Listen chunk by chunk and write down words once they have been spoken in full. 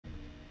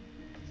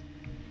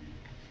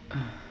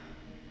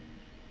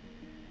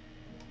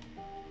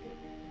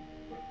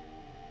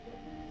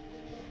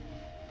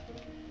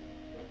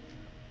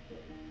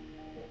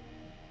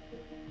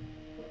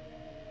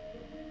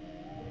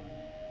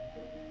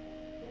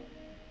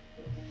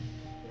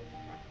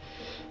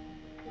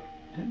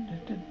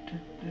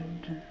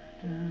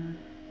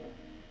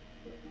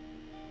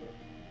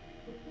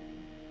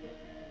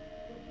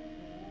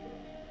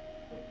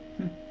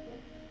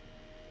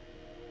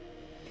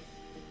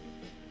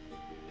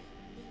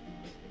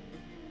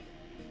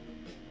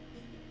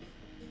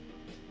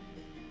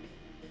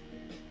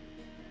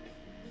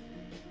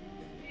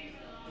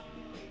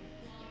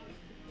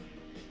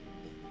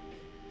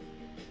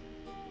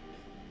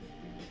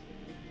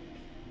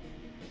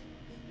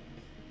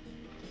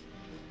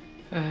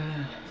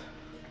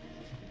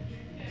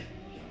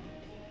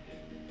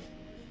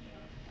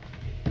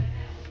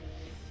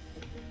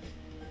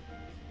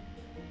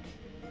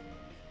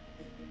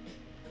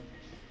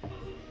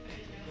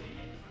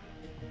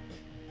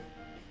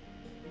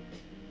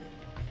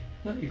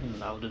Not even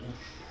loud enough.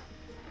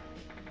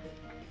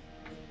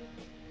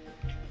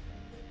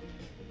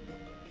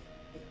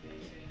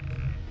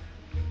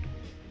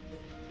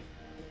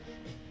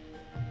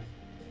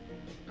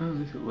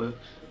 Oh, if it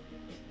works.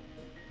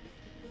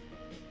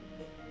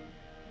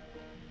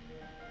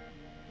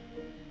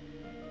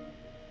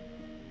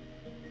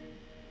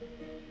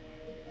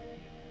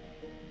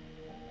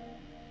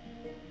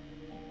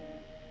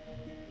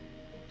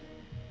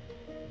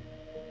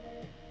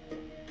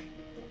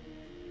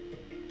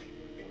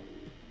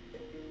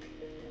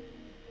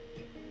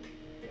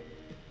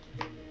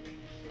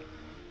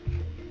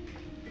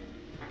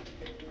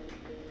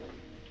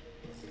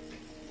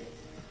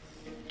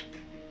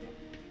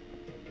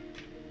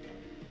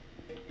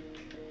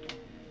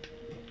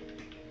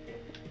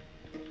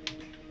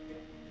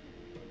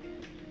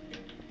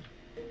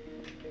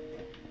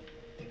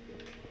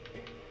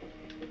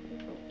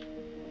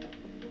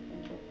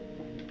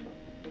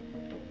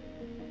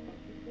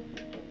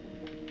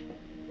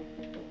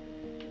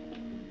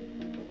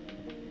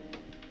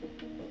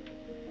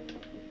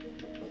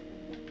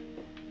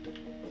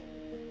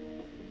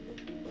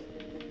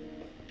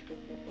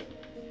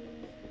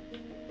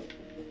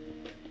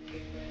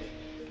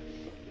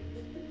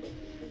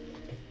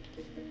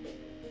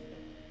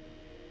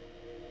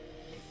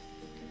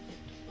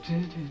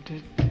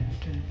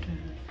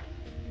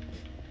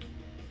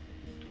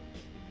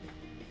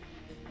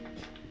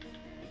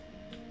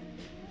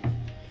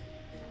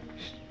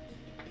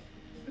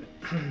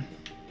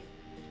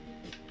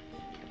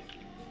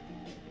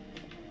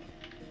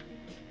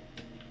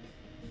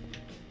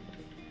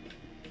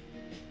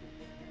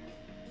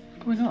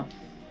 What's going on?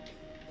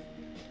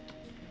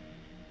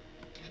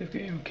 Save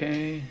game,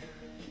 okay.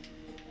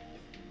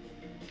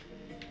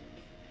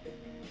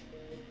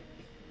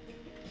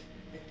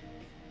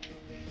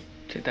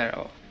 Take that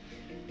off.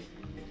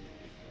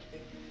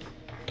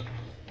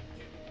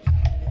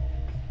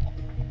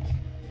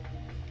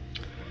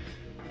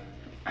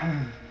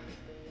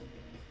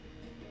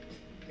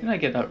 Didn't I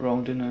get that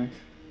wrong, didn't I?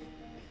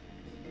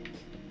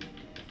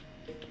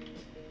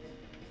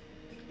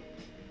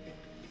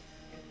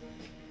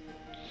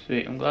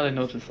 Sweet, I'm glad I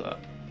noticed that.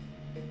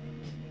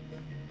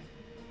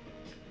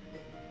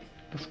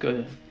 That's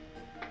good.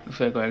 Looks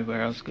like I got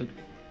everywhere else good.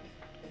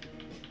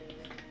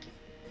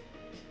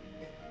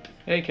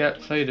 Hey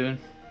cats, how you doing?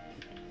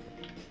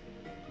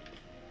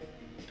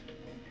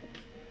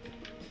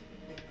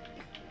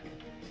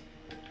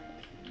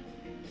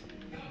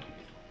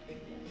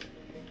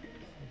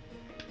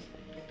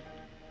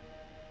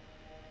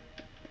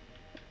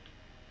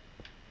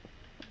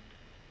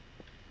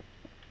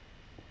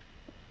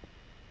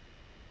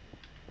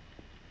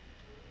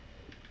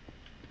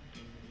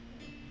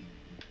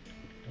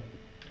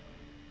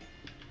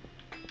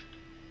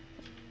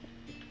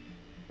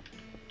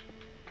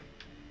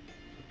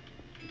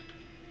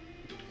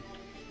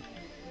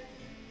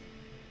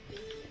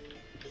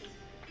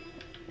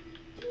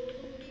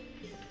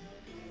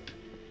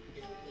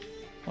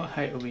 What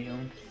height are we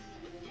on?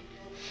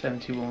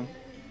 71.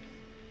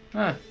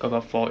 Ah, got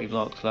about 40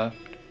 blocks left.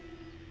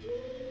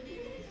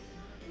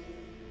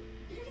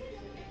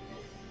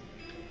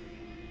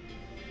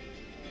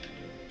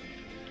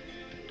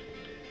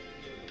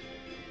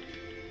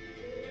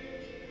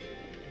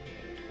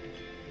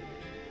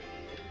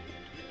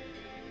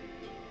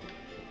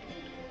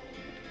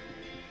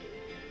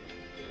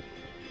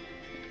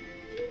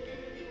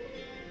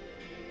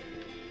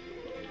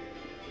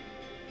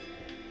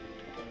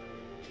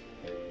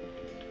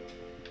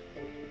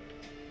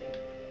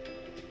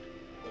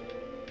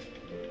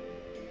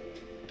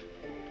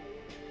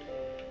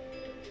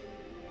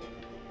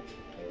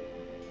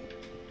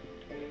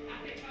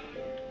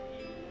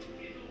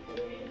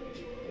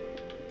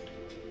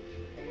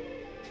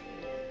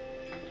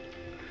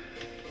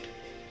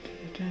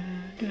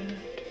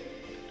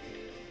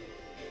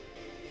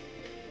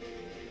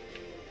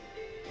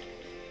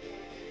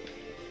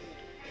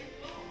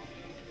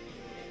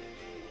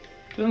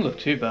 Doesn't look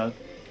too bad.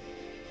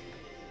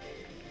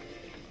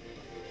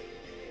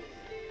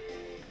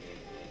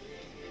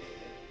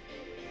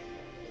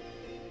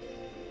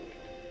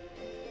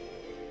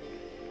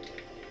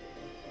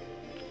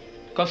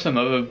 Got some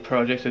other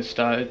projects I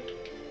started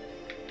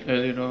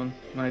earlier on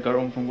when I got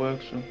home from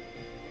work, so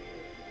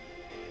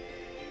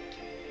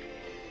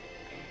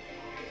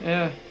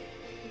yeah.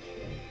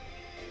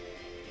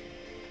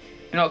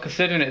 You know,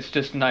 considering it's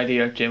just an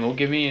idea Jim will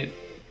give me, it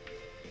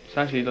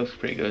actually looks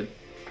pretty good.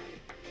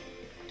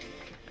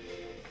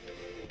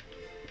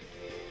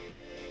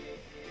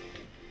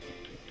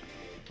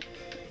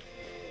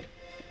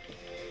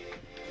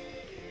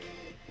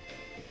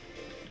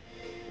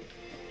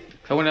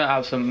 I want to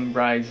have some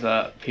rides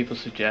that people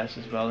suggest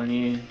as well, and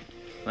you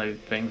like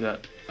things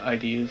that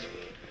ideas.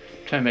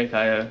 Try and make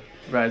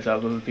rides out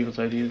of other people's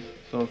ideas,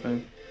 sort of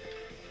thing.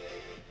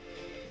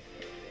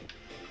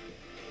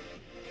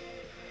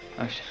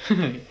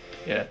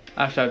 Yeah,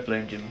 hashtag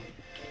blame Jim.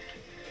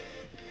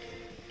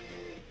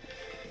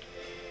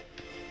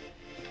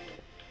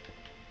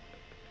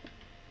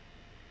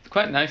 It's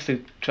quite nice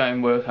to try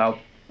and work out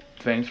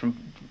things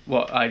from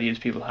what ideas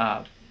people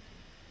have.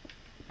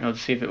 You know, to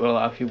see if it will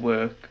actually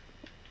work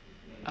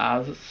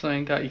as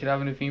something that you could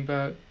have in a theme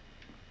park.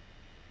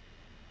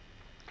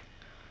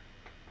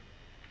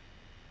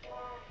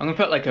 I'm gonna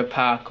put like a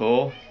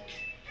parkour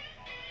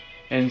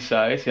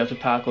inside, so you have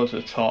to parkour to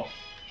the top,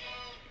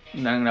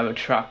 and then I'm gonna have a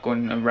track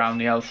going around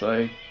the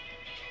outside,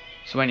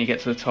 so when you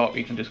get to the top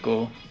you can just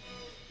go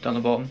down the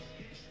bottom,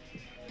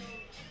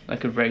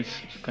 like a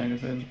race kind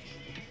of thing.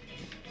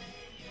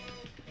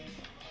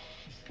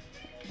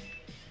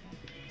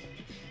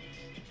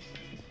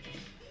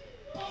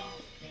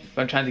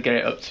 But I'm trying to get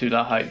it up to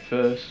that height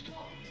first.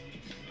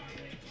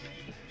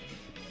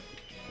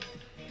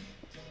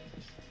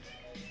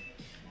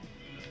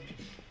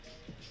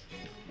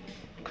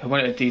 I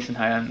want it a decent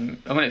height,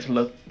 and I want it to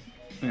look,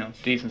 you know,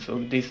 decent, so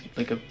decent,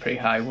 like a pretty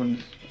high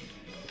one.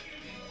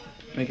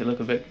 Make it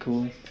look a bit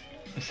cool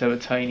instead of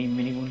a tiny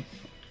mini one.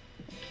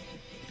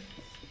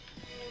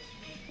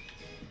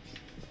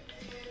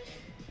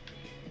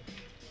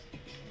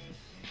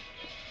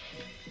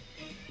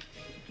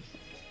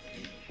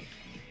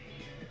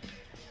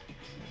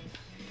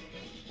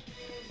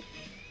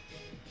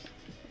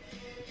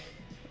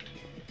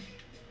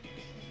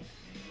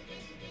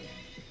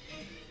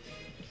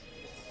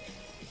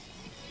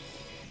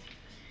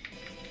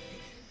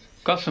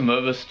 Got some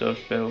other stuff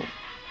built.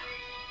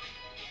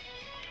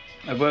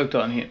 I worked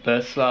on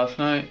this last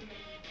night.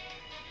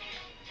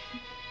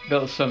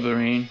 Built a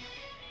submarine.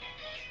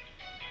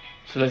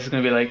 So this is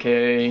gonna be like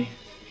a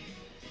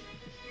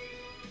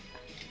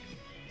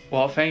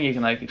water thing. You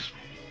can like,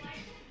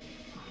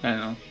 I don't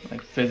know,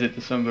 like visit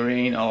the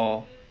submarine,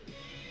 or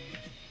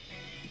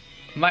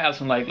might have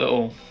some like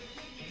little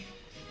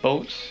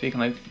boats. So you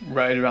can like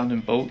ride around in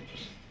boats.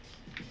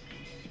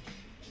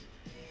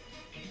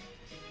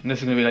 And this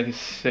is going to be like a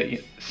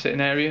sitting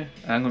area,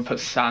 and I'm going to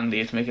put sand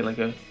here to make it like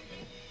a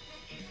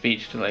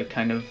beach to like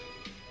kind of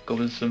go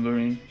with the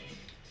submarine.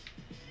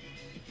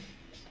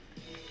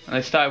 And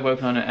I started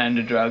working on an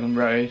Ender Dragon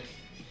ride.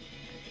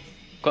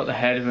 Got the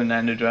head of an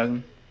Ender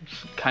Dragon,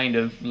 it's kind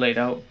of laid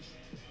out.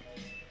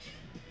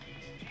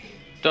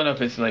 Don't know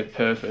if it's like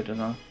perfect or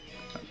not.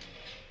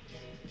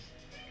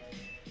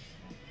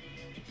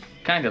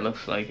 Kind of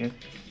looks like it.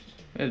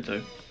 It'll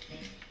do.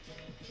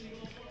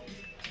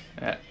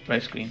 Yeah,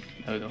 right screen.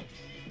 There we go.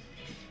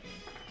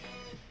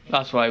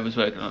 That's what I was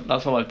working on.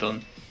 That's all I've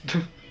done.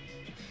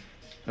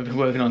 I've been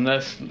working on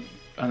this,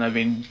 and I've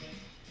been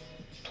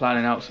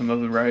planning out some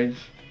other rides.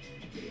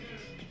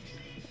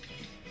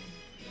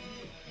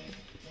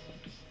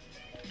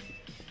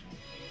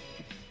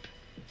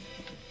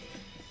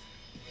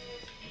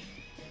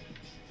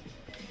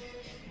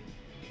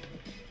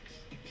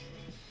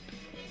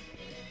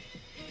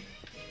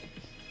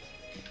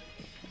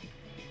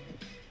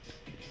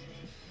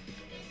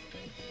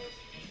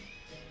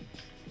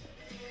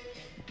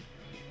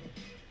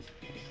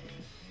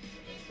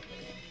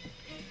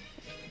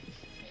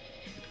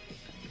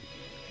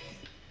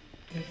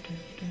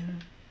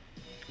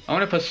 I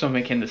want to put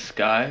something in the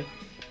sky.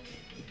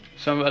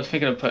 So I was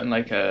thinking of putting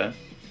like a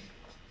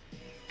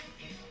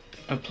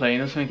plane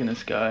or something in the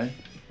sky,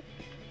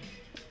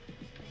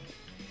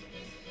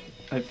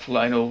 like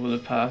flying over the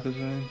park or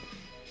something.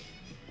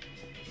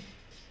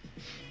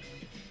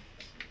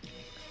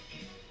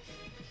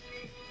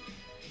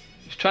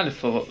 Just trying to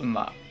fill up the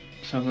map.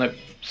 So I'm like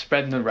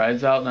spreading the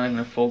rides out, and then I'm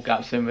gonna fill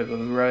gaps in with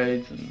other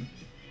rides and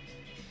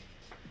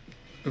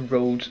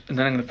roads, and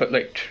then I'm gonna put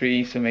like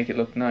trees to make it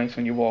look nice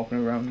when you're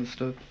walking around and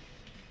stuff.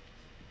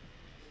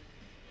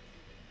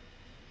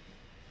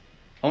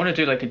 I want to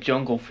do like a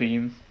jungle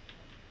theme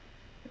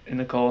in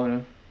the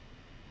corner.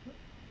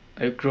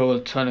 I grow a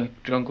ton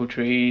of jungle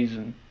trees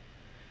and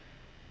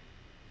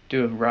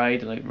do a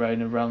ride, like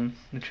riding around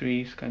the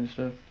trees kind of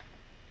stuff.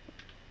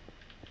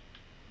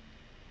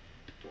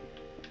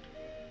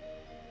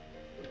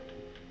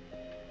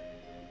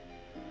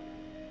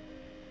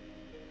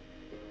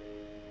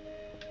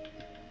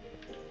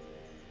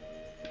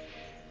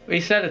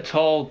 We set a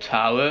tall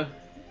tower,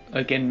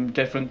 like in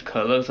different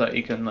colours that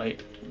you can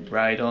like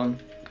ride on,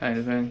 kind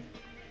of thing.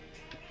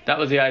 That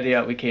was the idea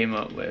that we came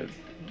up with.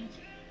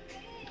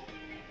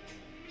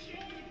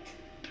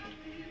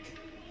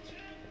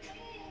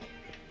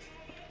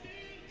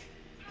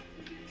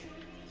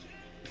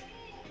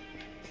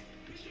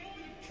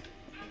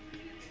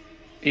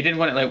 he didn't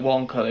want it like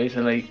one colour, he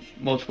said like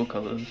multiple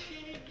colours.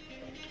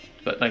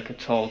 But like a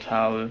tall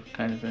tower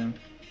kind of thing.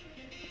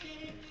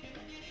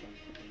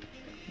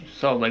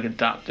 Sort of like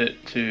adapt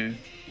it to,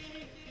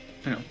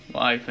 you know,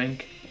 what I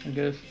think, I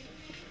guess.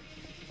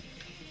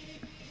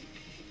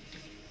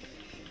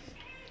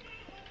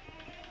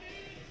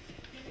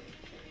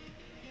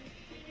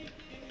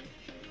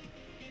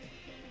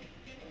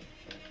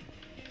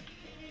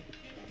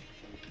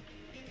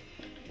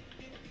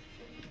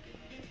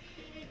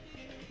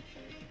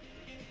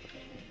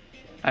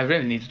 I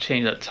really need to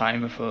change that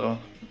timer for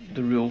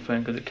the rule thing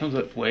because it comes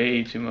up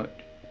way too much.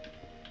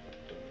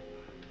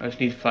 I just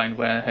need to find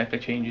where the heck I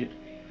change it.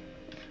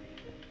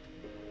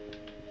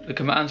 The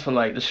commands for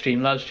like the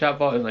Streamlabs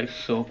chatbot is like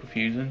so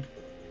confusing.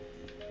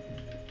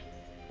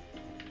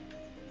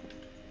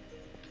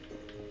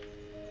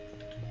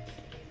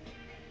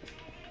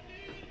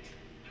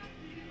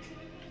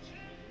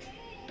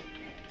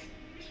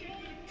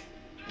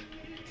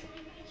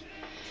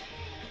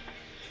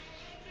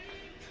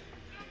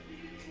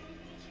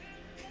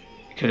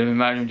 Could have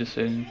imagined just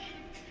saying,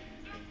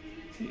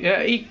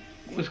 yeah, he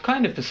was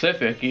kind of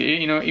specific.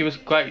 You know, he was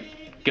quite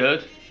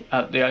good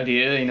at the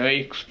idea. You know, he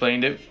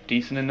explained it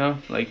decent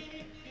enough. Like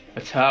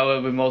a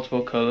tower with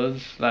multiple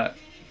colours that,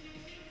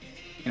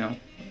 you know,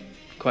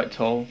 quite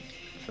tall.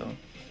 So,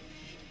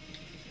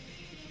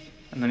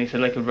 and then he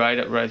said like a ride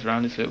up, rise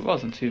around it, so it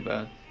wasn't too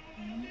bad.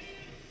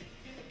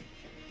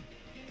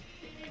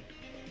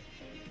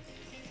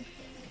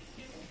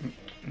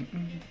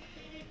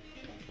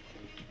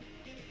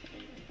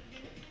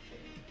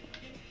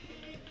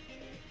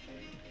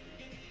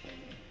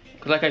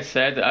 Cause like I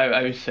said,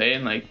 I was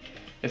saying like,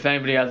 if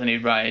anybody has any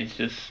rides,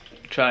 just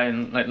try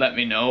and like let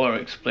me know or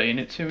explain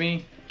it to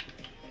me,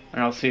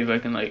 and I'll see if I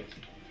can like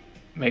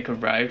make a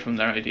ride from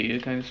their idea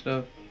kind of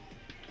stuff.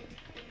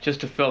 Just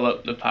to fill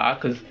up the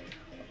park, cause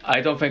I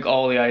don't think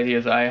all the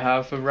ideas I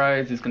have for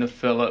rides is gonna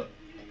fill up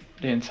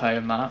the entire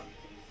map,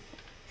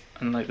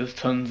 and like there's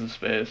tons of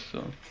space,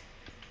 so.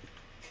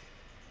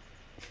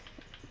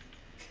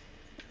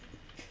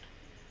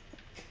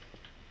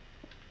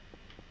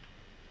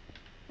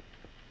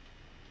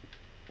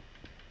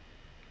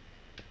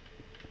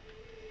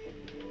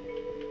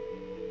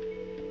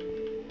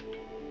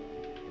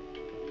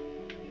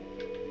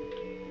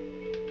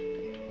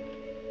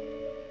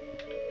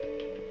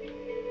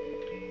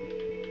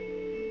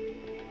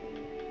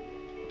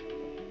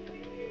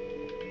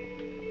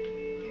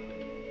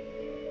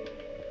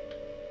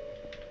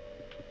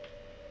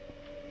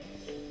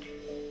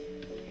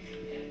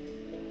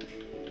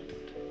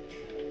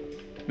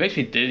 Makes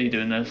me dizzy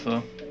doing this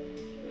though.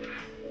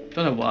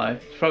 Don't know why.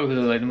 It's probably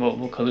because of like the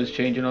multiple colours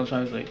changing all the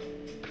time. It's like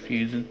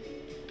confusing.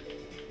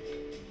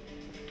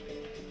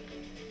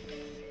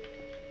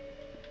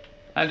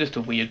 I'm just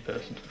a weird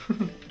person.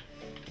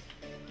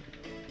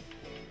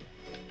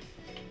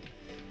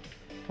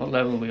 What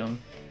level are we on?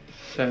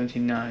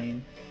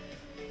 79.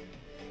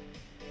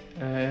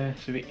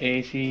 Should be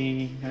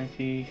 80,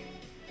 90.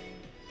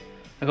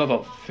 I got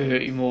about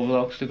 30 more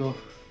blocks to go.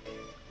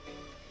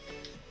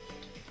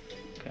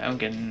 I'm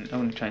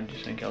gonna try and do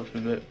something else for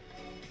a bit.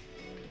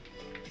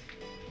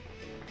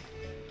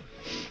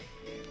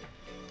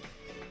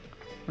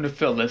 I'm gonna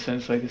fill this in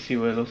so I can see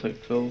what it looks like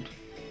filled.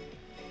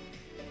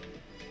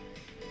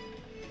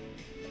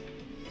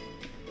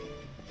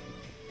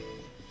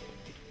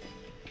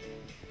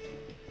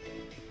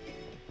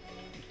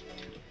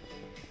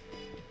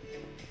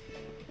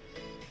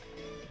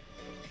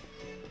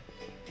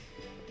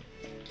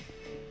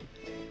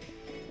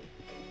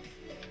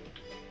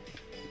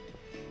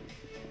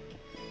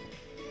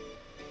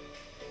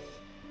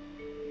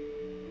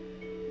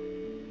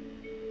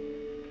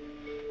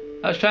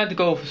 I was trying to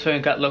go for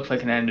something that looks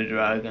like an Ender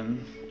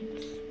Dragon.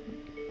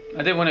 I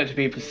didn't want it to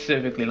be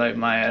specifically like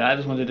Maya. I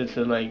just wanted it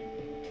to like,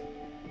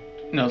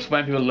 you know, so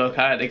when people look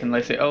at it, they can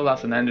like say, "Oh,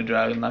 that's an Ender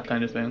Dragon," that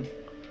kind of thing.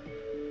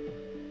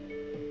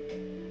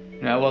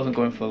 You know, I wasn't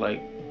going for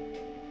like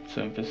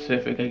something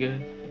specific, I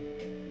guess.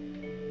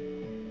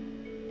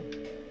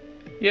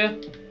 Yeah,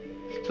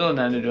 still an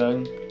Ender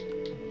Dragon.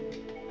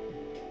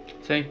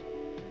 See,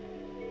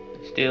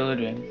 still a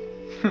dragon.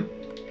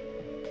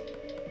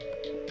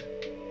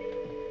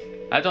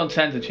 I don't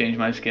tend to change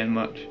my skin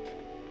much.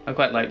 I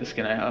quite like the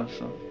skin I have,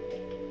 so.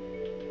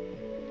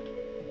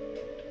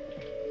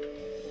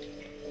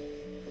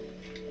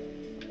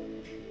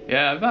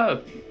 Yeah,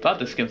 I've had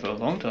this skin for a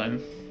long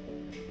time.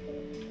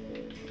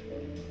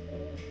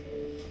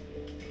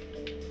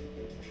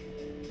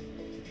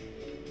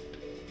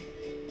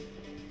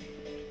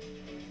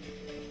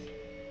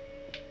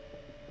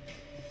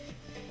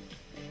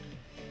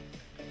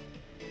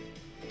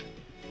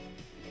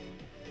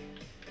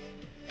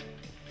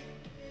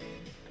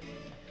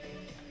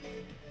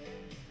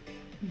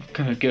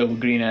 Kind of girl with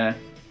green hair.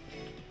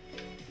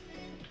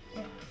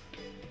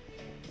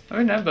 I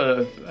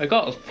remember I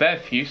got a fair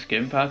few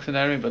skin packs in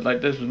there, but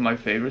like this was my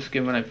favourite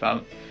skin when I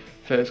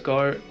first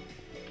got it,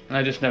 and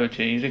I just never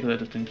changed it because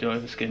I just enjoy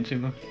the skin too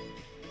much.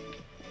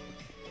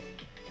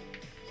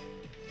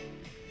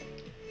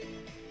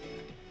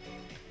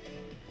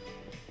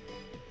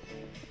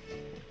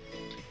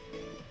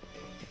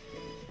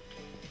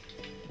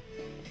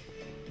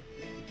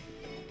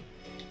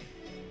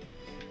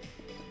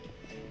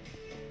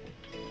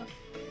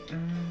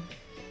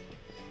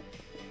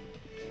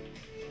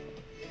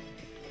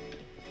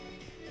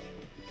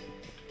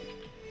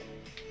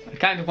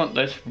 kind of want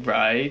this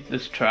ride,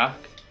 this track.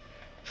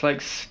 It's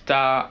like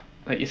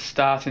you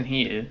start in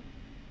here,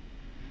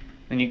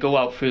 then you go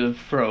out through the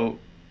throat,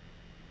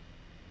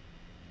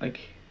 like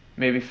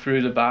maybe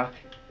through the back,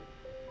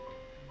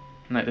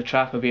 and like the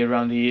track will be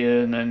around the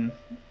ear, and then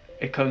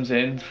it comes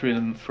in through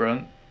the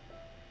front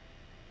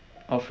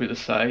or through the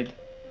side,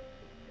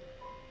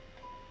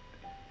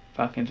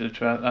 back into the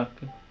track.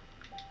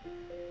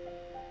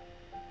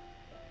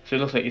 So it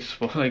looks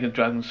like like a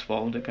dragon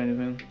swallowed it, kind of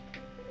thing.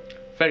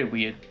 Very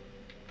weird,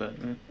 but.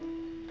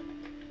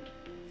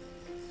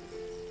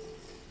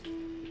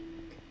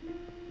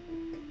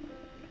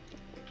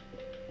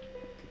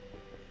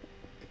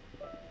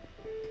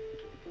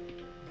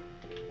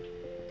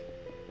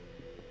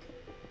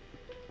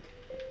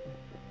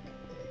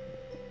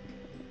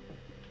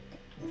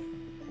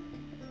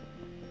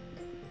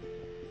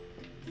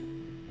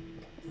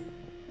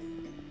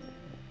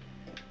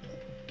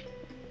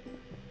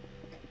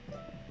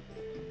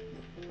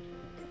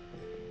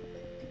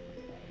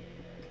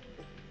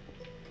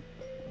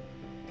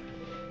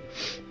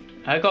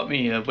 I got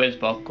me a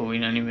Whizbot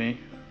going anyway,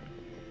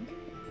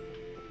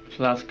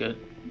 so that's good.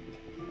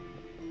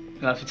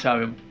 That's to tell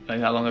you like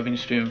how long I've been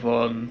streaming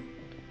for, and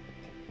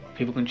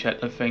people can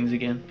check their things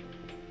again.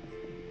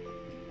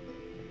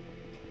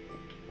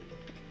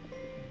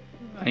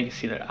 And you can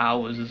see their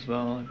hours as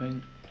well, I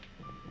think.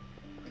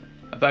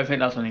 But I think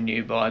that's on a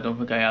new bot. I don't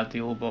think I had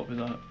the old bot with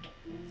that.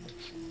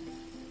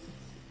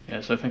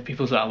 Yeah, so I think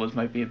people's hours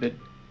might be a bit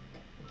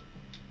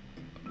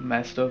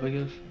messed up, I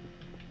guess.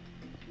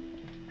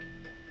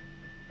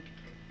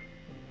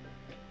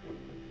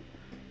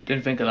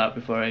 Didn't think of that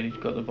before I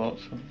got the bot,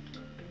 so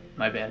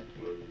my bad.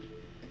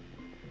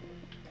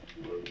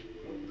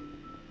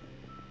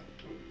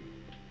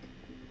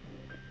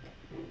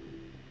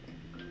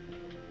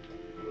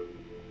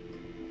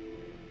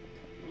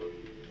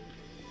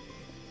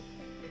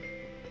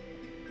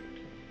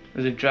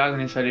 There's a dragon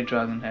inside a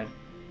dragon head.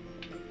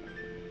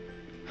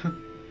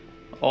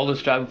 All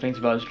this dragon thinks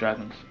about is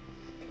dragons.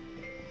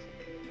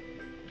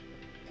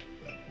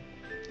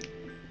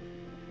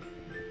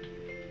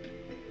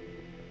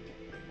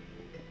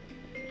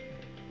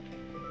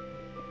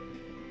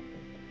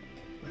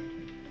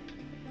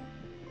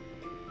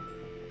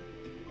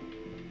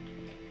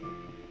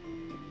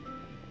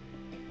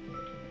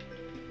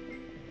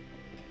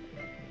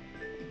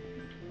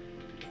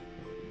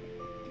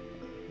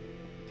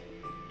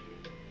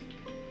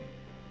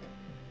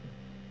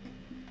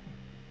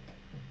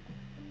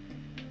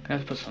 Can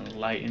I put some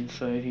light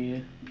inside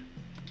here?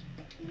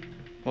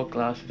 What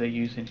glass did I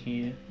use in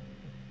here?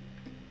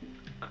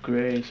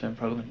 Grey, so I'm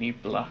probably going to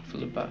need black for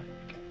the back.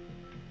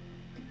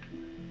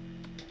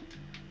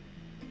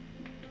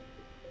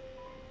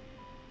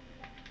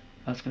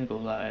 That's going to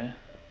go there.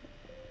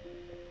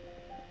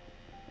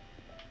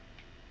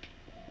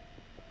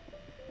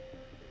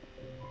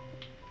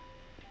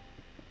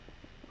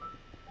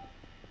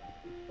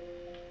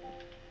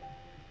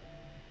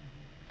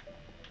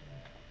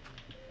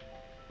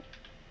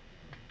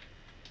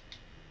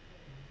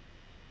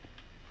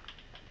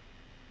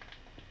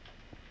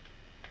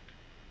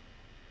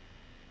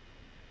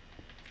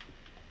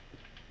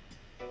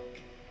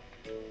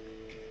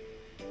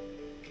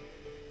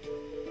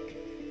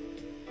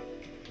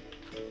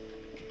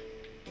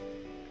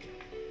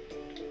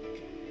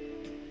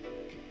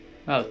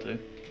 That'll do.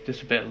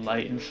 Just a bit of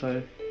light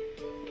inside.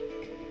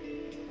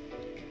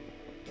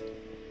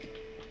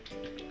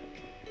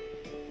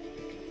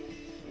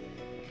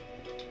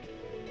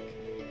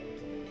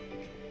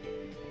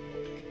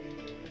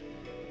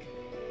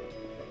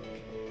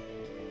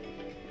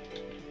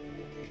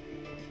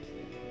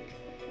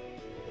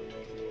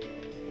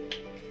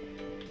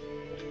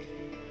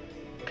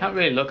 Can't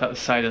really look at the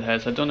side of the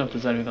head, so I don't know if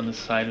there's anything on the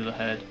side of the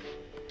head.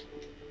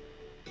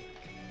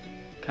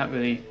 Can't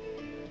really,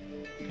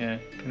 yeah,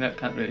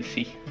 can't really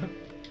see.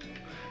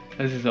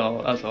 That's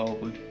all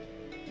good.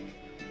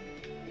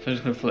 So I'm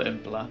just gonna put it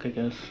in black, I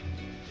guess.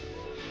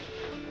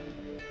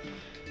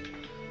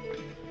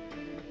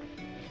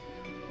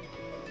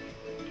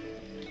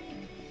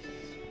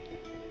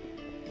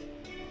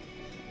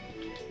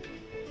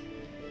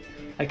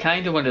 I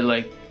kind of want to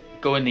like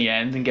go in the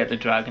end and get the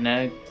dragon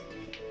egg,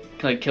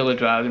 like kill the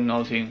dragon,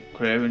 obviously in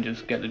career, and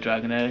just get the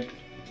dragon egg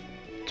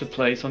to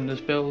place on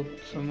this build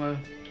somewhere.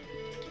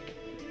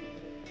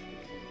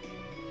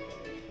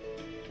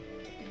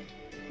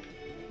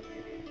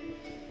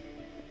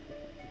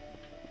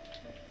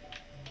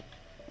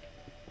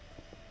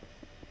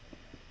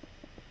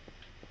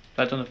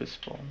 I don't know if it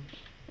spawns.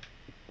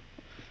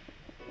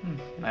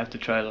 I have to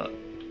try that.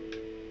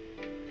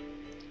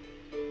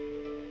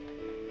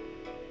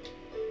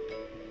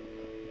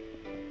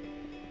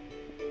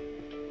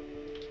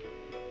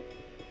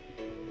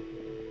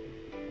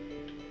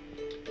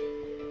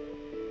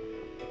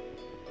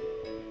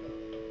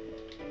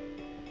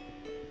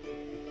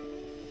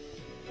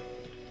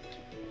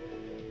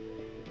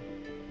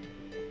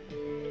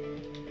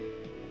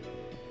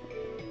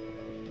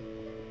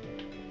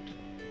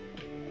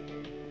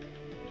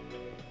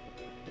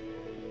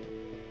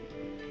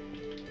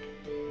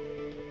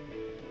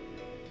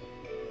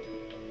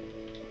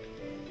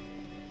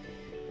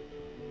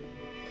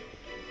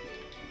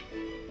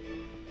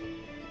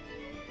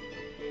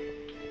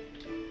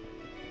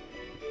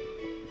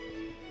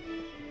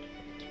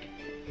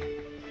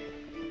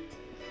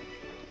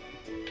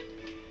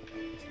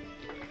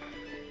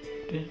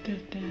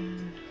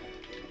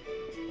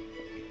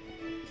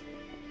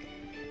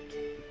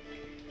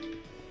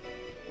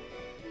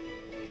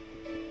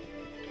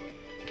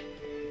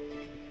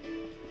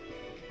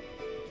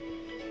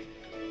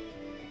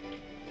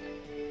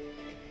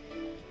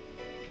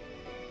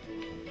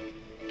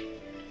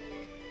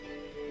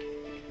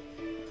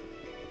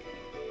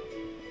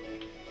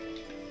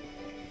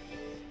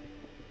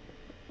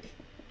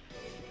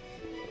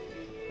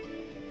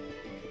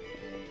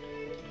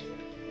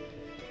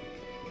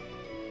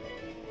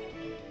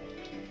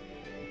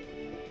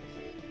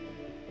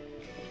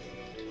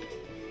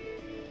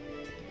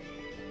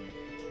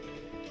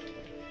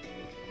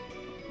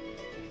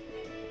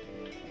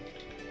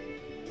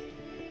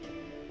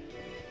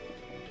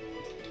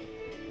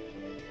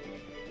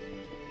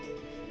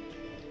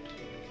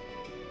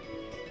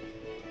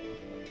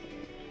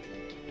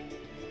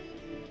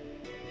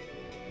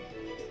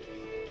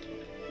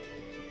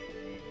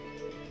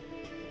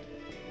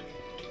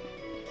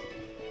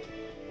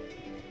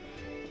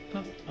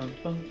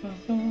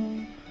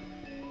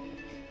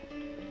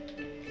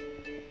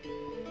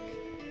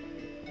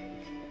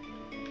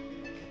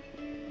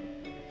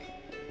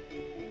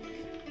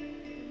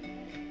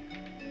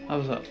 How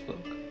does that look?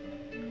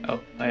 Oh,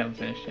 I haven't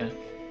finished yet.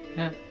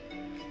 Yeah.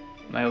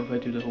 I hope I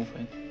do the whole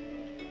thing.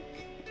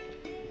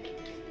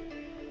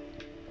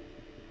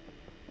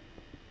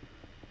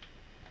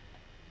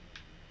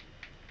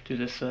 Do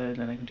this side,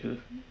 then I can do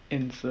the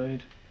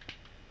inside.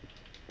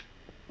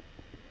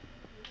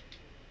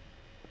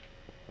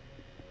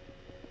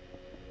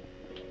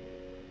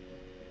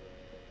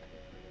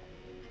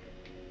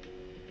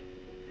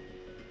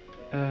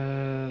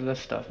 Let's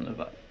start from the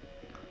back.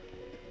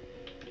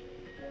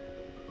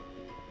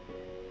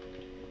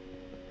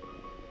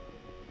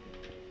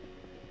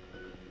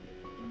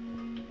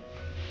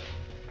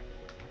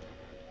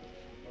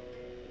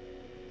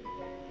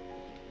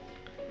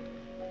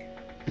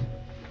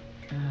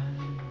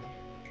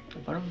 The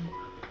bottom.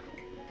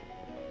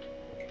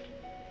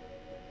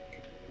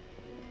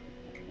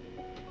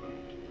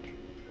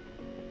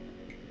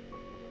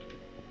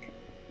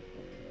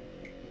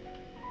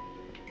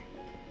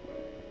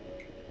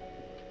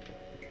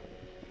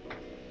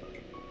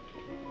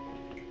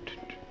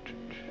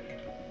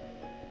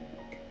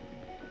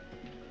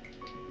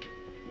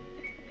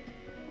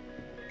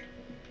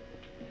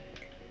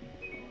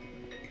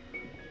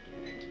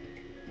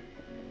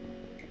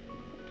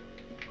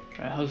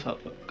 Right, how's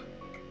that look?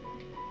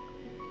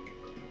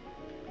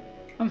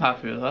 I'm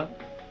happy with that.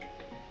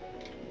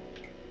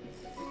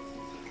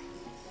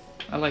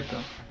 I like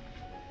that.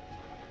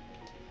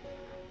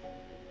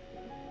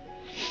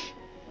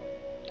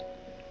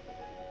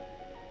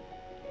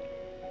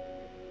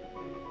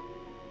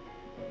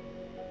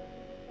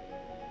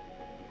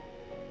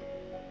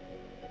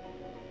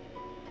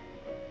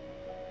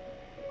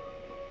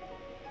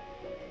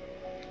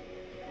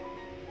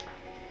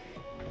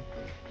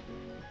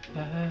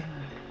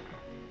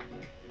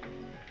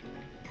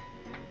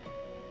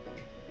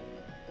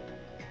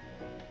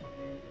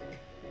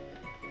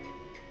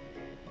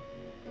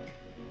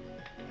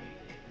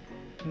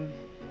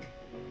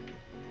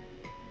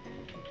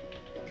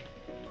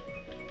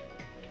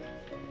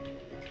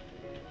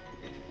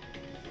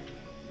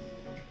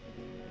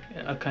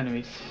 Yeah, kind of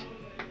a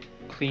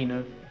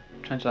cleaner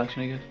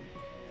transaction, I guess.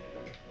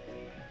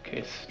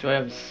 Okay, so do I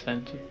have a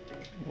center?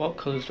 What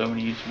colours do I want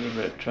to use for the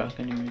road track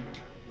anyway?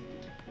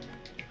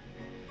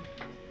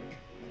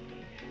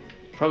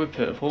 Probably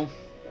purple.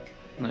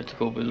 Let's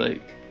go with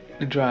like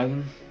the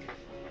dragon.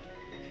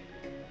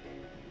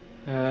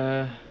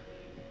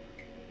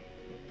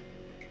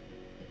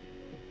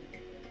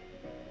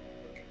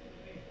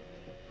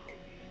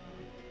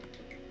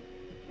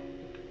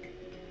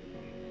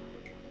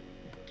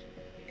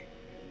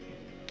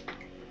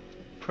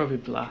 Probably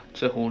black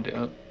to hold it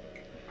up.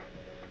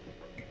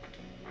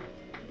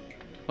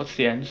 What's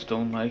the end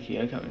stone like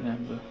here? I can't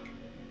remember.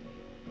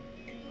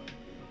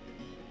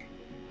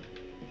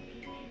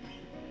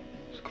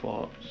 It's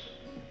quartz.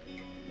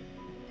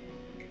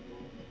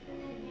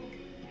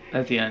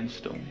 That's the end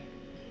stone.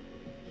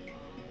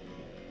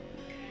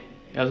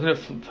 Yeah, I was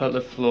gonna put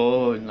the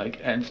floor in like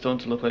end stone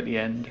to look like the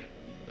end,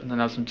 and then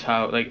have some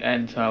like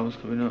end towers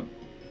coming up.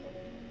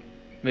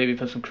 Maybe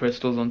put some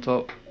crystals on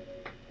top.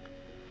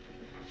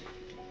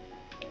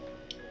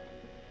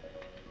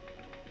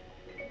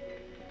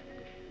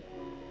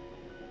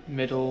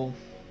 Middle.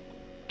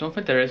 Don't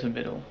think there is a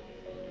middle.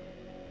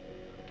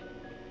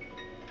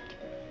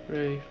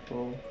 3,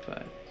 4,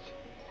 5.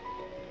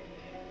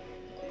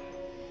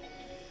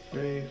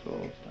 3, 4,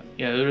 5.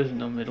 Yeah, there isn't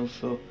no middle,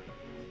 so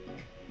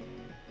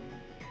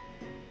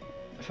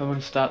if I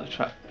want to start the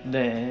track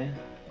there,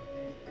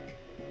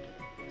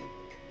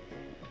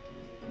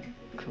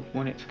 because I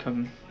want it to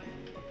come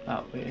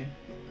that way.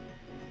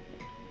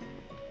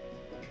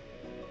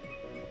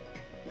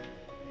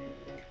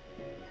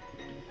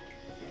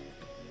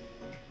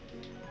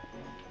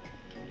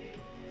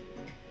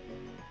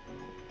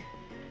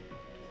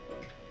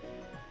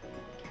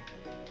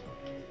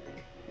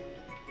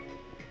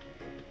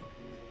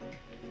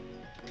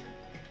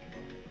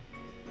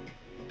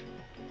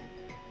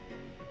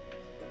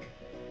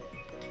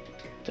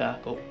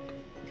 Dark oak.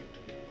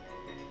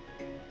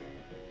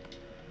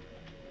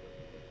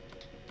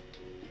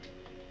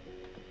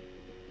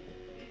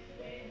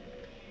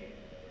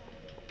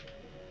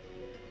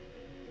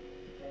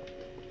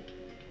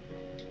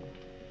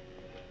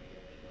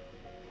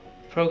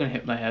 Probably gonna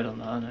hit my head on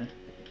that, aren't I?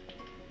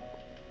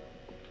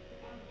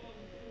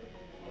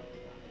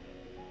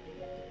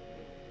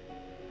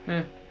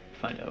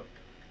 Find out.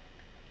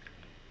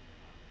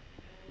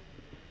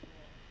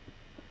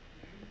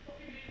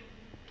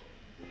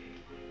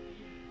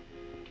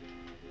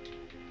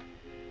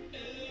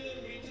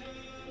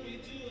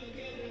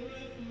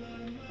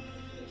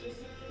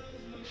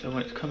 So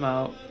when it's come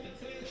out,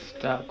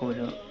 start going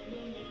up.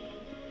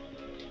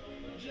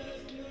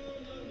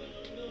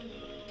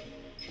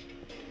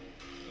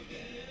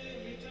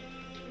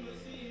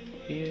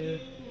 Here.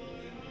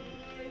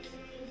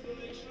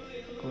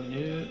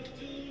 Going out.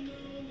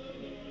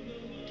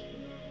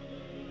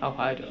 How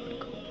high do I want to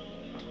go?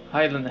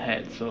 Higher than the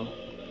head, so.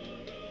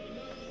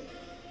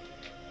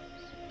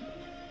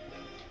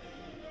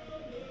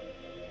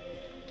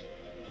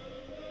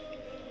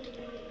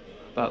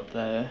 About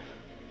there.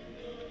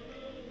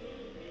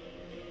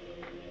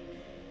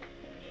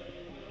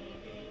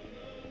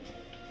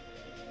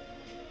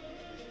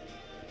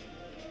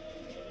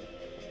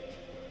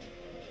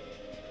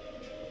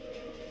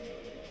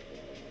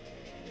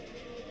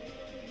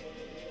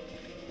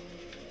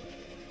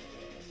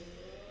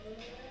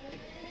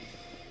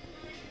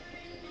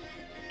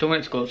 Don't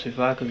want it to go too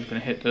far because it's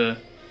going to hit the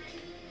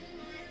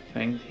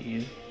thing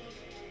here.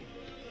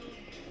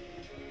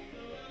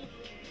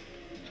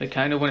 So I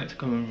kind of want it to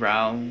come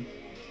round.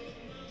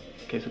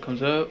 Okay, so it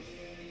comes up,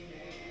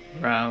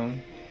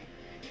 round,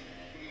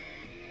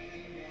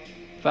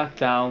 back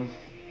down.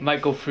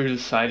 Might go through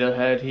the side of the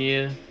head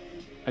here,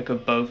 like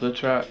above the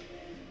track.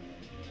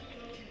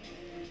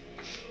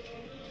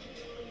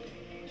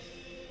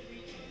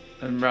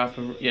 And wrap,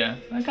 yeah,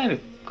 I kind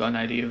of got an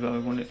idea of how I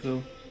want it to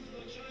go.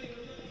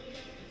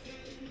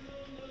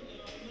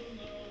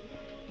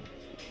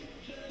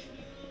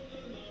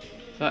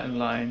 That in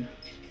line.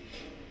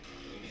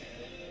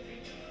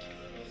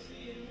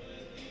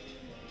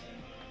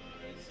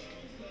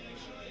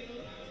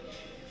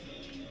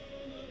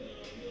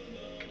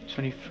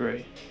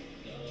 $23.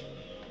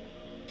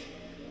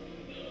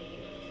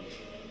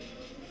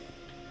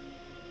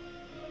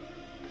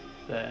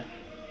 There.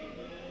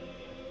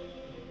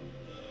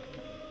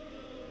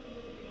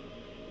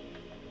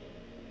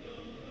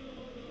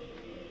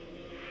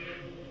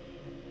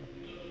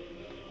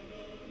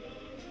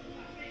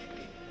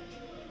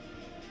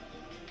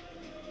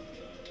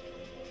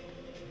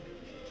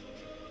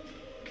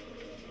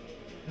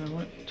 I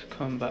want it to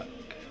come back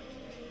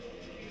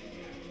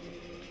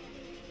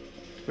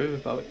through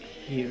about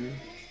here.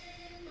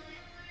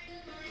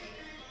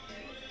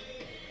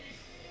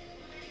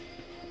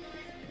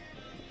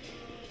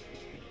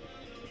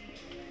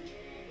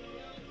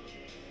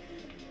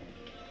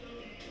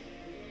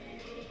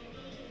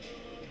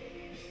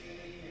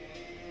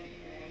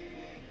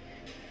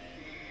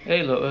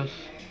 Hey Lotus,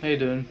 how you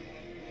doing?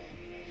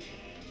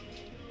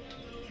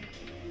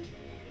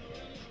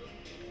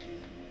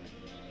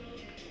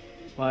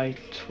 Why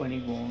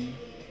 21,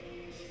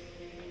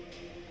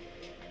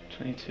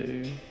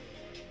 22,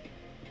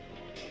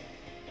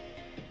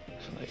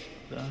 it's like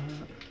that.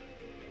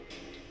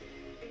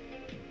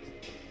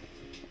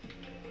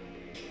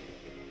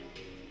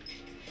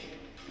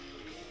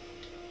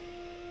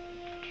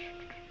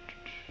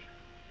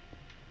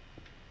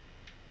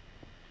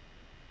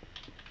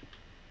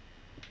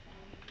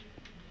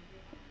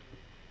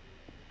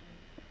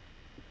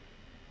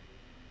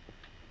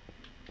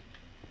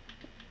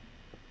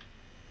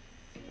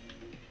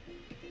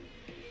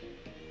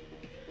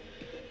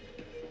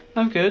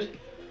 I'm good.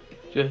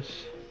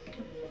 Just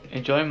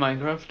enjoying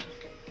Minecraft.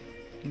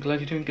 I'm glad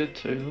you're doing good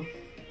too.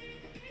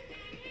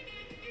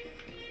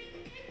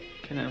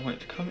 Okay, then I want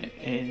it to come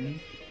in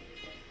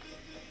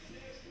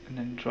and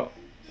then drop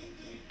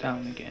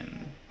down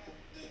again.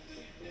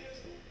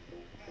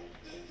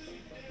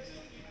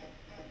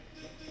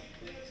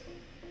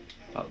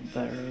 About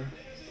there.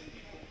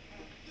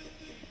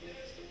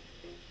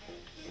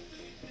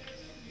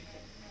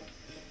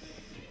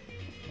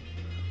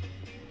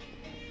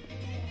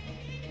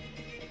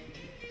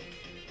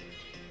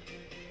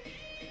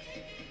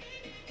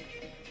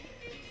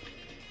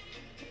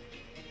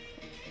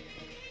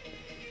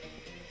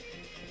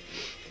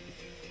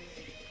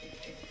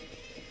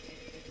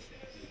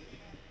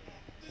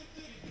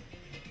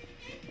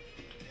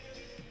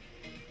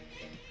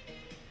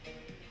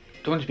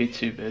 Don't want it to be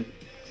too big,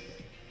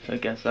 so I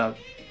guess that'll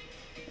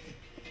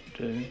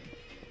do.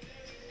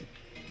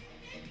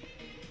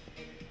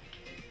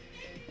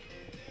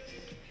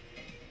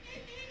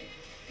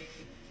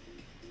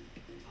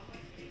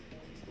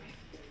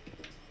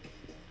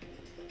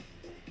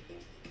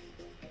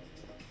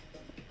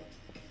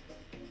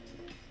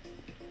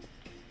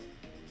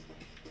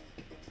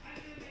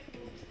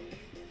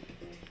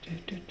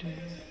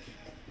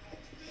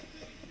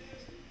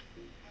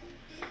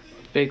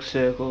 Big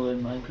circle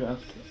in Minecraft.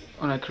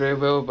 on a career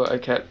wheel, but I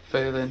kept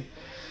failing.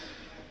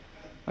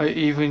 I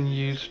even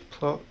used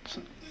plots.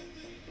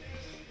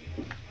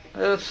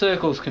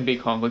 Circles can be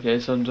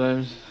complicated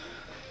sometimes.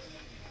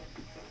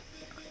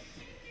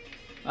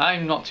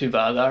 I'm not too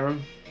bad at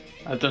them.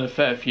 I've done a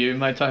fair few in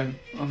my time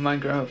on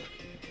Minecraft.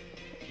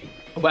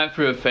 I went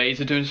through a phase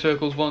of doing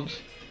circles once.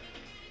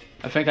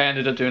 I think I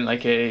ended up doing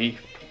like a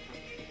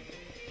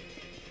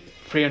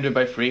 300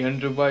 by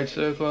 300 wide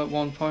circle at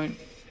one point.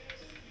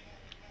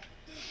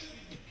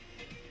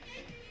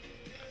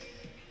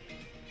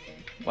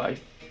 By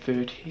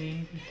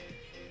 13?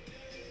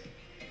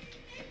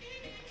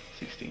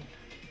 16.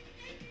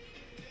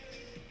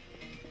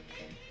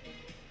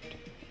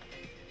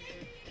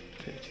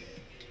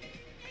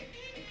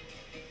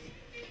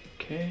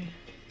 Okay.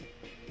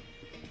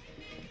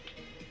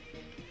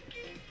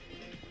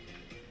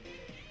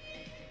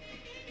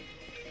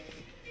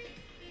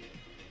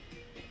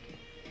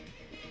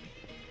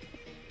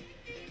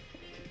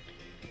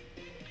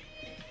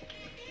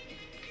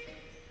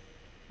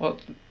 What?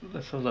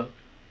 Let's have a look.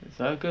 Is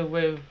that a good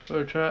way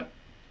for a track?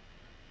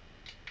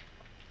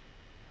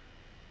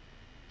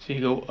 So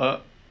you go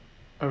up,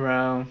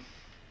 around,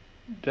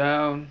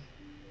 down,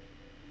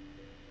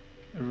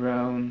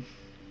 around,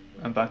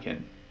 and back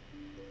in.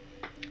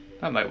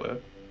 That might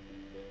work.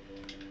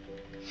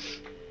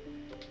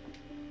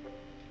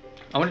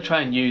 I want to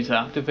try and use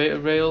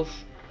activated rails,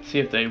 see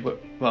if they work.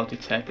 Well,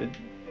 detected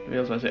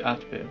rails, I say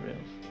activated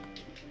rails.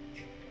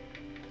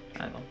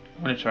 Hang on,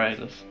 I'm going to try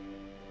this.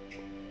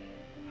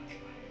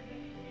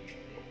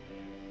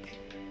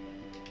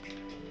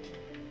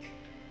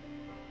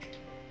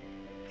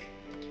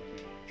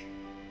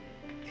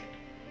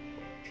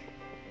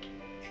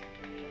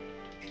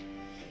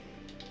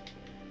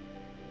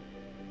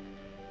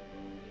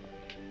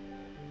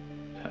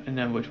 And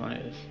then which one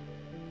it is.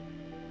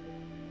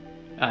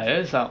 Ah, it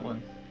is that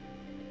one.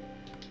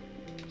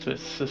 So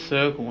it's the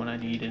circle one I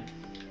needed.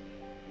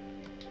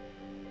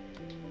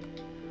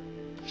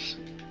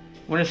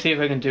 I want to see if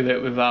I can do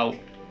it without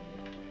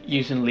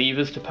using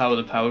levers to power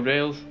the powered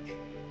rails.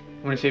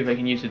 I want to see if I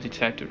can use the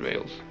detected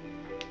rails.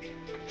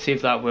 See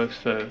if that works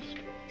first.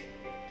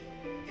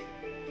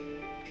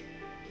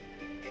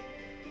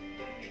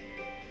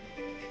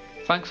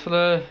 Thanks for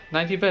the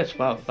 90 bits.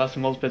 Wow, that's the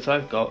most bits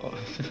I've got.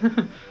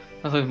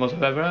 That's like the most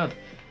I've ever had.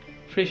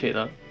 Appreciate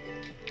that.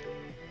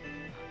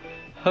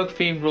 Hug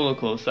themed roller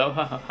coaster.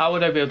 How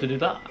would I be able to do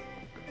that?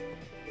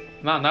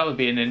 Man, that would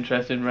be an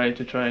interesting ride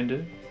to try and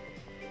do.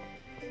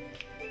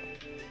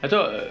 I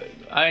don't.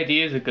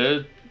 Ideas are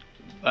good.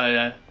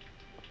 I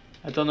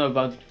don't know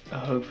about a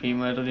hug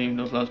theme. I don't even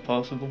know if that's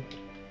possible.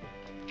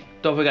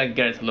 Don't think I can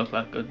get it to look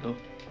that good though.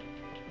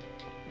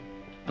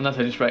 Unless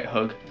I just write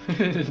hug.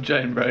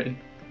 Giant writing.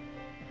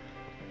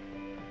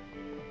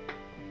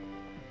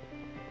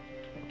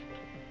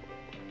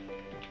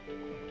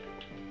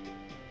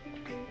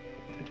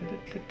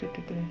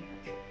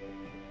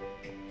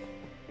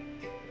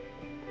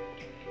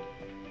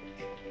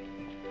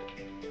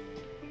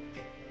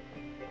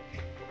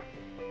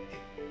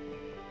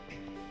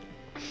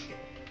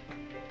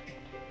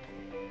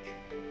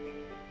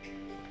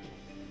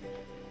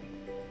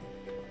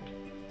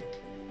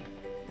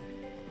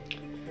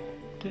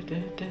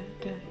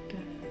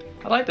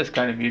 I like this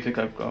kind of music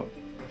I've got.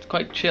 It's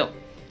quite chill,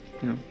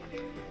 you know.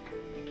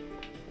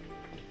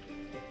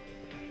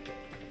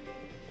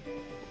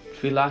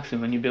 It's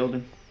relaxing when you're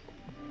building.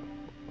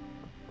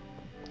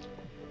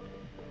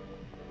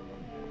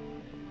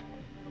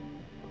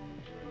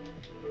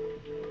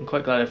 I'm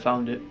quite glad I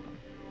found it.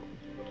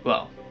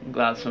 Well, I'm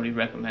glad somebody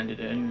recommended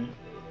it anyway.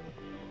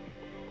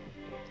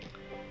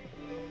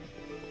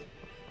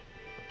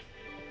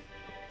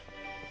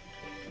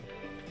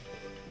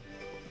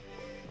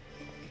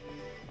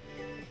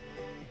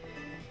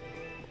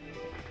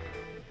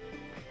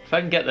 If I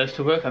can get this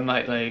to work, I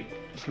might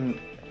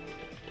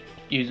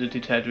use the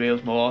detected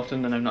rails more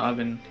often than I'm not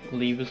having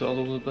levers all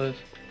over the place.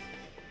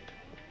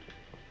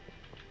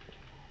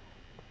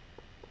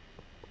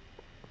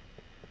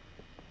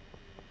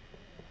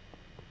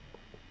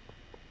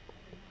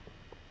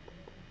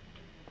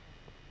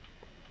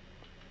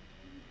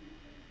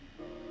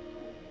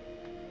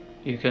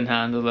 You can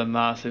handle a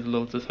massive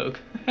lotus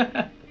hook.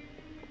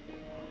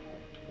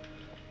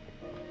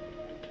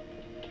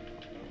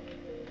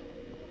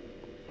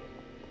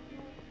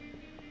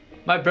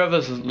 My brother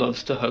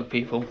loves to hug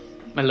people.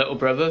 My little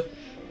brother,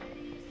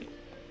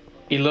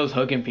 he loves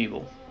hugging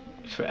people.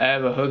 He's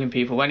forever hugging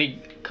people. When he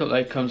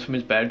comes from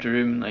his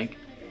bedroom,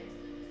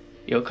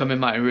 he'll come in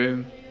my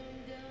room.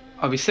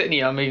 I'll be sitting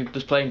here, I'll be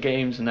just playing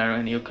games and there,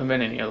 and he'll come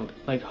in and he'll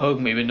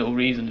hug me with no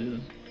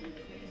reason.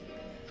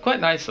 It's quite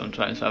nice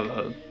sometimes to have a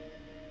hug.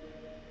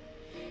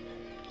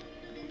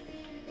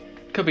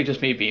 Could be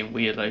just me being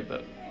weird,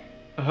 but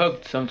a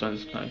hug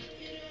sometimes is nice.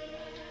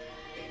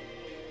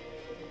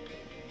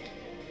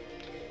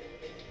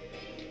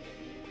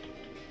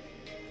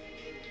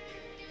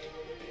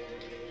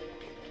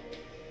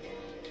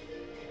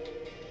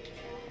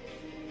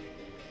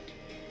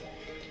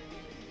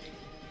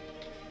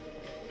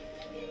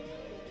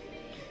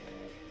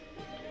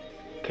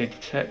 Okay,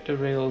 detector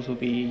rails will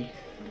be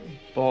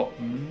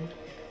bottom.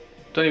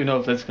 Don't even know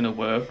if that's gonna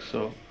work,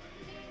 so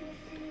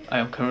I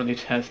am currently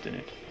testing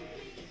it.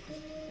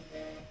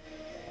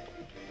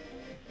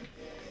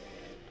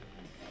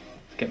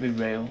 Let's get me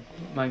rail.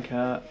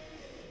 Minecart.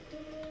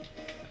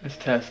 Let's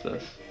test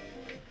this.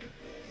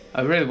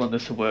 I really want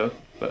this to work,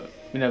 but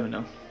we never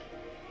know.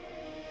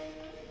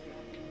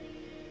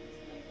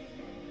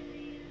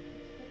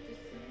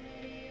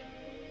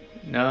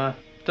 Nah,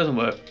 doesn't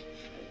work.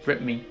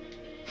 Rip me.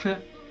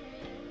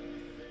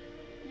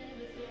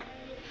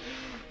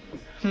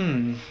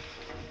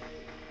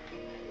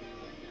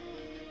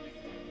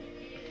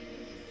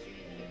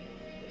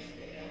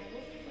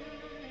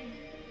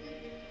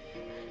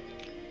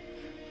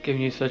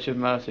 Giving you such a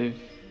massive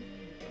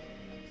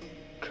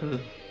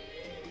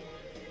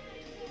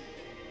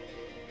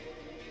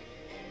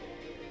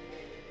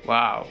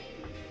wow.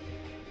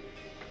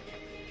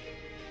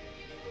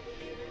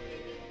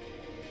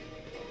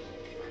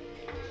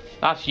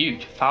 That's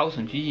huge.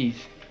 1,000, jeez.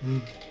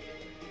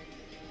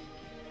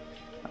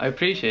 I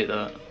appreciate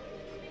that.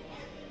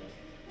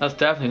 That's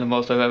definitely the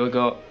most I've ever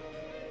got.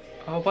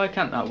 Oh, why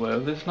can't that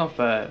work? This is not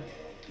fair.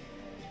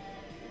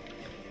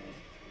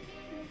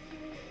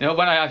 You know,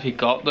 when I actually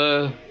got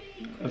the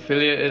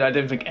affiliated, I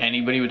didn't think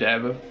anybody would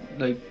ever,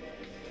 like,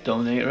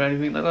 donate or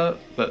anything like that.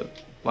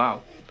 But,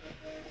 wow.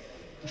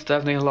 It's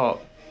definitely a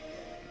lot.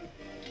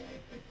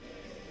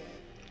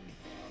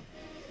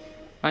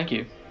 Thank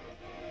you.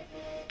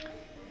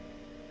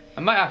 I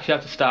might actually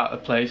have to start a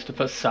place to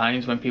put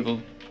signs when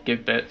people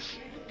give bits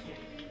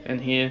in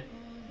here.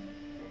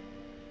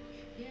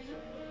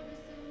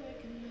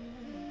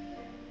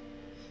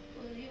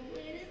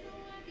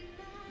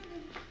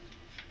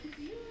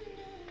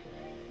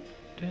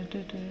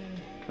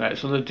 Right,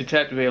 so the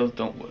detect rails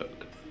don't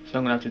work, so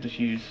I'm gonna have to just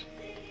use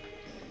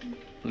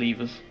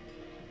levers.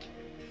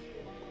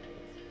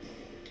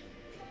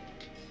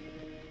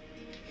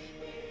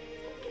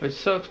 Which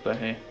sucks, but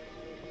hey.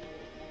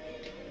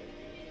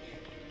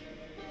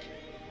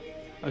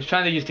 I was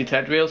trying to use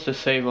detect rails to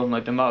save on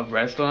like the amount of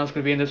redstone that's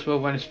gonna be in this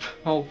world when it's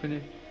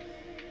opening.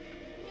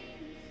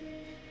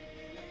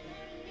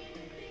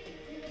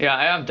 Yeah,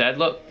 I am dead.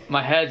 Look,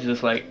 my head's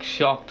just like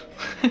shocked.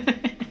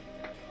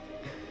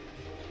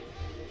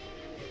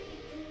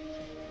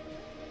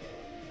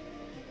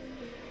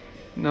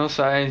 No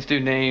signs, do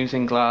names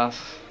in glass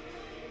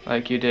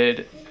like you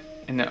did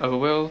in the other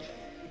world.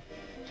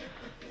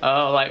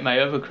 Oh, like my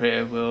other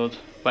creative world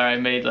where I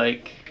made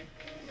like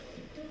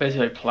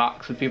basically like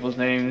plaques with people's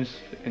names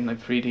in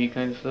like 3D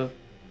kind of stuff.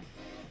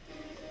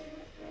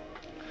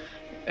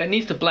 It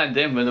needs to blend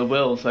in with the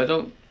world, so I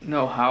don't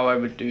know how I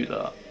would do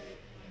that.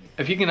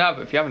 If you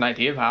have an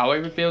idea of how I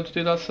would be able to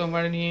do that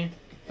somewhere in here,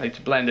 like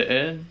to blend it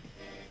in,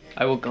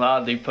 I will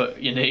gladly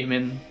put your name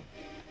in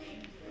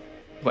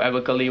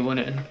whatever gully you want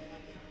it in.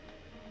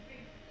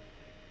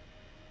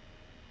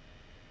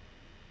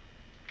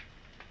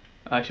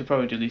 I should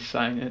probably do these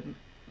sign it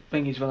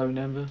thingies while I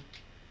remember.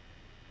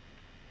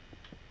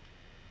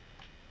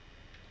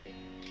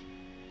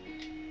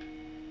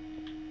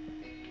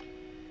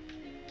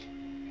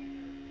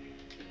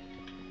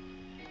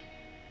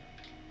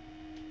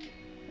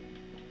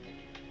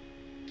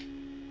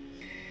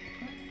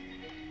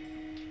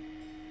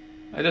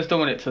 I just don't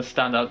want it to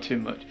stand out too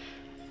much.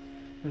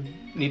 I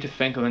need to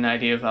think of an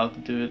idea of how to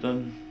do it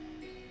then.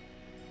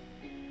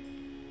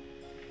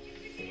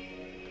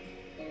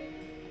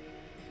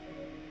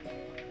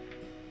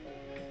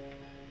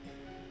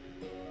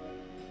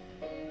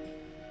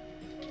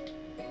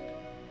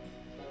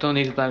 Don't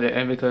need to blend it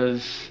in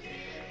because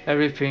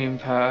every theme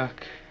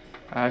pack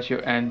as you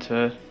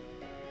enter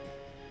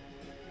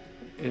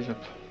is a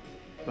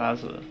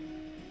plaza.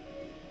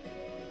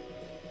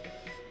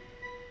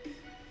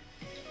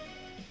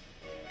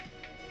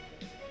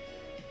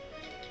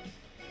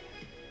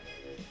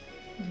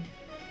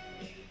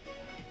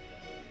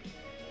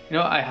 You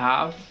know, I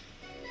have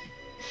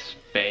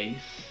space.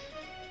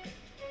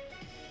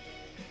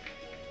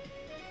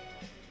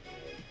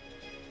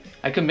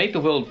 I can make the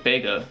world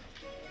bigger.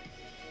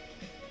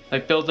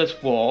 Like build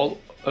this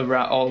wall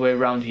around all the way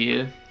around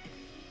here.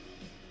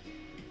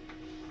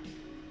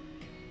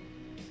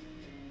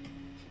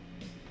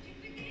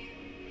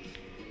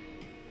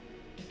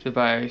 To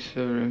buy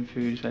certain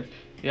foods.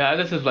 Yeah,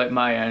 this is like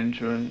my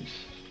entrance.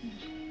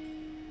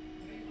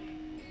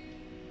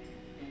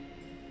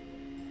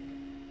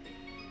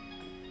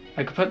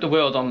 I could put the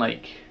world on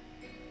like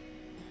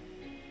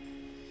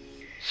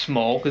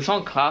small, because it's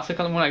on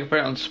classic on the one. I could put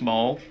it on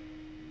small,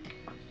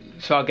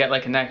 so I'll get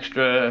like an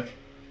extra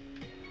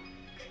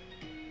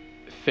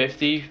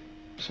 50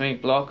 something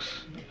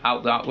blocks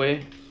out that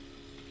way,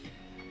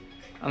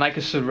 and I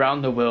could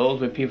surround the world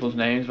with people's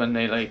names when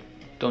they like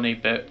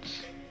donate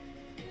bits,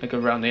 like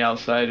around the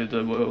outside of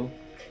the world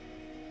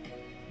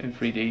in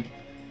 3D.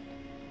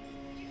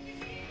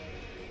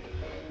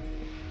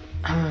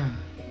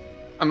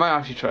 I might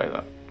actually try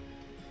that.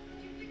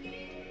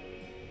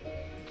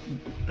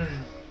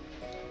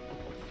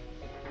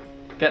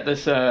 Get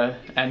this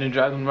Ender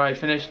Dragon ride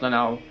finished, then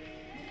I'll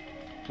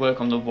work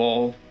on the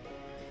wall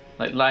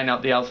like line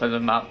out the outside of the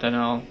map, then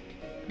I'll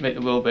make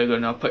the world bigger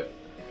and I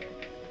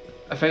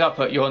think I'll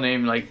put your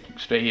name like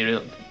straight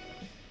here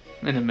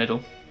in the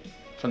middle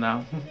for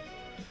now.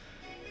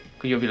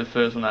 Because you'll be the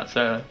first one that's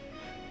yeah,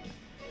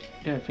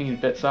 I think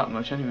it bits that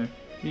much anyway.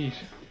 Jeez.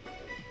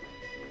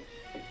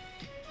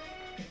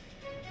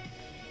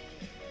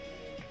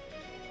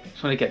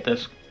 Just want to get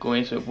this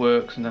going so it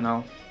works and then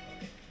I'll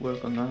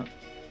work on that.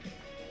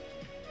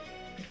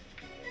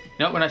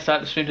 You know, when I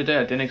started the stream today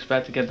I didn't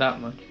expect to get that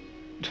much.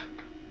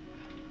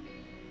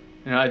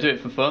 You know, I do it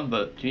for fun,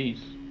 but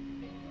jeez.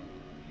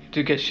 You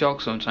do get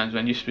shocked sometimes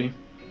when you stream.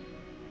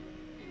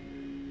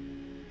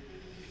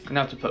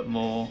 Gonna have to put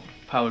more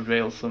powered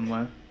rails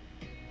somewhere.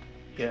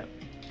 Yeah.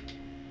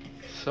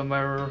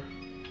 Somewhere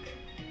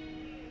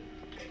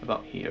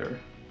about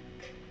here.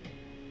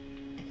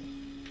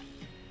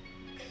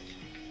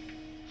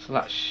 So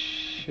that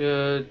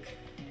should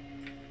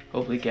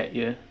hopefully get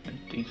you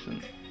a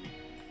decent.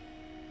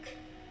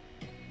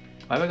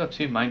 Why have I got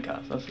two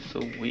minecarts? That's just so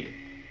weird.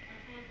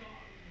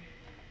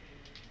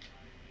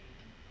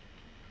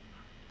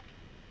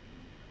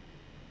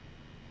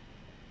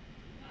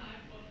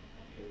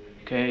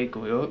 Okay,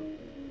 go up.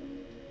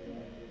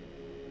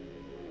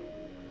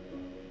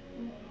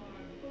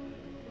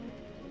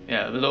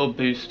 Yeah, a little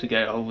boost to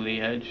get over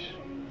the edge.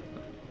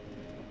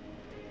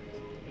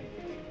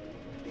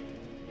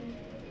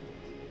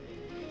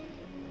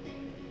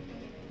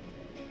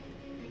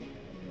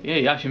 Yeah,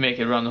 you actually make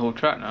it around the whole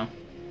track now.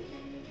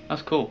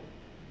 That's cool.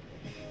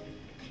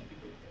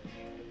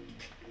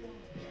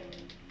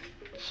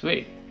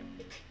 Sweet.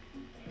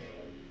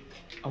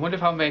 I wonder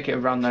if I'll make it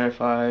around there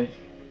if I...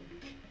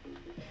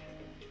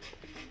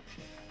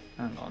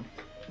 Hang on.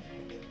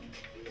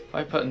 If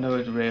I put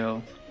another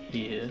rail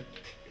here...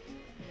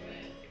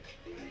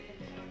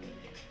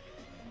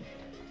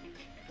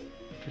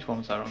 Which one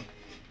was that on?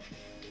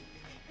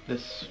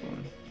 This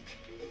one.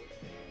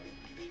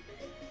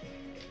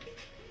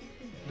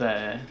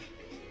 There.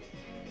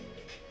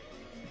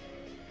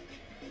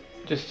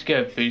 Just to get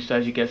a boost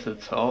as you get to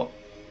the top.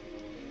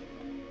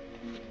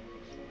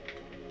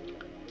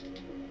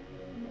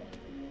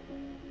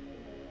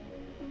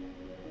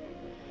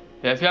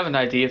 Yeah, if you have an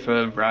idea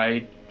for a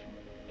ride,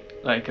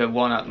 like a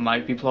one that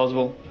might be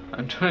plausible.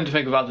 I'm trying to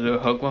think about to do a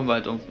hook one, but I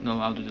don't know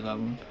how to do that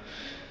one.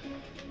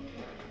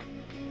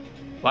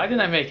 Why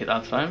didn't I make it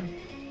that time?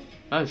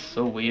 That is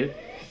so weird.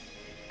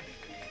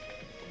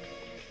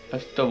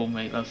 Let's double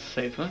make that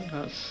safe one.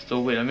 That's so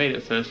weird. I made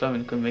it first time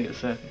and couldn't make it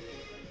second.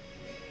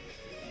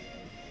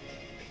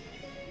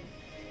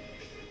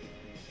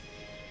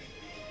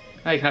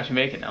 Now you can actually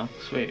make it now.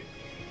 Sweet.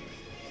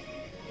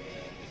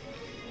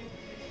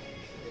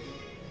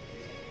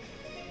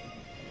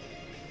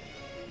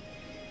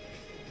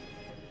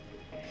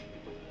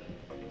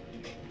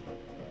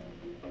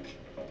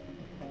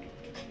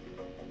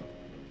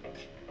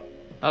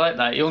 I like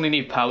that. You only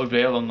need powered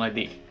rail on like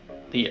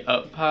the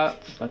up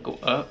parts that go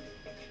up.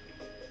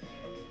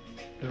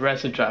 The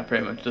rest of the track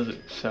pretty much does it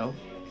itself.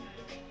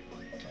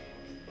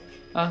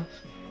 Ah,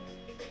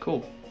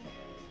 cool.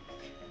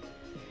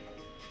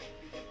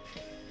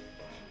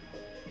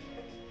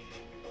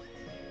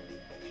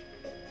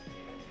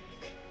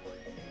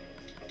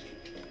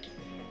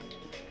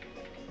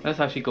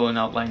 Let's actually go and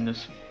outline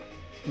this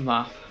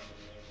map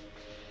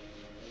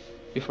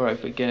before I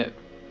forget.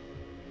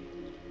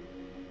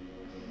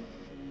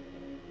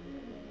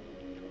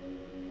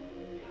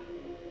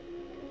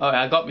 Oh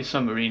yeah, I got my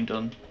submarine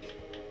done.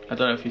 I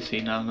don't know if you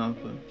see now, no,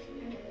 but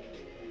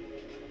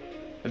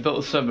I built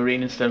a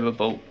submarine instead of a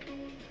boat.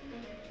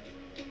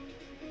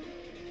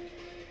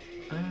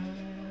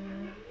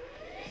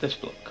 This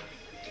block,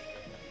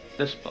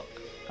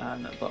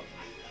 and that block.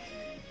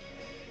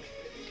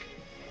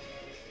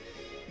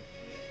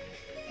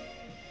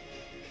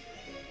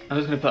 I'm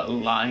just gonna put a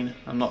line.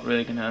 I'm not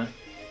really gonna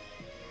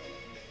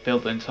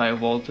build the entire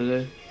wall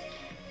today,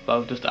 but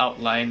I'll just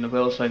outline the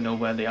wheel so I know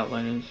where the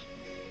outline is.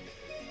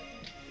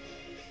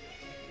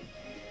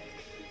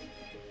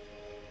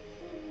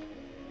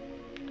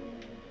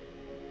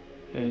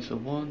 Okay, so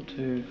 1,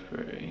 2,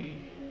 3.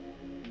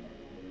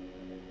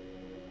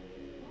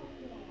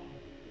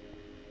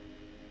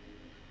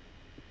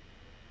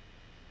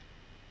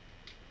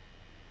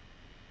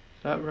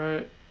 Is that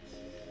right?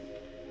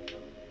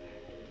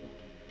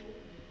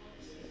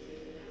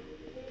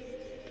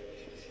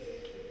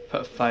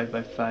 Put a 5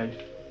 by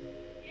 5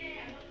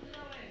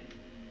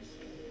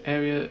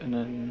 area and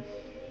then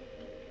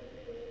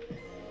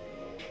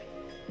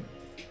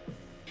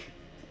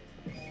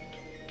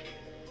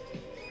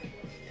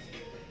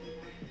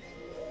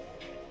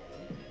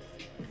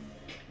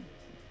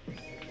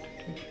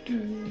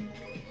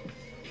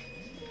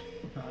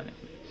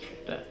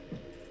there.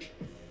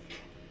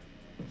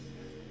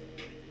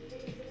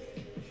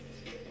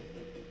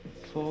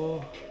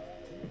 Four.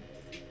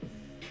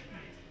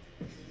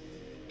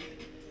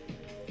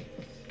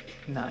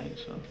 9,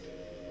 so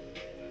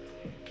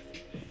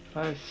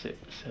 5, 6,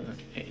 7,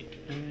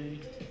 8, 9.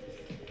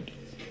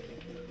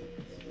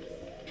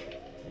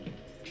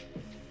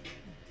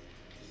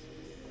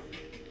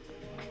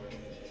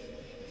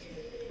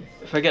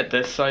 if I get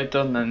this side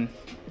done, then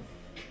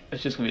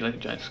it's just gonna be like a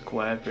giant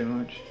square, pretty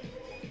much.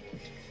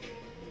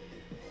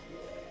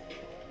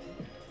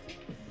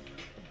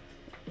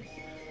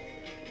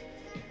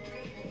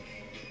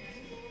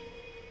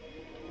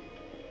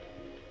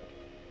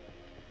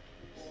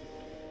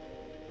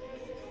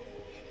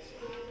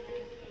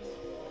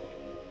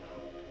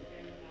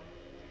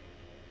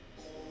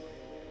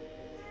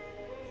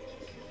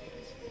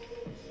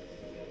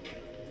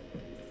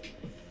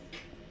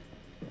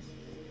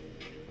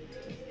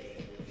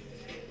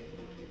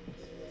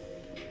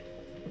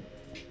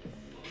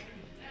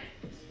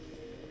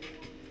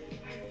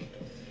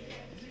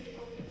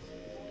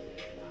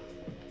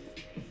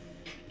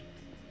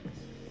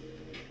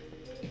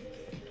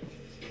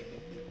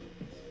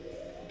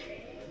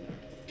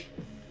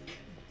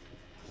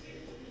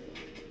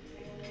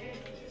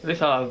 At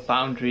least I'll have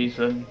boundaries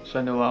then, so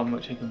I know how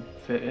much I can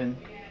fit in.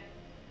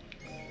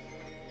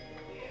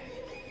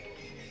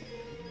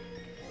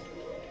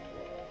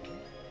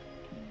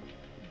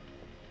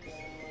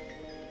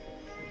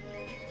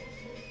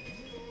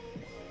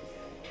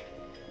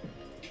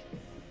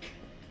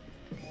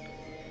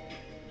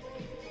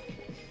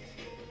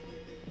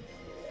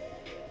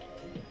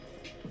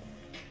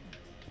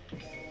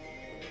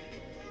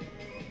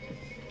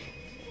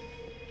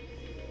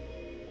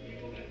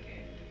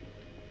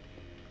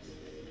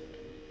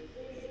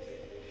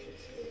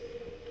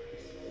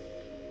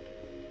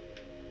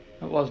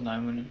 It was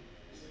 9 minutes.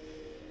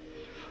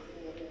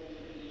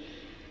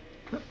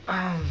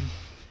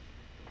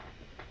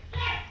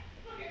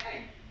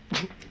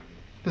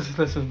 Just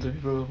listen to me,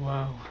 bro.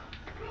 Wow.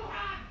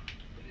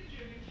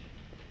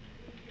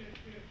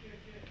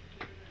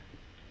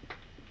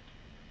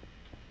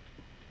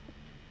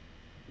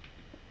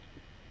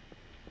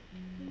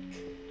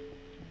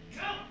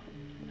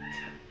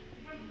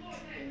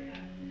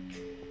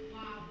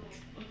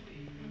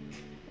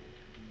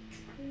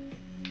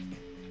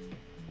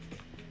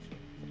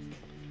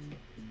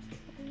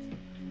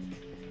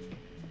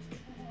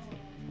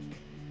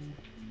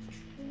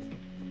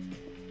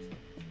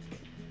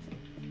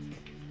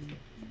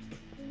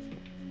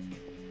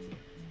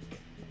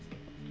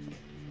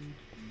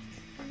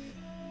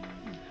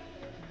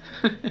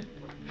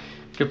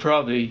 Could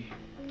probably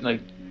like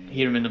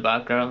hear him in the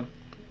background.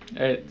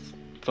 It's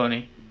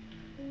funny.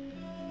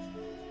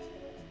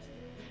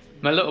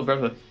 My little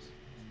brother,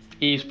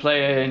 he's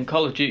playing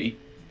Call of Duty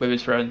with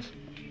his friends.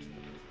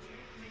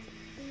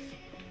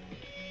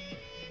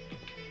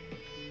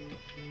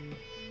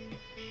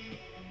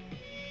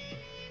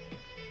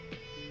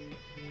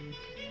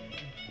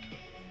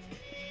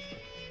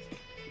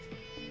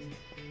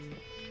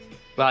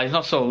 Well, he's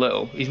not so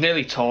little. He's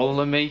nearly taller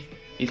than me.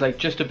 He's like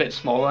just a bit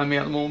smaller than me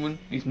at the moment.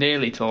 He's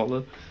nearly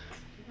taller.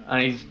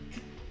 And he's,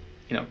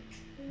 you know,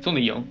 he's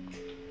only young.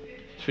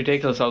 It's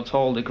ridiculous how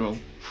tall they grow.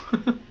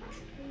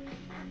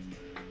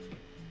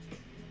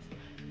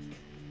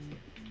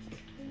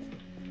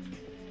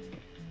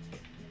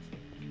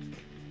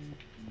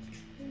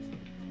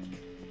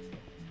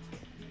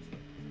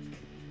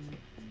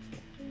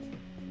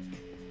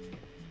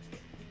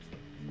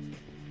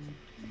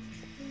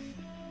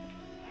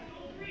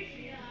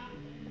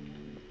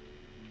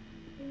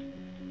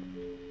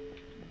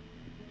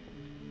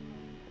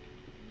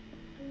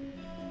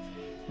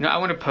 You know, I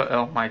want to put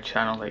on my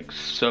channel like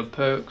sub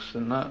perks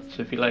and that,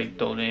 so if you like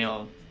donate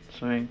or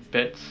something,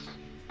 bits,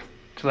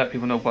 to let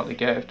people know what they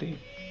get if they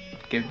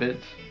give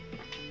bits.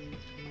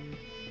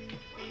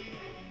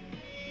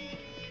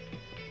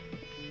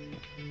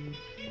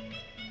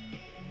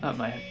 That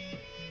might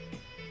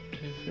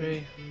 2,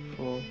 3,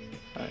 4,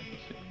 5,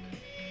 6.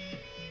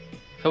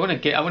 So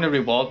I want to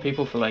reward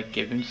people for like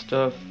giving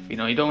stuff. You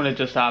know, you don't want to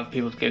just have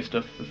people give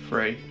stuff for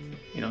free.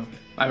 You know,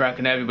 I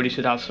reckon everybody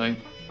should have something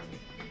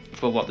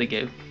for what they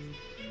give.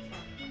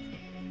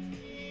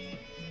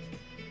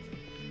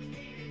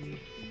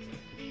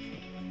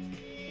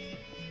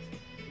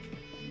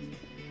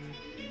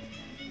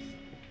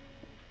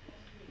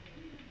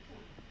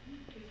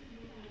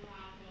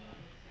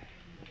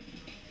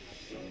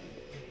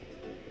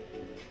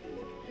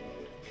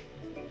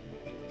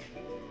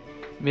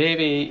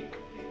 Maybe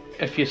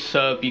if you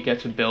sub, you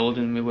get to build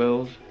in the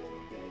world.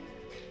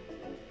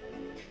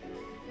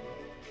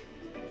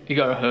 You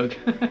got a hug.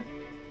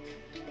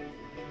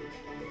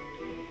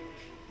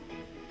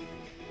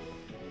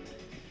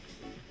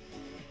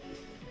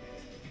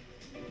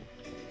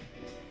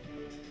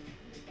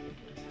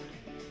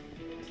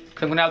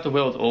 I'm gonna have the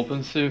world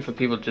open soon for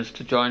people just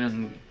to join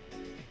and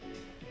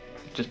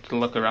just to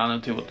look around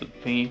and do what the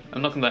thingy.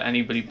 I'm not gonna let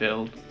anybody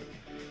build.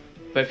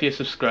 But if you're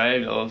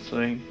subscribed or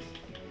something,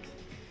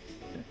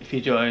 if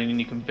you join and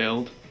you can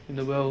build in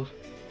the world,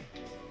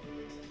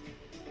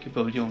 you can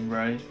build your own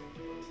ride.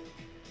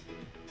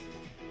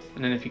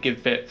 And then if you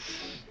give bits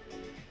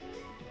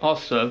or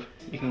sub,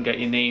 you can get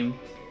your name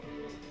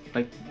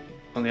like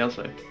on the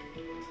outside.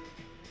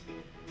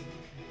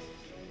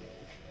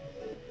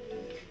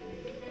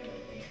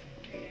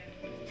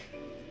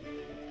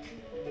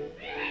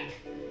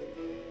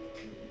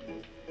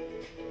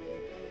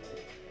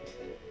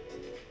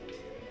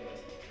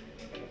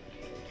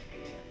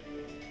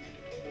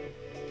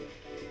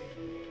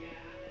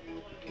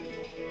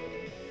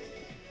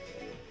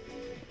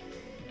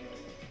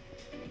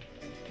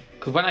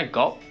 Because when I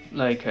got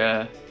like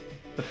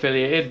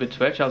affiliated with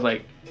Twitch, I was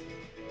like,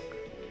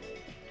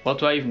 what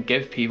do I even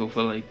give people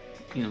for like,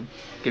 you know,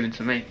 giving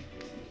to me?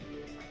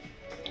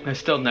 I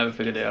still never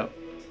figured it out.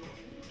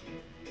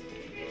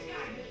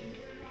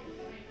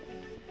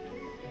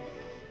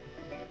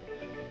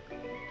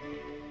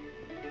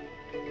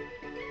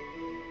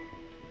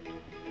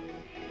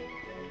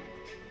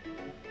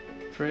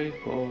 Three,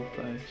 4,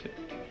 5, 6.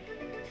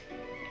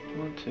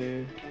 1,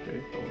 2,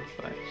 3, 4,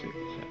 5, 6, 7,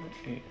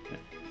 8, 9,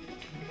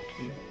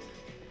 2.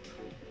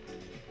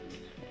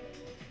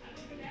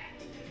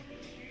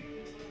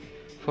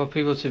 For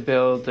people to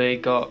build, they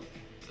got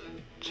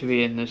to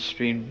be in the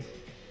stream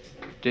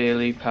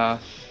daily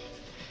pass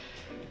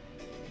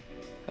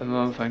a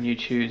month, and you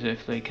choose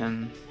if they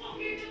can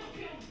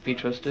be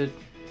trusted.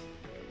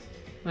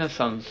 That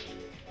sounds,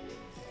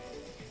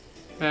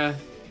 yeah,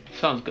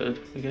 sounds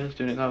good, I guess,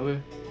 doing it that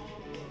way.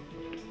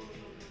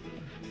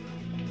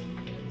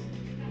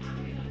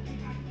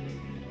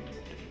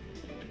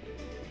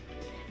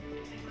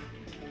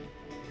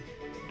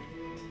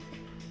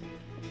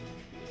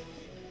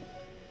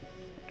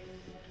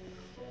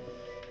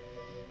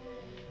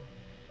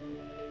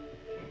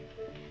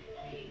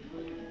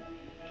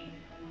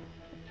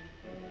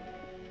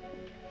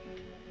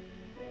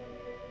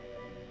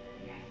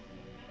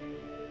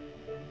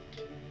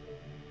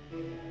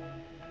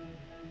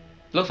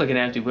 Looks like an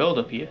empty world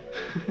up here.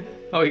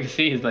 All you can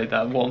see is like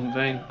that one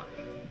thing.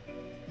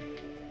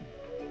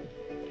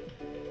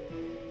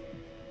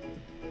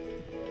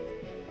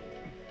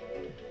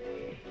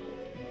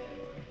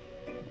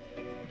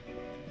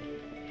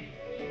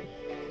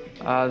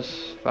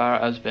 As far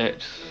as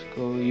bits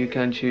go, you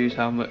can choose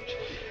how much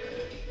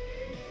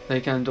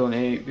they can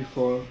donate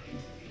before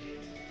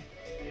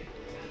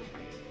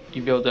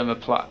you build them a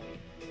plaque.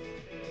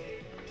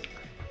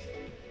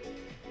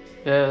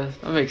 Yeah,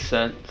 that makes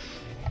sense.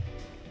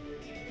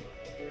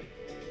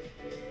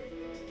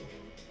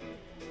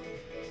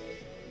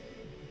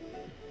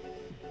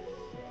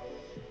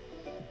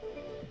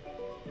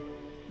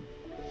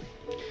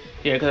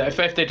 Yeah, because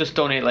if they just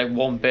donate like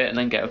 1 bit and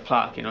then get a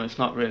plaque, you know, it's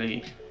not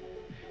really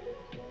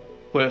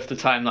worth the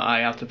time that I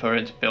have to put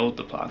in to build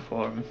the plaque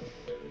for them.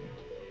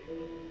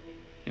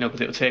 You know,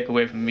 because it will take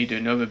away from me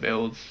doing other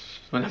builds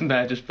when I'm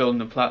there just building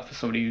a plaque for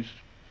somebody who's...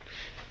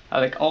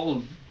 I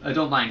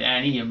don't mind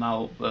any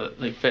amount,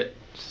 but like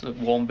bits, like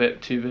 1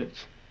 bit, 2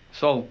 bits,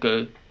 it's all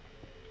good.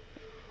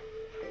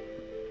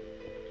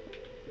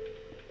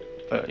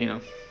 But, you know.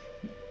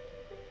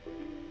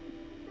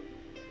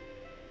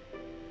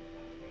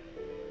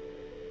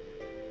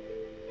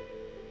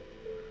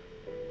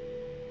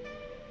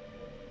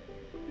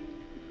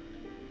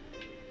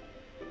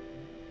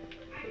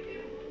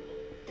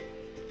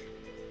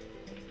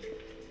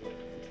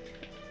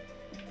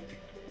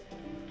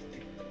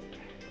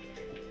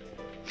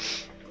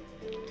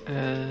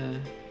 Uh,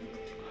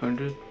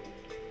 100.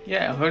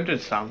 Yeah,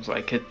 100 sounds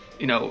like it.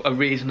 You know, a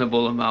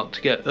reasonable amount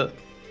to get a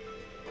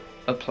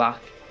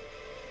plaque.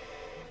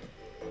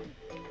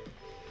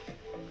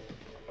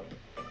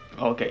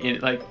 Or get you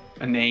like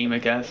a name, I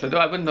guess.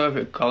 I wouldn't know if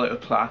it'd call it a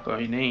plaque or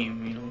a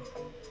name, you know,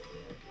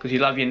 because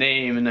you'll have your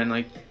name and then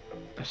like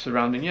a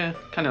surrounding. Yeah,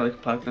 kind of like a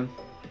plaque then.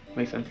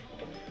 Makes sense.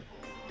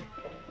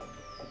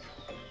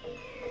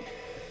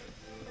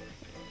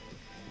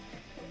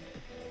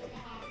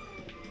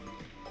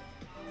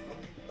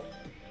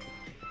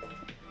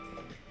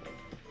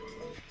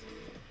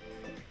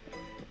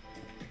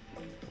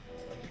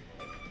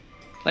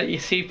 Like you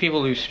see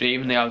people who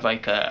stream and they have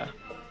like a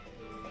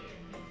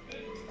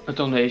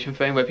donation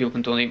thing where people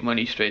can donate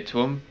money straight to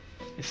them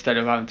instead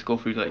of having to go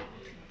through like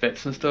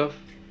bits and stuff.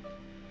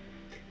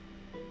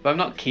 But I'm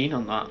not keen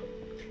on that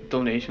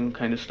donation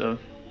kind of stuff.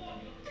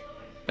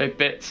 Like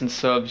bits and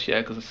subs,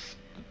 yeah, because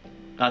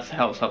that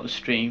helps out the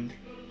stream.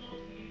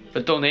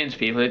 But donating to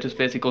people, it just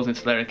basically goes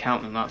into their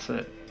account and that's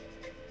it.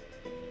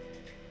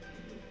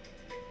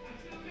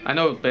 I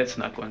know bits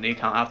not going in the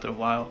account after a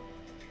while.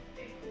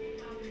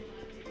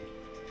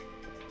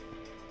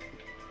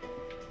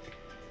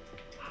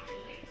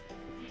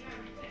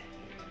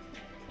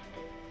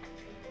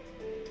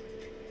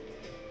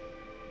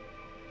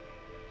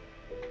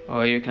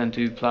 Or you can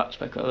do plaques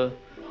by colour.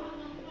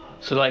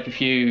 So like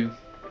if you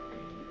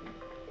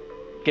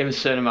give a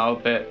certain amount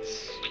of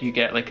bits, you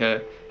get like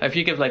if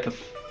you give like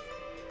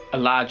a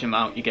large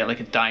amount, you get like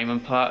a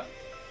diamond plaque.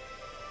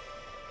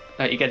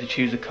 Like you get to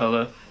choose a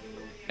colour.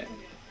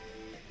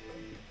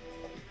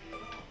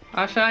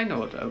 Actually, I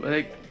know though.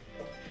 Like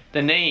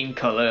the name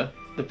colour,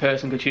 the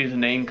person could choose the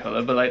name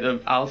colour, but like the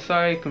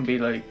outside can be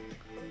like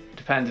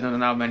depending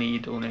on how many you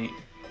donate.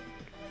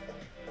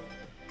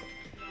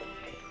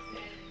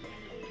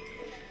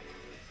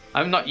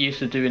 I'm not used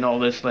to doing all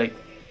this like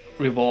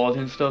rewards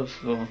and stuff,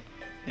 so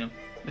you know,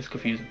 it's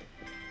confusing.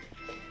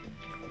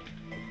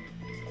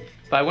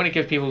 But I want to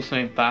give people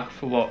something back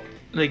for what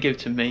they give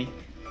to me.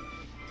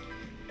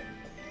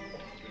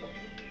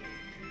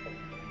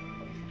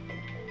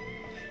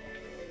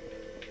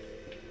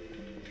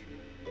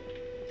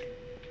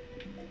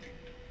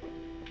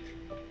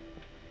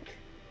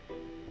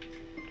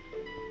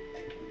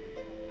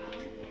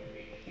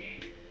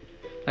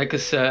 Like,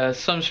 'cause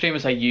some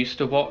streamers I used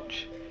to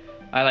watch,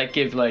 I like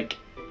give like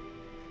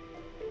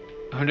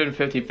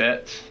 150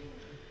 bits,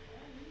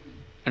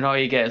 and all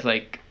you get is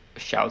like a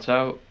shout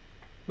out,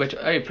 which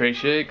I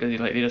appreciate because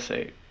like they just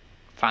say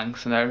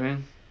thanks and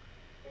everything.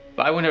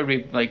 But I want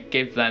to like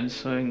give them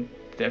something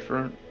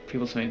different,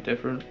 people something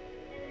different.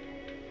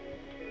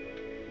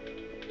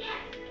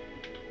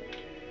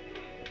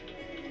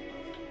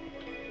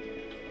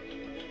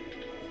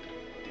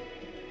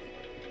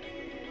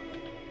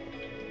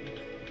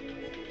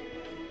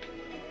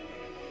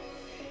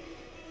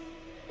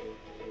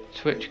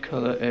 Switch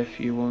colour if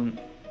you want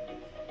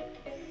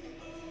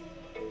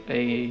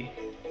a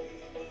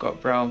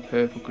got brown,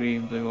 purple,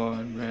 green, blue,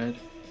 orange, red.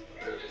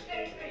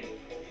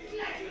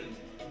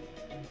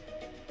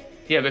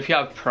 Yeah, but if you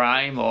have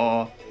Prime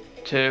or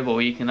Turbo,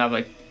 you can have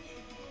like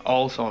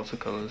all sorts of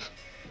colours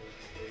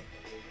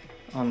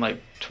on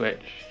like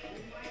Twitch.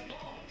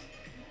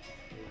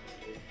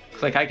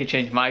 Cause like I could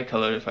change my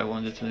colour if I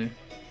wanted to.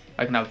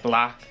 I can have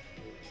black,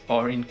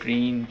 orange,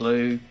 green,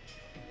 blue,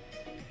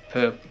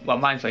 purple. Well,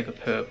 mine's like a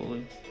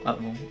purple at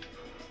the moment.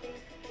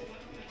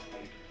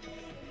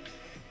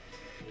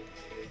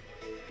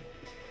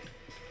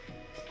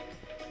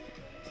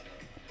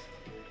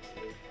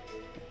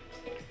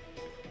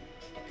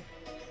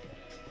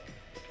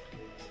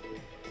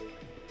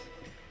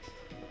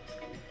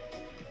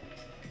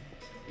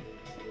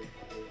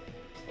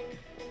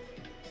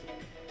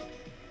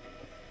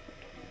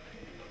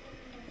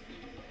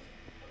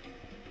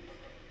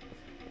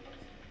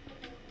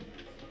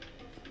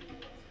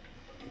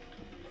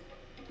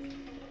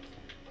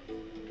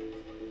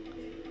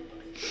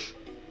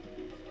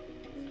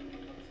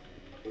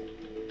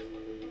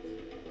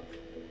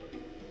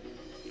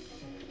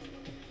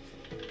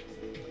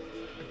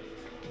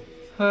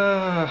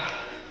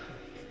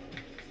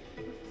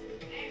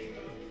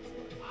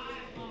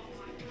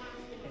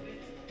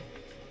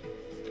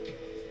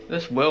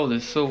 This world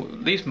is so.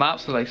 These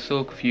maps are like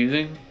so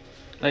confusing.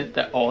 Like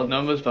they're odd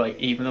numbers, but like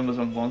even numbers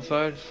on one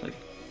side. It's like,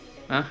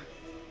 huh?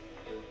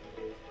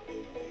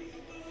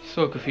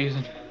 So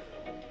confusing.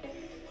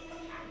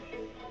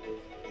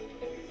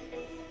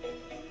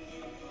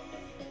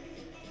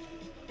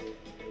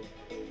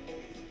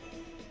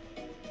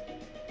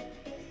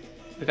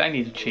 Like I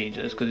need to change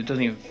this because it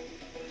doesn't even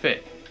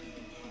fit.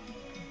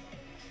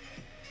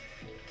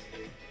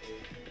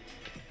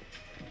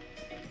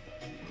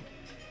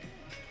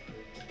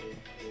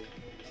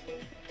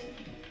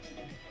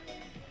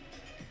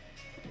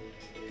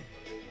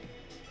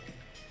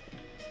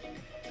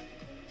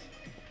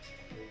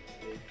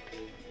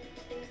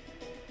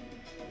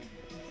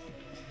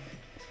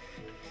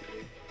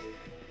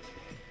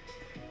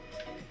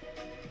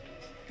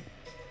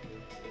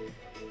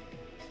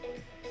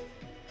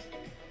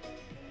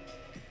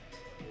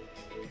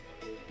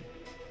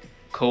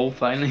 Cool,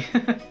 finally.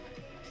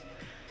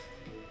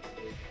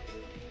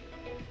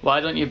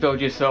 Why don't you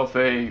build yourself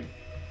a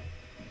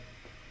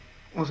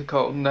what's it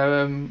called?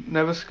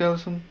 Never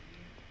skeleton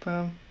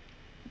farm?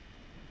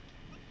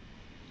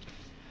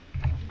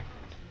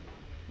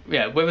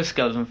 Yeah, with a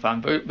skeleton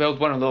farm,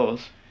 build one of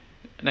those,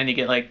 and then you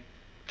get like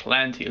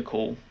plenty of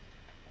coal.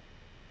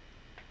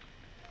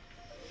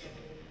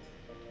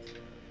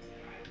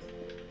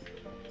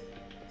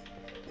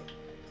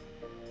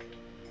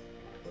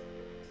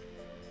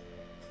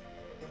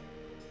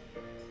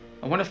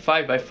 I want a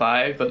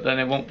 5x5, but then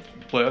it won't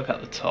work at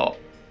the top.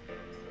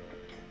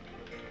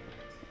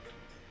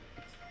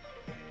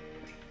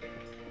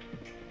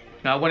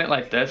 Now I want it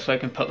like this, so I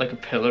can put like a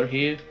pillar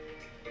here.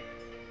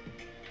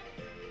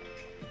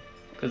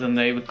 Because then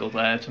they would go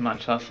there to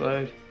match that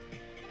side.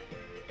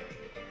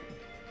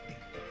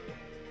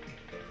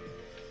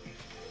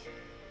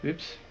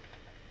 Oops.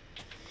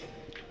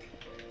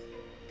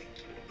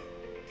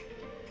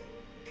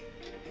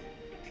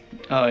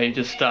 Oh, he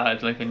just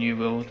started like a new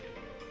build.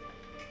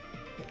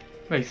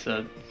 Very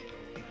sad.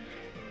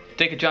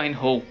 Dig a giant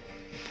hole.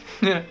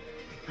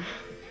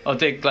 Or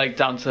dig like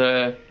down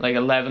to like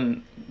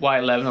 11,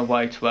 Y11 or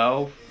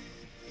Y12.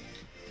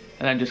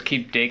 And then just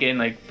keep digging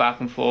like back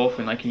and forth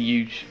in like a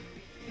huge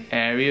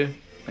area.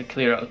 Like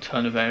clear out a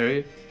ton of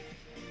area.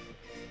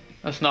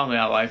 That's normally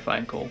how I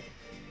find coal.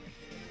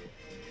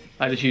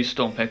 I just used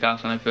stone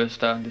pickaxe when I first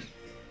started.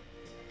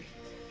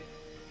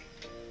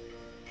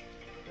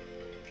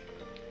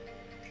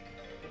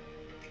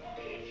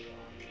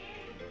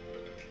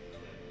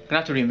 I'm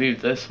gonna have to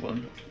remove this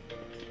one.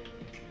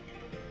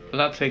 But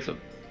that takes up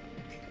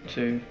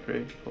 2,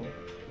 3, 4,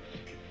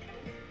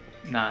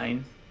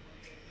 9.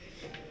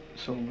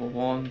 So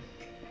 1,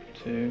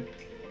 2.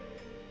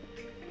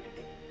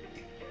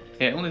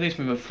 Yeah, it only leaves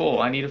me with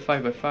 4. I need a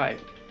 5x5.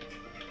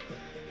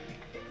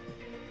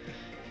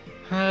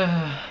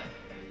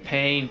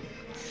 Pain.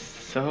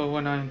 So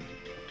annoying.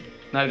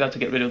 Now I've got to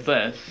get rid of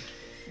this.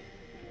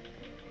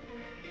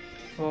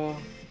 4,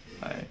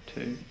 5,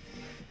 2.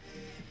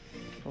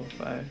 4,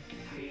 5.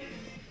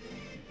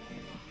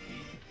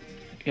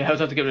 Yeah, I was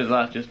have to get rid of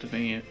that just to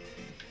make it.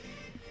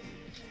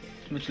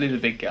 Which leaves a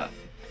big gap.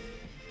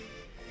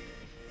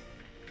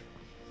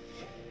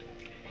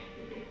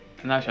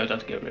 And actually I'd have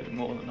to get rid of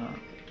more than that.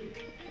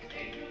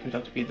 We'd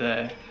have to be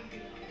there.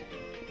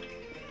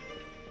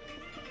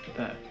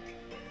 There.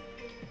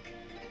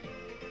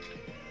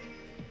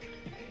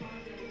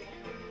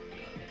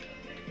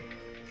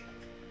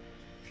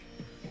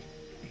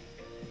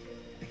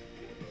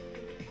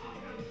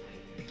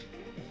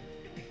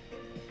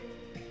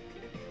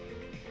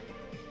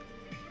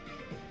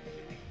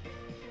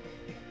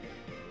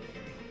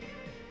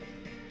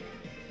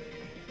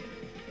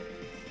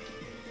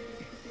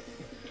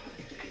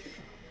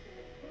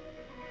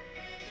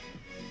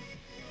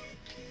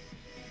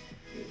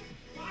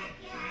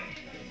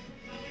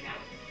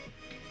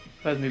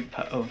 Let's move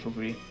past. Oh, so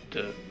we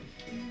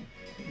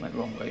went the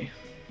wrong way.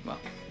 Well,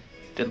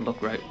 didn't look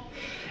right.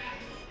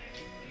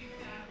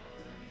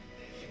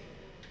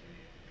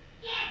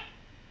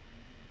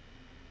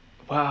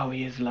 Wow,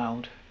 he is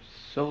loud.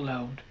 So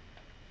loud.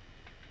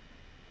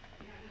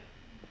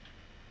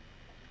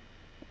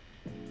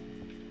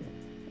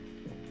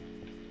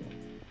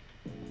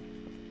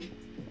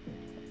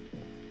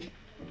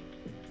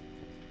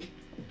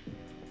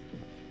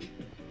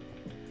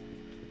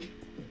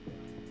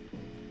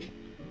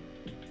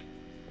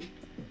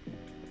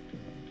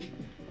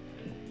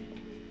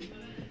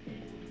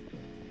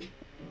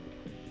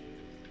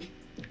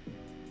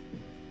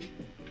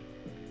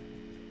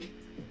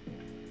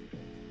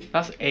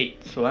 That's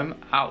 8, so I'm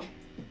out.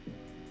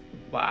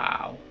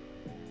 Wow.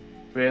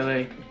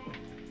 Really?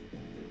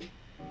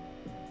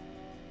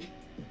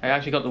 I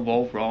actually got the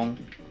wolf wrong.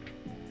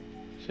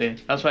 See,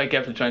 that's what I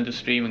get for trying to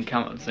stream and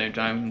count at the same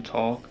time and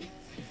talk.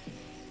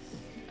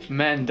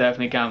 Men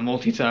definitely can't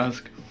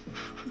multitask.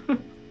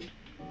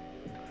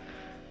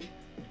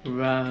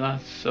 Wow,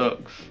 that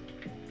sucks.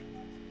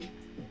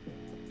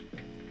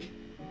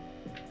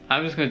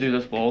 I'm just gonna do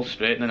this wall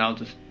straight and then I'll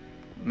just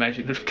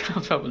magically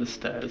count up with the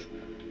stairs.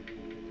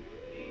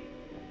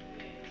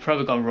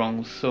 Probably gone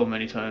wrong so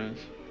many times.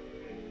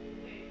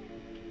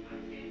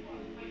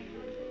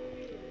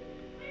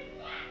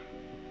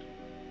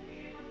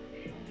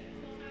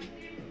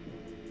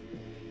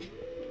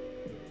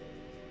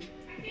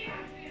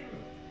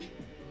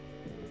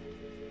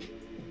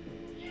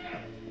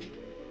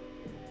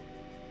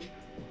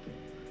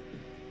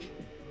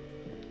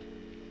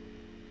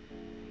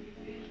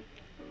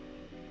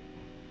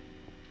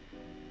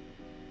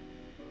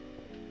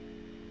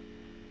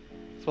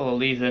 Follow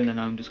these in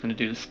and I'm just going to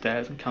do the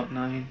stairs and count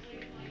 9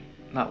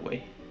 that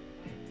way.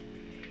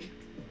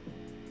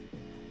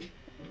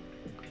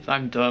 Because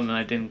I'm dumb and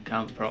I didn't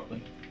count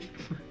properly.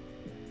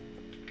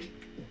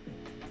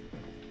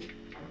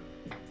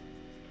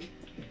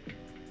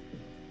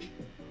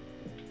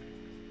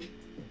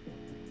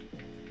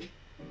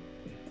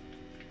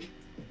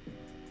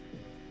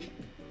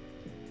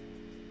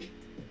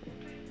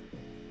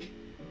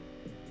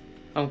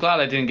 I'm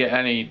glad I didn't get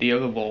the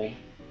other wall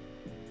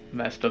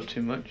messed up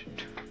too much.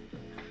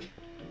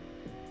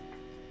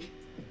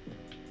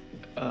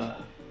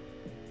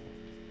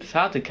 It's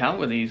hard to count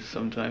with these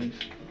sometimes.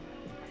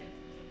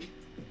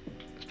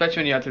 Especially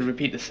when you have to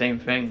repeat the same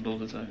thing all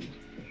the times.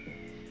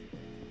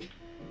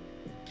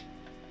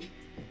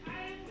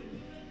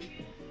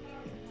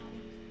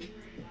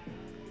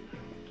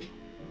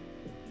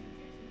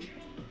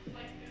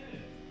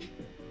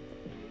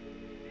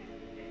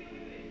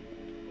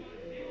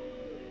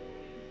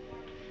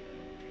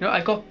 You know, I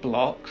got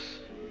blocks.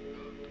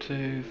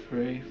 2,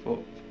 3,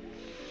 4,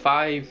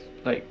 5,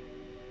 like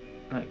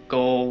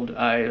gold,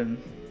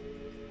 iron,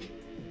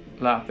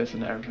 lapis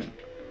and everything.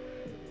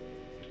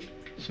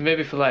 So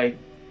maybe for like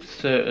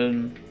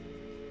certain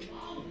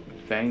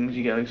things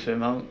you get like a certain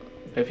amount.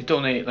 If you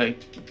donate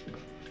like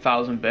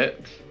 1,000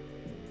 bits,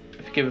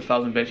 if you give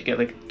 1,000 bits you get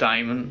like a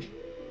diamond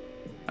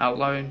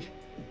outline.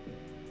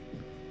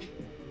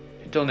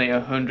 If you donate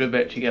 100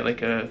 bits you get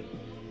like a,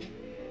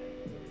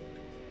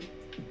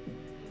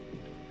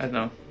 I don't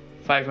know,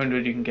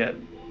 500 you can get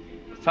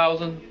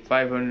 1,000,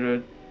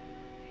 500,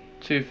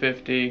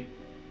 250,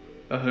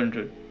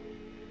 100.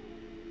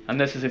 And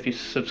this is if you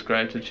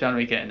subscribe to the channel,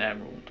 you get an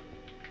emerald.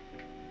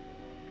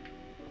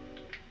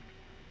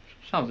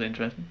 Sounds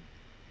interesting.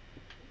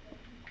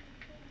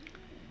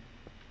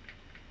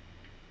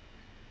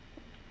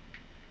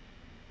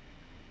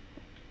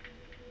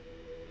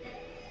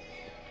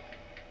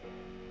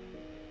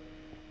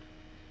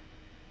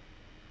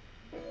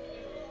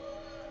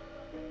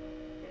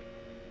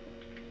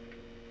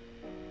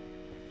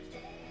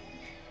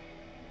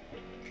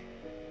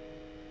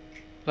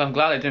 So I'm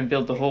glad I didn't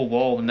build the whole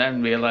wall and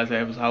then realise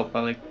I was out by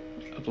like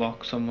a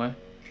block somewhere.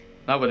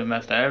 That would have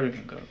messed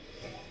everything up.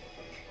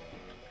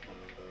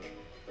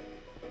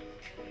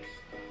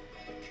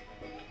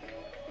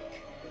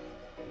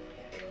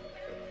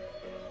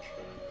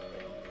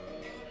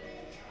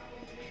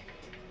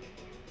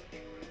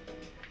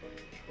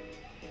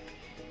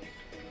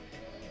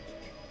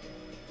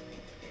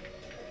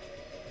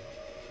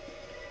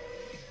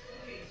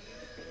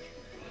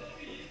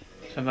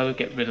 So I'm going to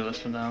get rid of this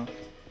for now.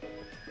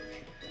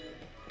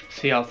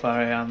 See how far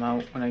I am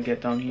out when I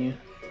get down here.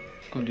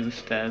 Just going to do the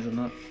stairs and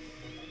that.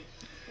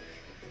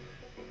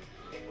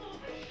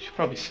 Should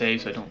probably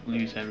save so I don't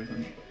lose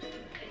everything.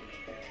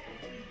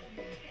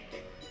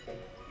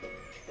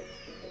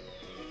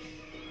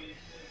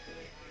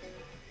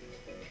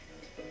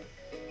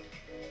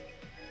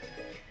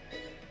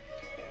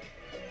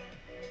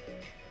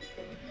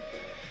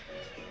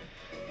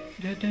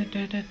 Da, da,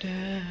 da, da,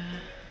 da.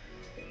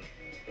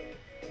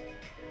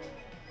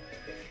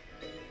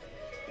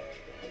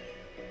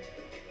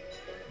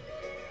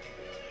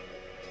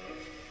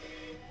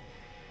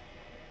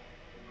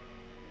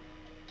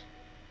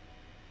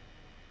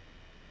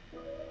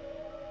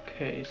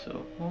 Okay,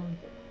 so 1,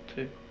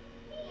 2,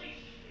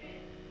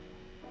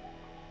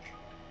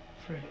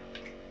 3.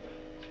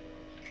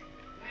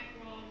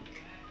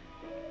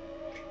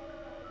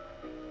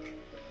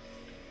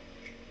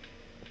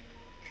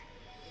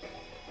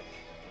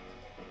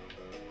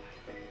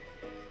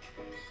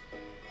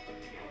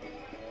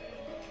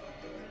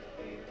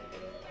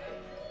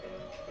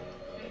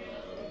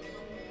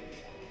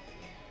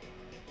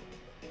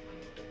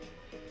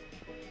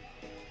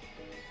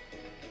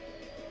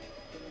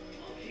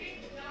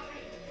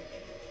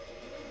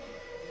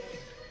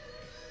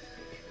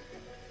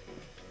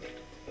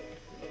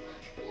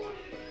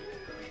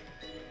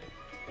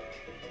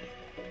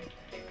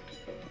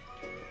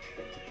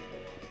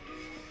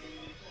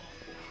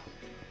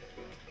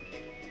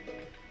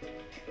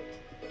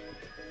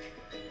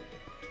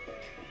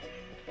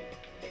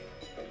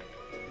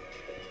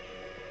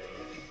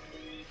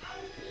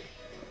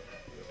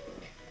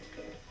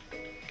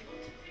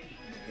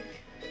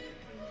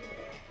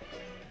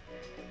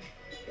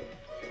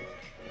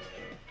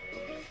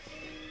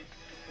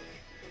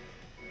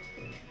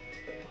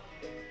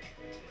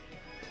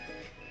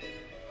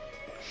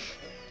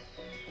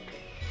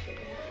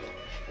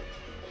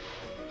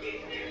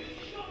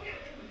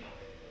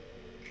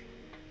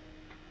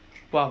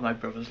 Wow, my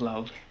brother's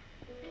loud.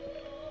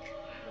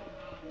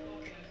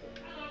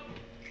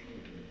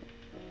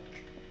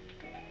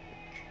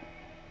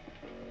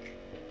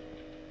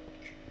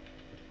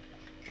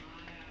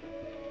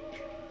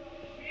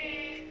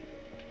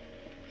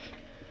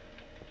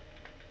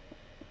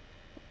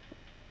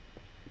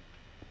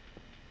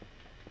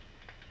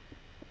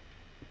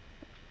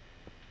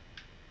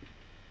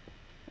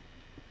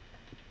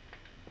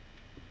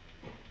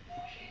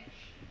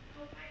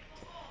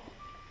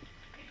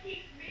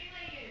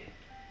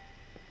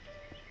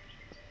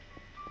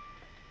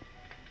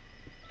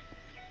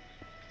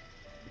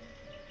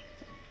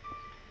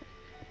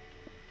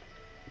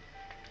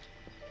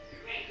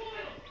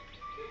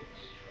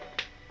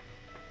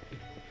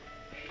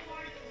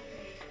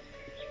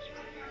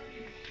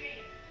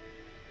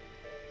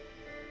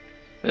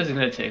 This is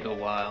gonna take a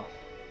while.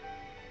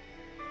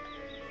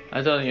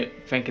 I don't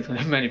think it's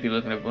gonna many people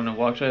are gonna want to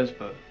watch this,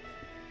 but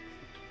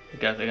I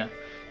guess again,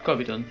 it's gotta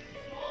be done.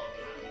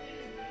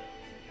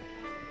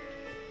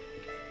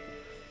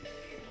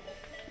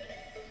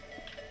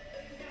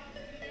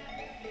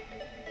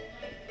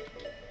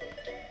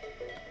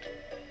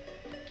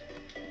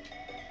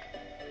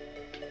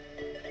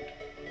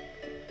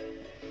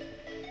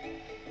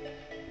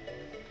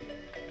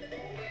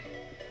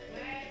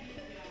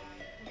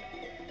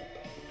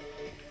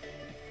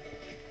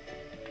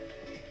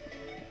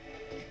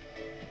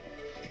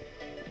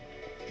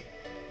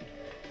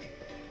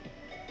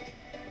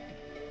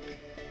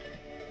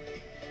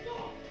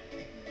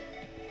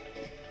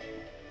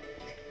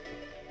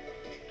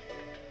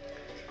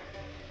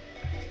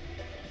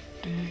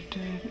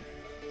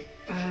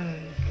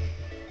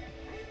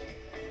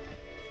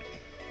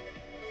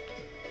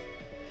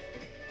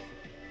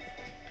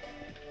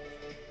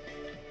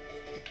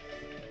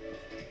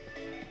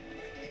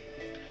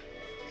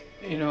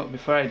 You know,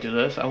 before I do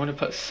this, I want to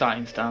put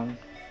signs down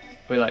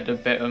with like the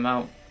bit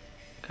amount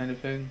kind of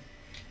thing,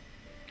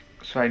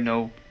 so I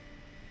know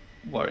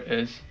what it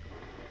is.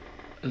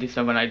 At least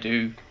then when I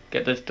do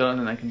get this done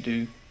and I can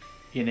do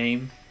your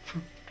name,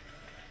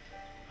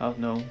 I'll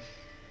know.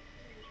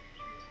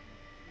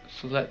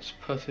 So let's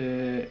put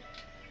it,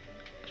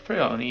 let's put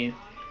it on here.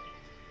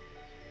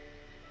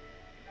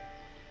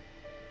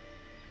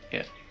 Yeah,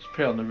 let's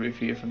put it on the roof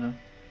here for now.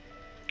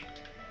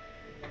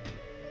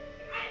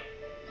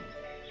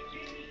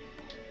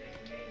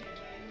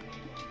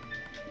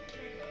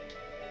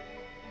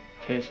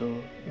 Okay,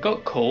 so we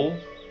got coal.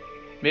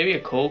 Maybe a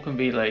coal can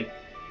be like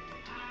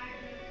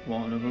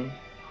one of them.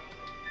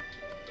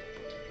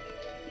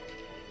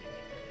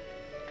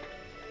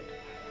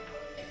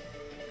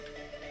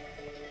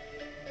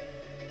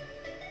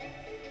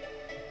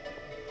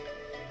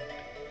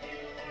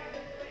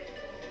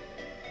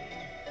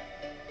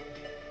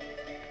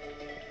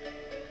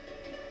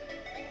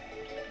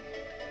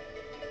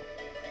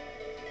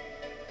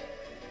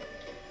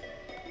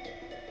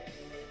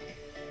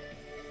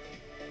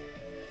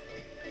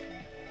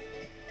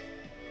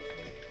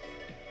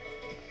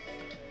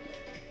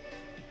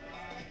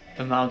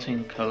 A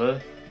mountain color.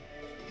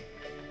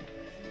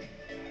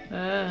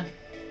 I'm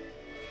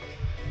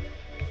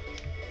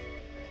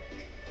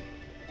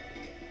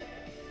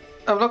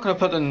not gonna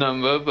put a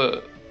number,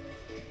 but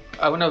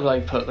I wanna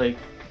like put like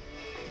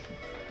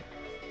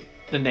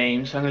the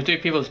names. I'm gonna do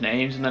people's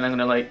names, and then I'm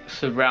gonna like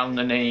surround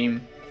the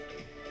name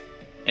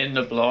in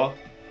the block.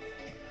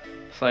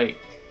 It's like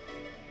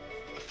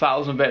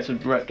 1,000 bits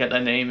would get their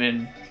name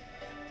in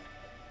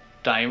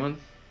diamond.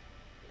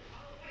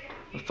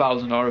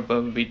 1,000 or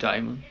above would be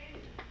diamond.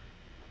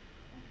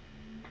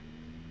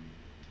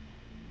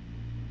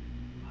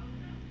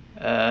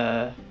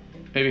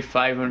 Maybe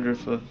 500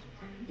 for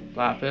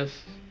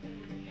lapis,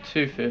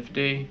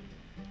 250,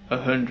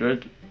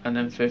 100, and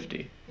then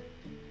 50.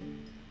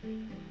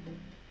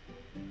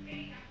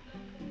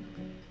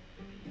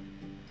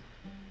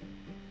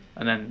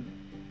 And then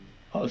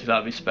obviously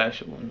that'll be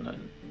special, and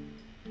then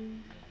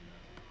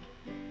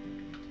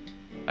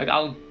like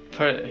I'll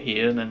put it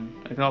here, and then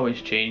I can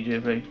always change it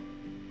if I.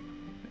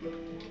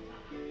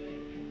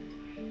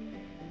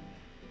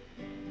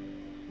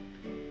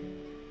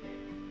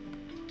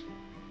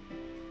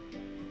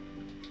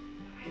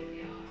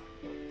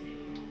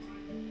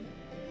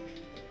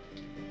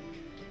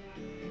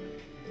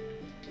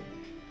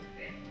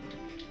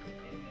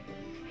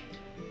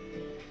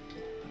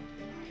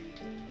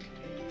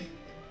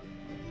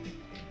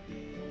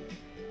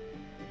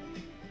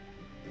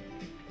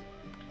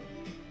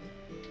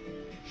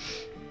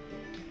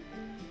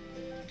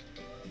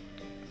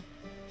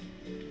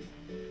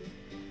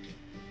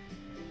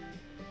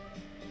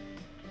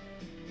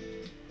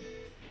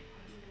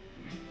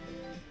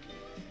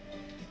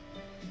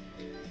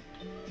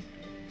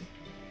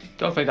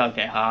 Don't think I'll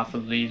get half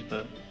of these,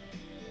 but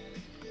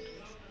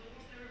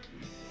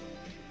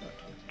I'm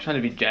trying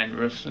to be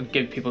generous and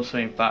give people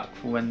something back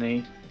for when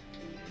they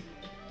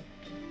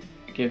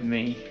give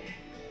me.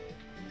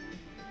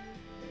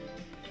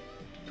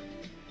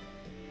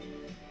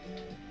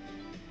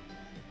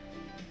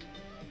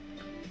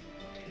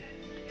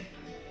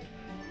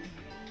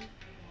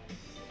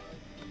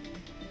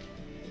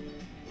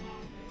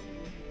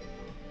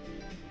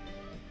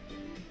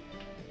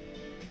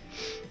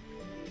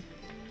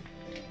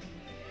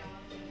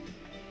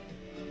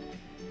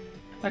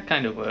 That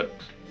kind of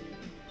works.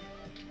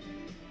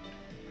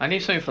 I need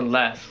something for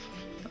less.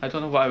 I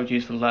don't know what I would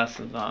use for less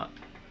than that.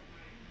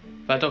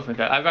 But I don't think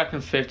I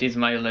reckon 50 is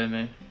my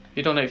limit. If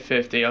you donate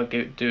 50, I'll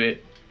do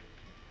it.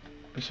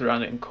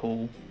 Surround it in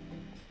coal.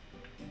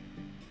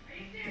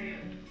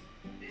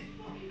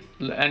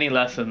 Any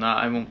less than that,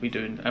 I won't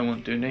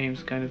do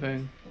names, kind of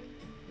thing.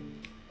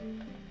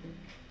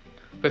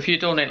 But if you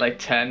donate like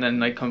 10,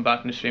 then like come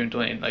back in the stream and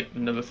donate like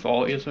another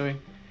 40 or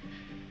something,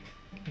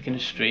 like in the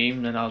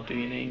stream, then I'll do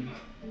your name.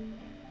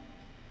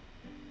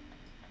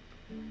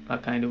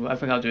 That kind of, I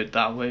think I'll do it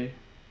that way.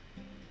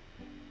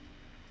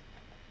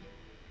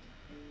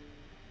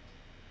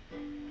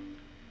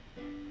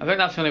 I think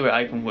that's the only way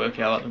I can work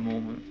it out at the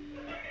moment.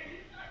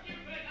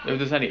 If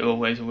there's any other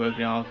ways of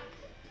working out, I'll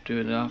do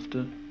it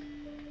after.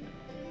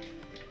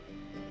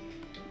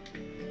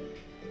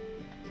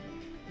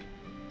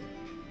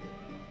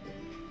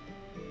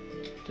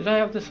 Did I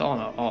have this on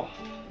or off?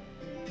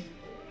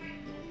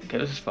 Okay,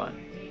 this is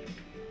fine.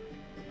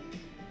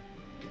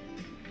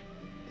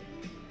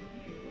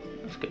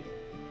 That's good.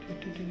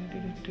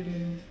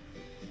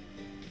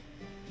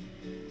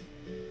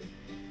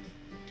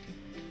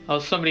 Oh,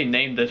 somebody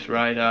named this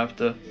ride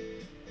after.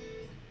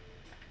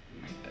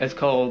 It's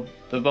called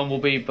the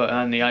Bumblebee,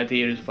 and the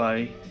idea is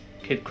by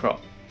Kid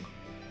Croc.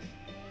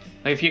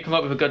 Like, if you come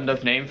up with a good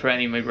enough name for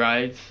any of my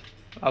rides,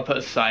 I'll put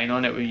a sign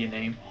on it with your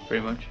name,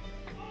 pretty much.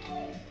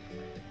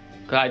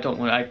 Cause I don't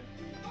want,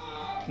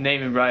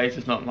 naming rides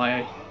is not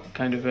my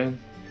kind of thing.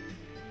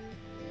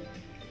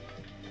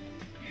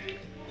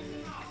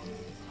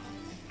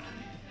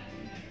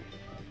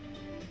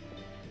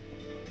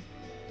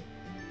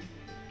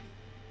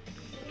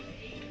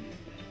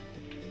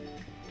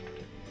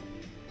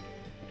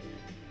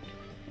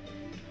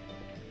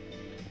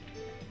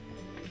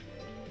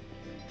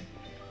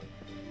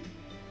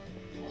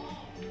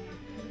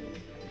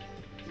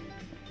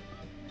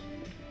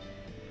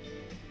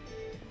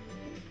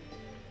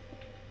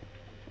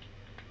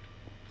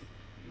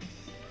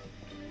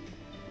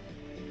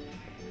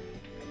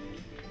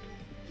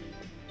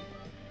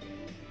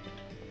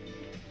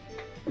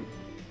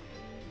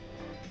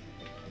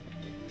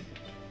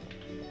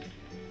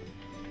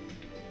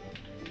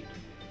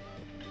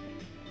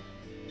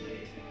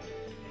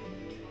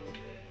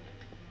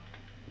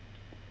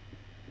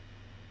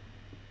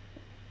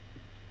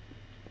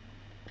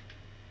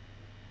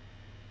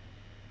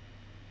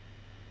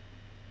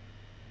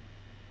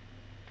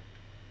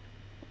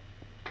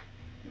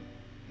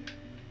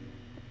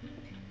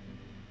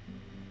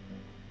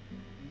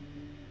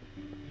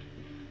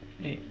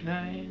 Eight,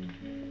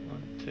 9,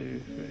 1,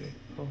 2, 3,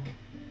 4.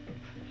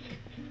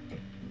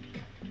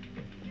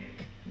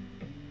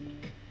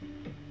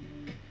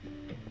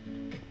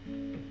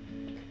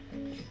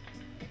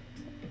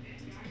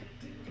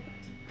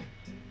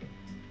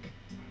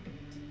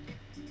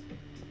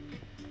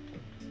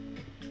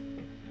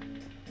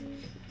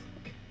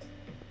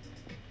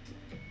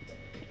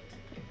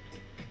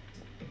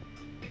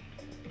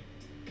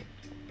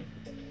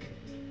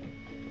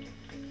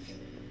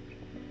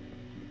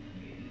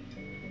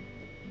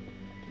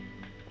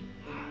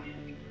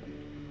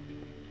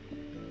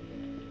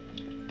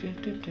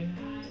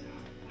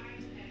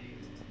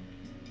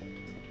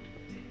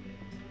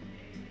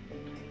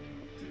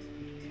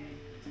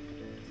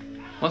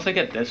 Once I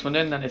get this one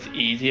in, then it's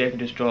easy. I can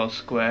just draw a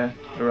square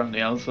around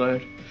the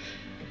outside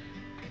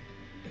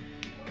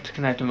to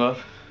connect them up.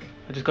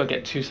 I just gotta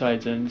get two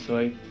sides in so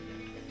I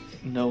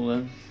know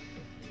them.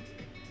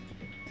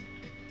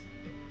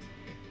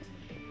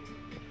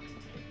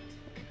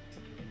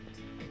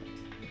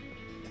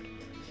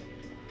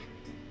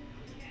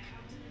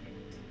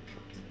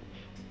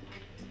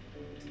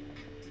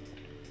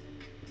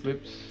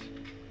 Whoops.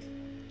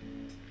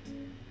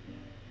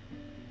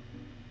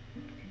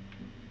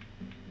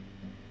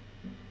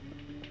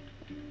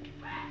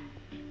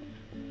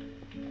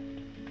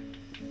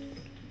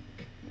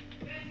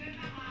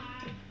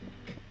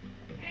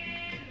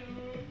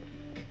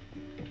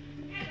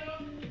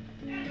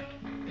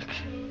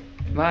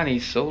 Man,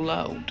 he's so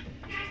loud.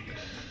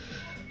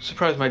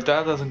 Surprised my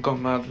dad hasn't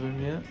gone mad with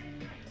him yet.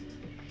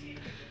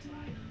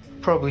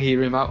 Probably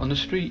hear him out on the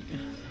street.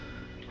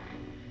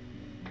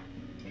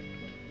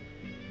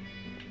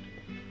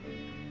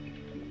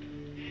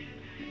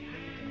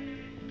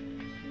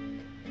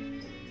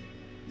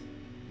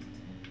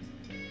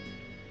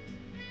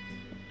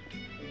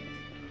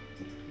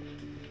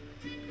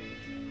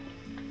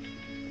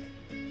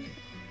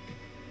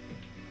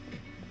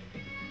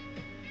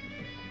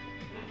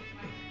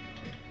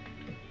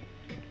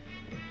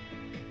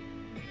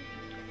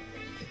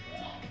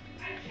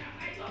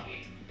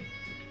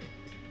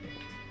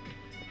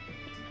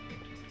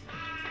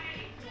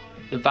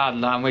 The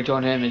bad language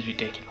on him is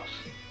ridiculous.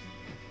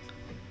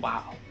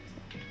 Wow.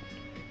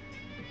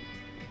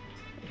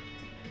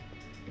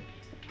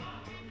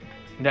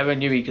 Never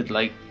knew he could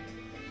like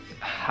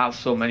have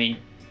so many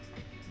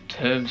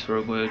terms for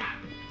a word.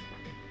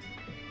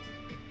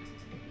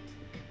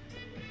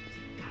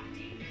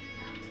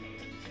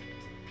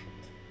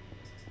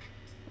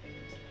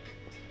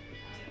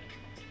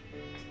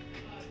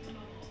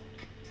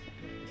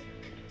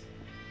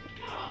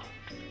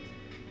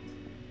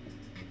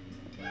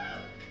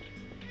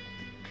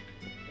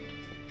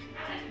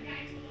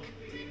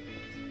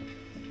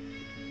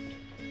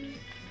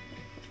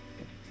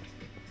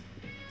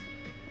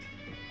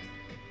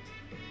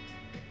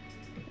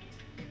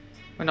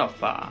 We're not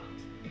far.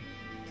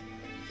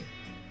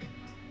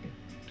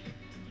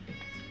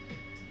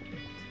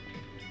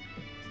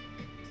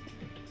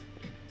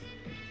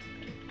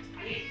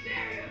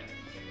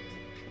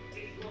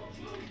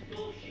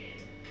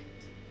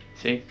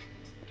 See?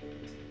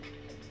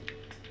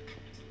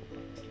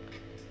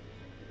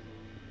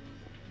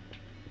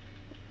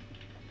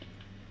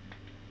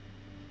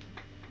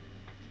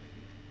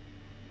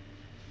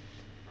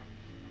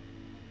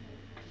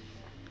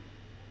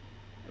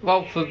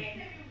 Well,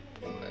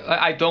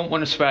 I don't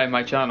want to swear in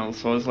my channel,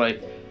 so it's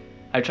like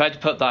I tried to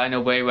put that in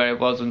a way where it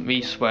wasn't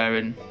me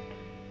swearing,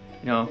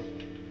 you know.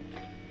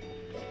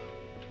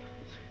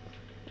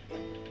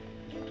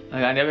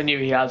 Like, I never knew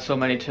he had so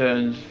many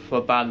terms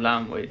for bad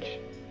language.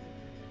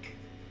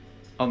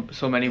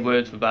 So many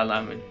words for bad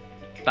language.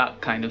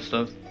 That kind of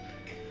stuff.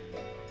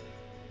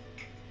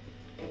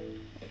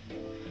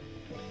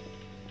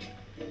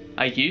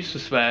 I used to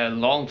swear a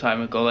long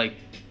time ago, like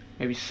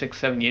maybe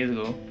 6-7 years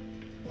ago.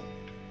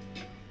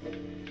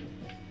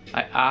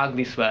 I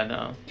hardly swear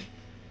now.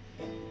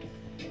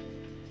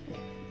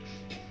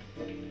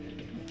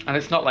 And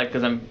it's not like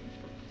because I'm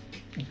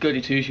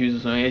goody two shoes or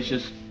something, it's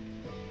just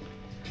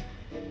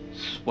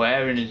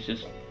swearing is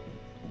just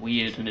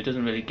weird and it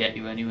doesn't really get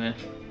you anywhere.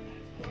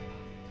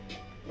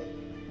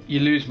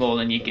 You lose more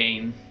than you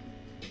gain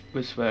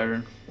with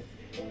swearing.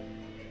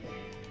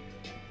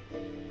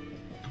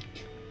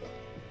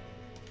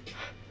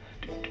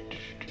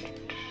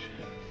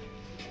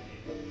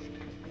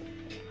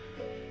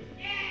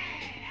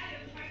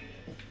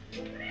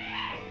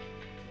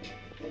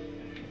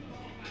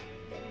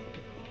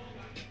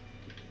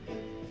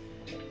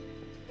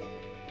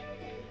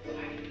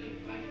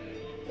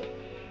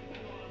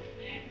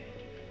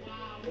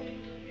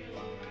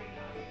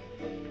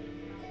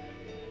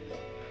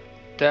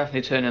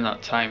 Definitely turning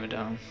that timer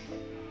down.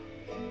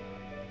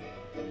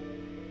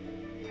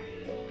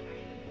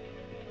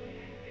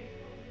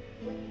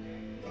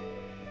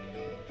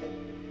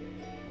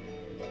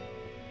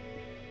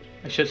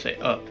 I should say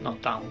up,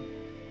 not down.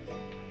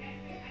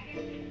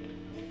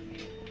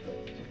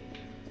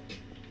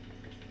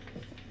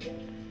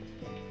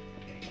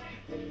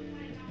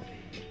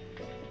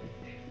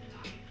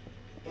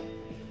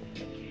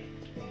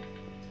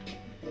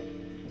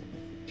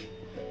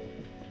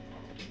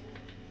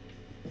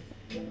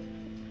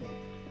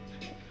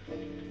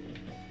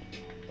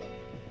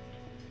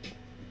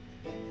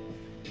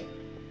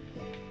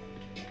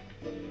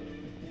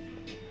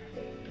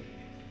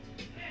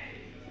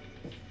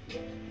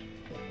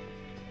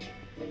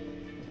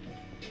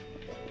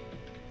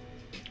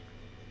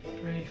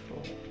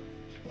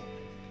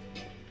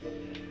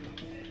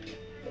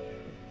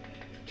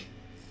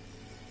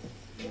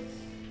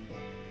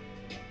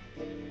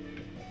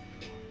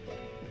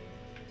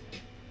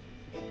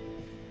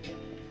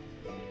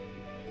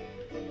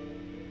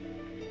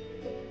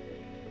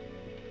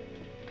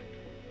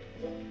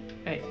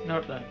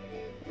 Not that.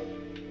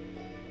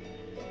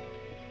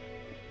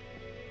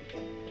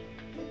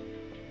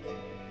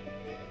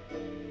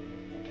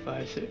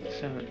 Five, 6,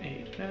 7,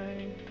 8,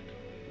 9.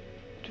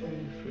 2,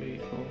 3,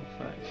 4,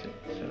 5, 6,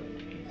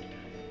 7,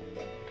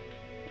 8.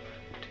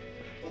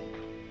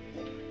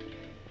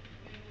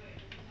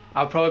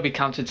 I'll probably be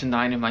counted to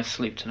 9 in my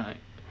sleep tonight.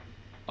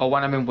 Or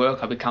when I'm in work,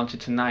 I'll be counted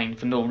to 9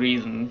 for no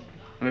reason.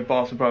 And my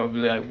boss will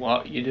probably be like,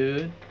 what you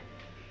doing?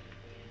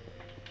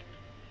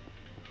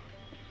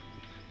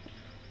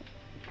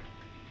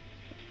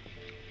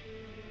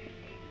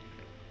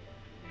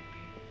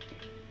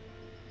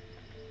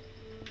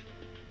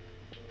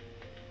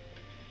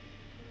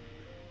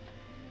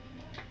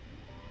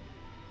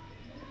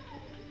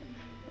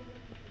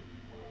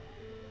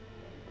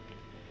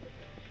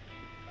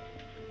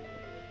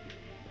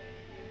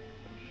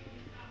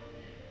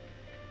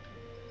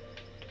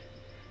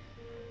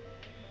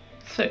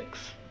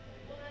 Six.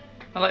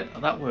 I like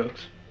that, that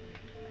works.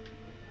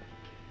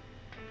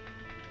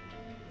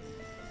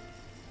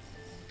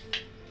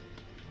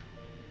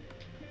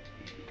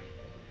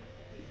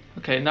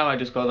 Okay, now I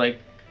just gotta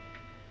like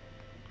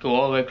go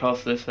all the way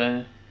across this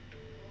there.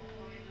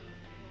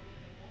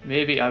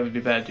 Maybe I would be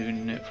better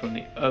doing it from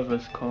the other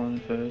corner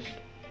first.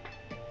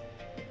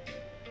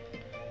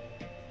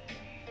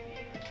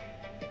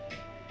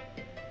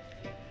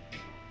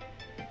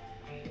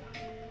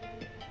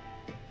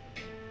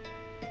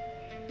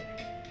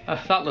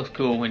 That looks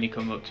cool when you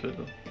come up to it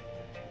though.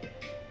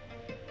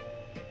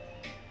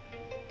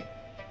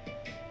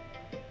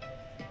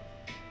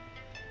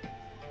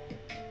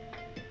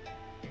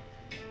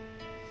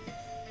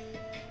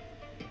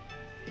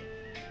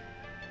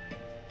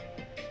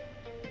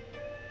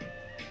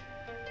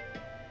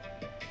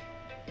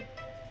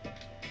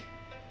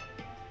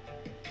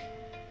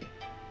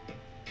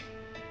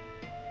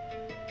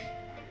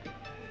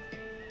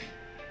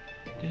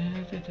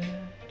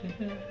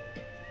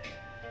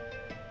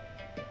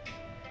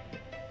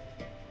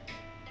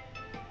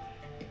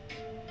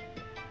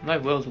 My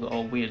world's got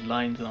all weird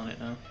lines on it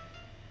now.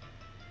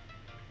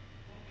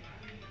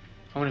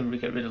 I want to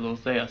get rid of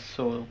those. They are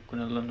so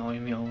gonna annoy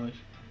me always.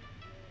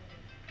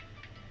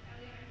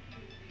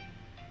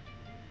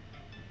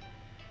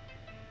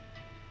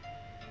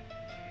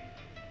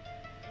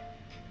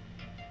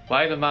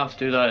 Why the maps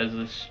do that is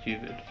this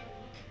stupid.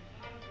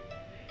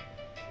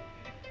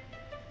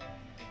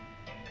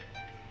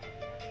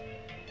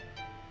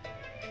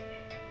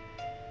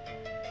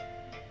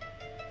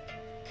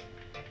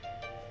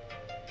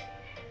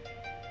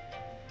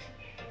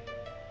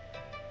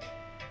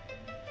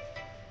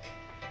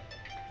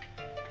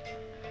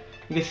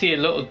 You can see a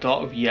little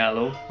dot of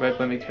yellow right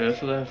by my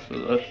cursor there for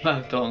the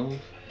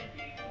McDonald's.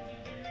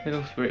 It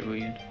looks pretty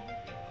weird.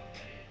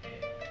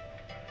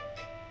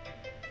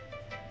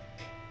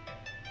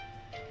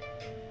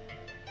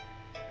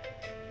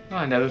 Oh,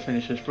 I never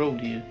finished this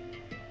road here.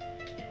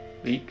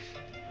 Weeks.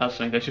 That's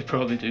something I should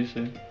probably do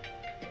soon.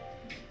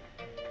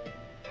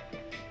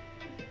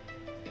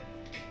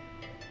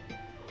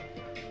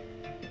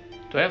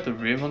 Do I have the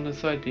room on this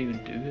side to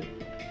even do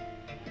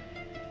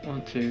it?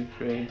 1, 2,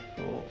 3,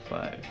 4,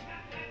 5.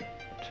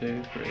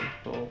 2, 3,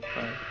 4,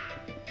 5.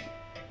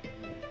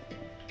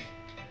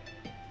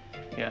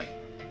 Yeah,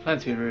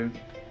 plenty of room.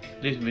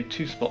 Leaves me with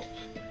 2 spots.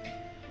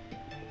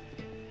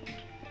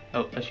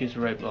 Oh, let's use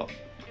the right block.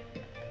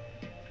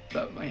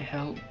 That might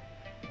help.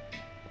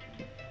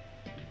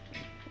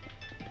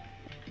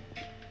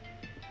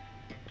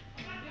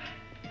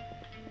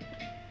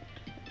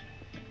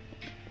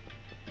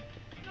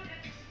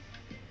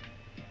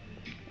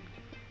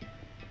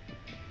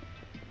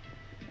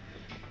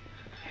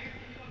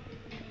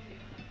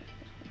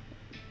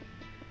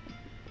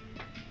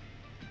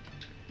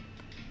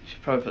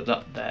 Probably put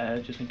that there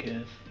just in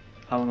case.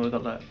 How long have we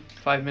got left?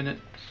 5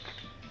 minutes.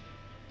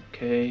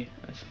 Okay,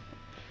 let's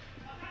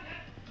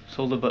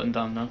hold the button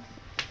down now.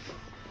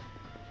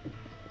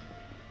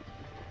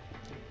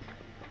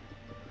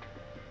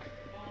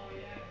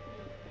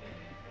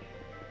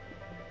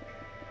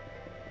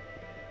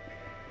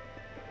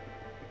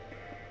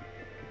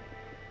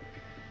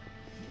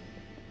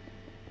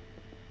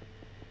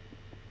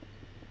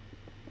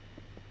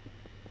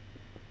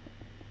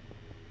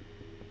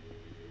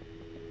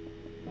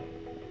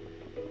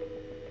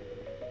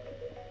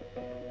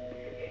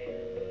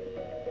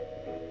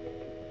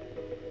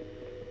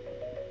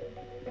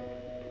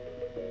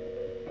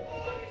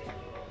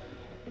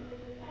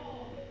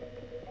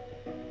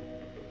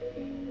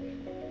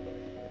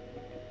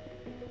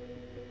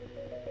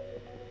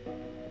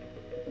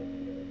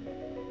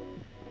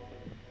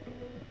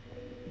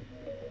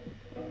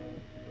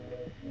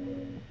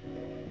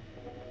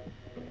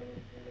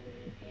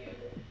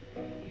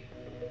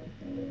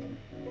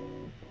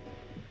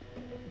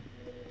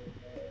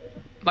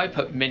 Might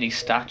put mini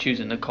statues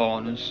in the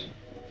corners.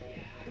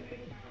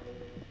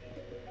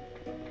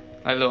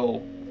 Like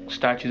little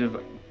statues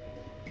of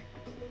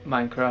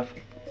Minecraft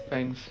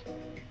things.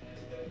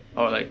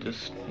 Or like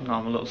just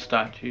normal little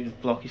statues,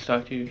 blocky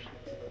statues.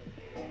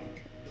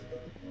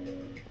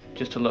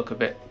 Just to look a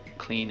bit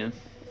cleaner.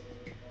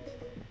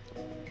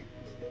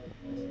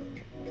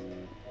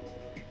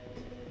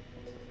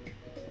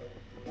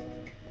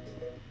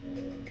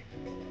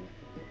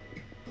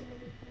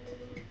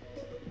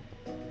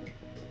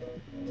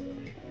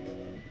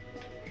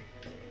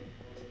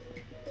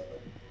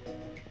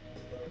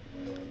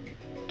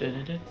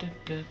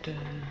 Da-da-da-da-da-da.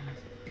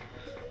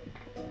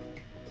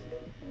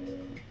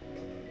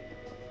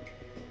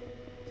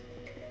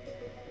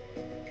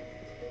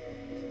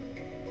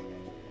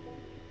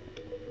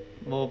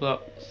 More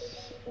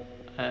blocks.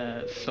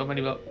 So many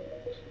blocks.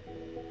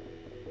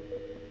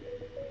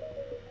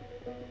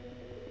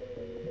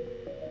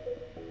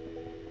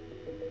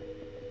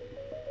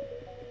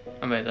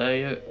 Am I there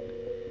yet?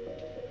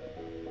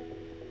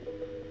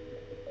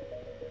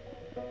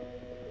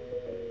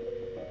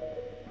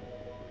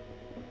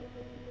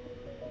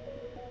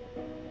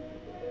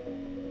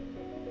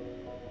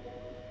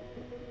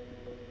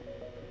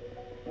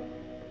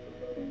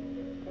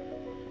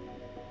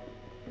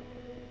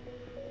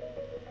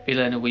 Be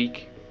there in a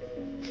week.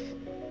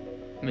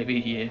 Maybe a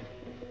year.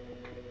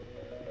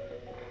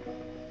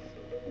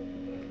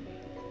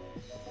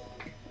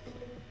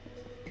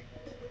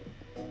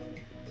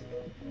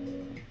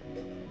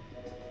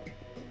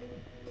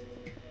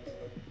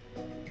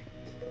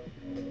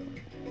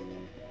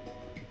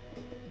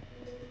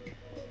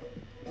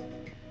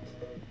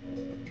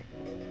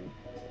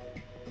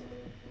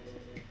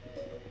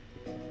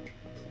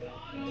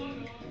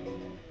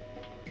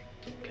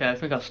 Okay, I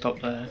think I'll stop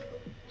there.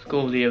 Let's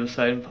go over the other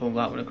side and pull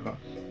that one across.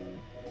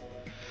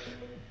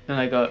 Then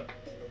I got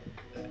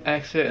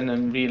exit and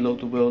then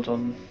reload the world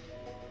on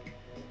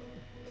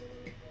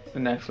the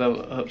next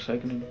level up so I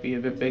can be a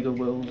bit bigger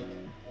world.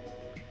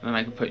 And then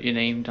I can put your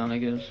name down, I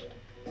guess.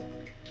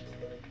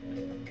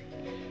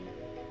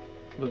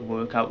 We'll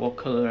work out what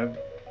colour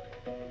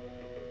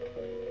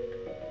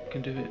I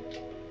can do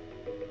it.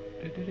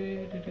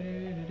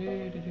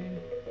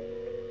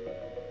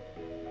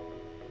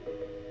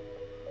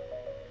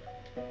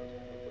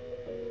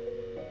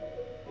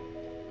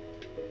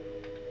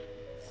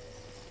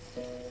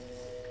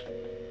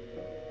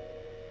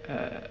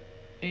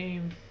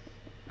 Aim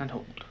and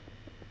hold.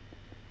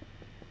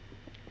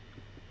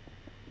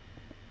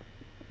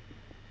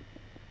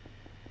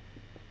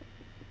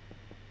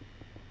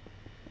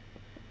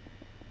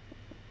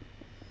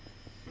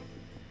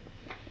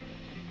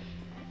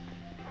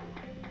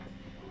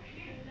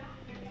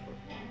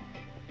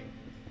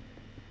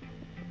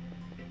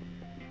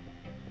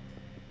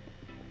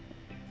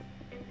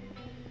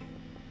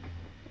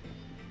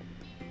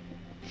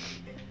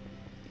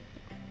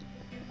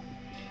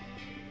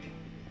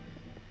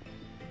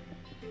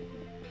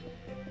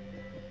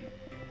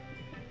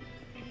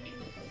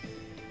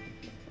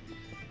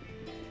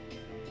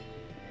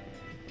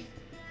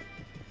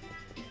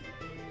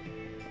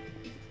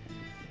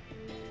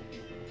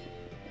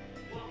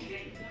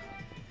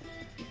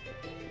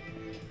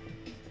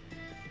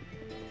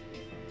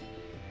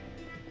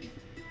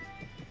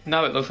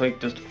 Now it looks like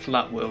just a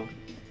flat world.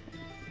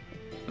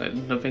 Like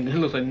nothing. It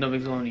looks like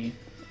nothing's on you.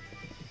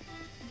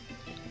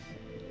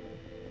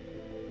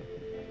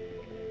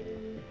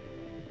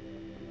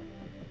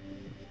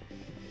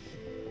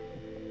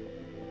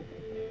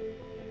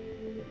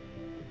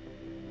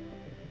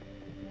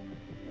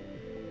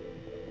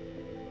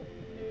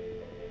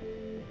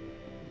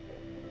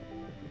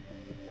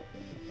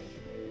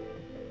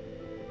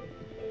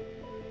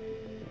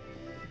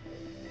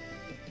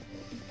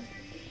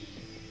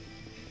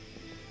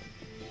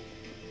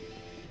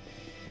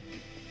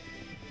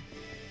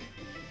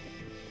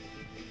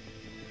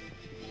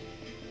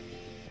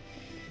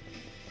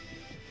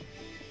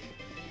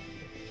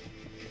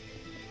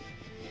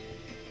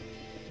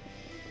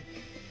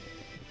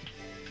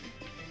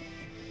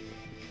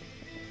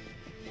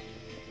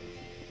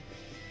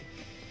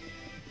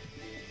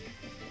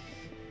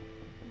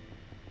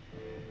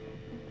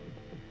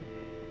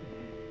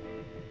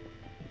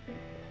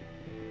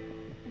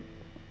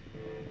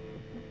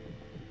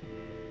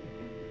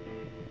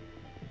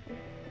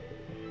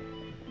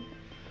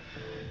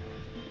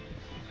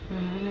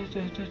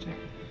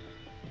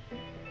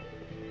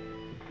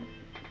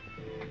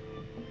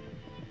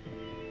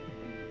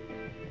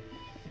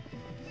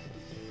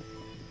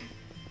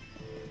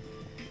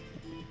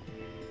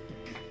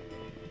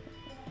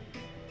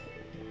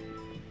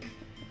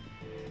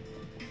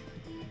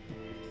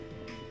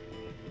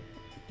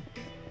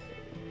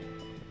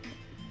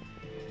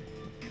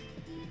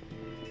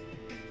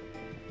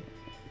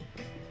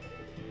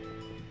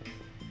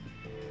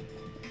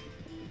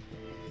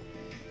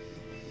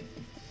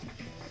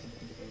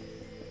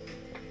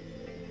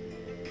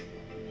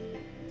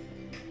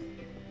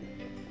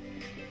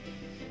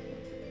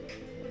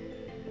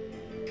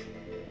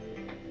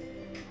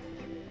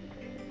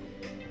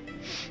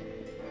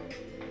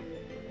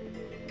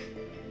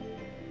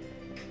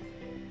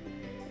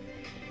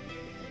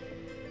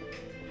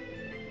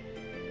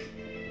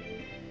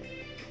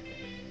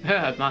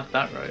 Yeah, I've marked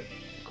that right.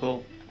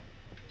 Cool.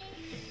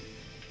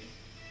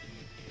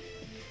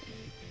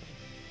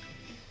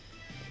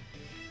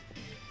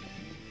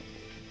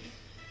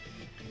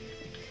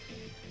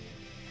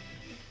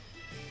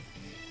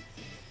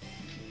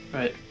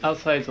 Right,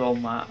 outside's all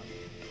matte.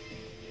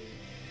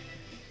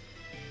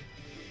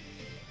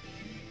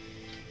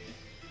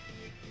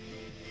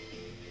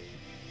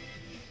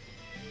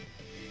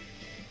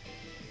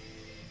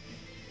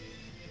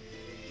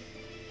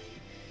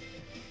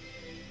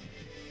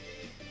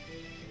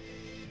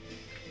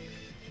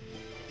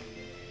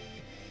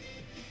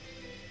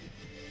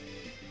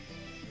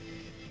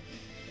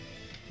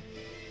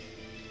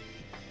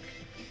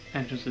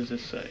 Entrance is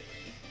this side.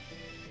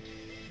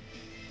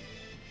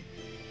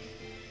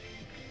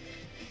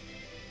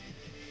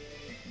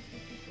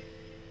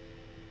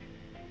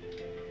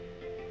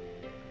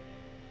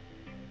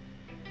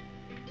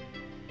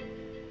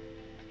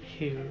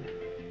 Here.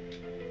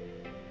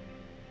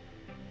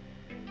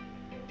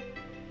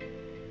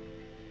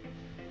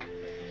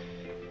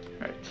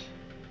 Right.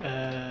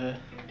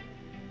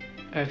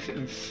 Exit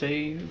and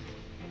save.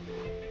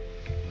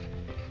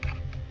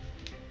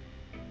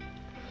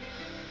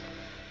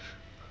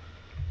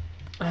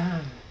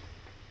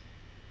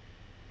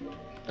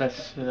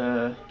 Let's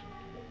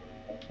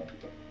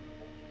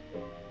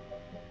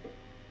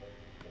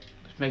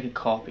make a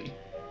copy.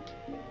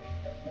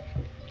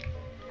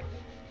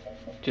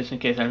 Just in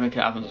case anything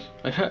happens.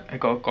 I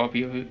got a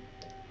copy of it.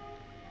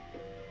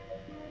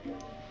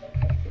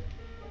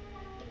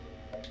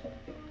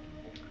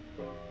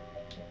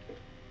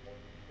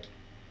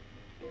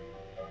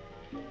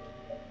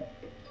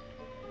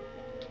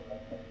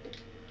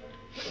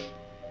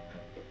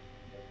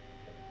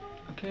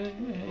 Okay,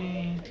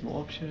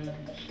 more options,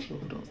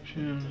 load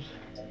options.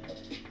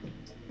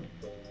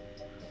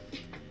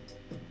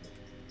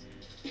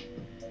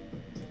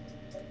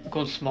 I'm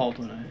going small,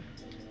 don't I?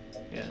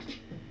 Yeah.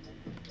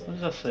 What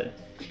does that say?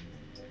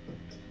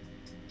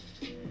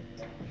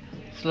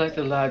 Select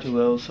a larger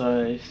world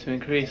size to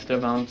increase the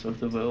amount of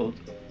the world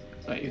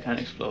that you can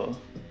explore.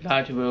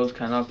 Larger worlds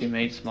cannot be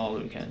made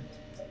smaller again.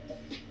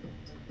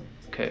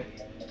 Okay.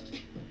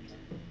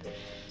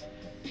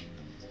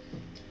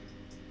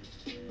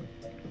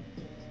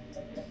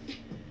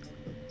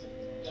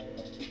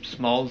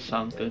 Small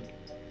sound good.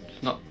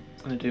 It's not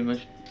gonna do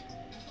much.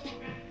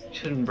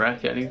 Shouldn't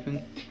wreck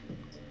anything.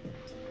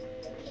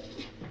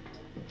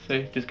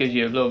 See, just gives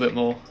you a little bit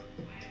more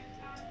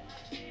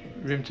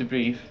room to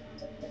breathe.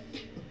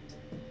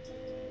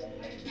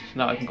 So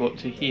now I can go up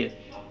to here.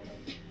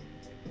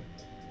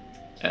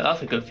 Yeah,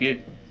 that's a good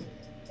view.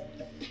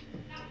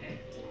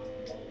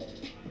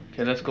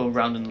 Okay, let's go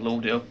around and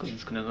load it up because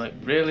it's gonna like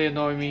really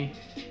annoy me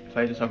if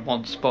I just have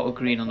one spot of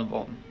green on the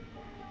bottom.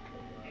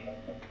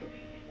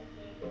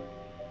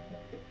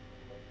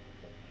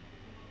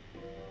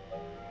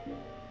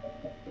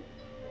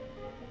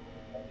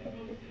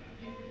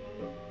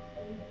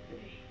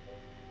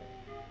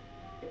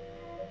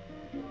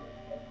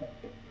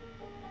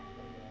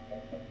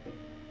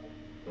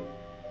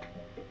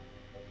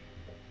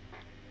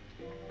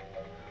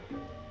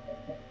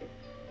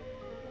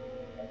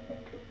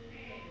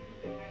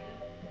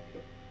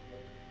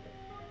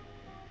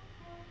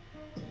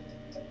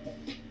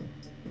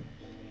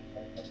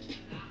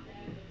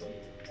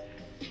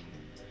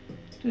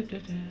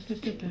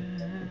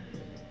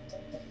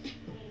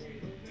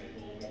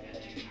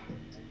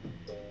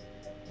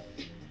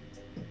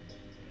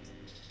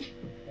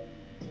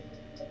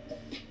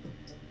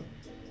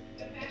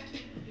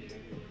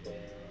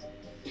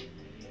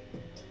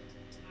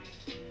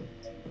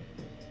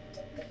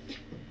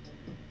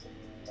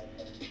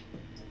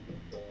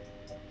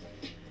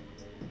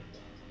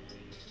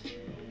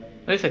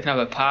 At least I can have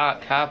a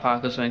car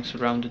park or something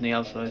surrounding the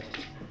outside.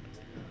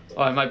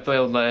 Or I might be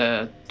able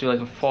to do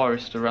like a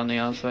forest around the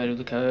outside of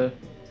the car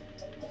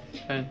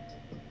thing.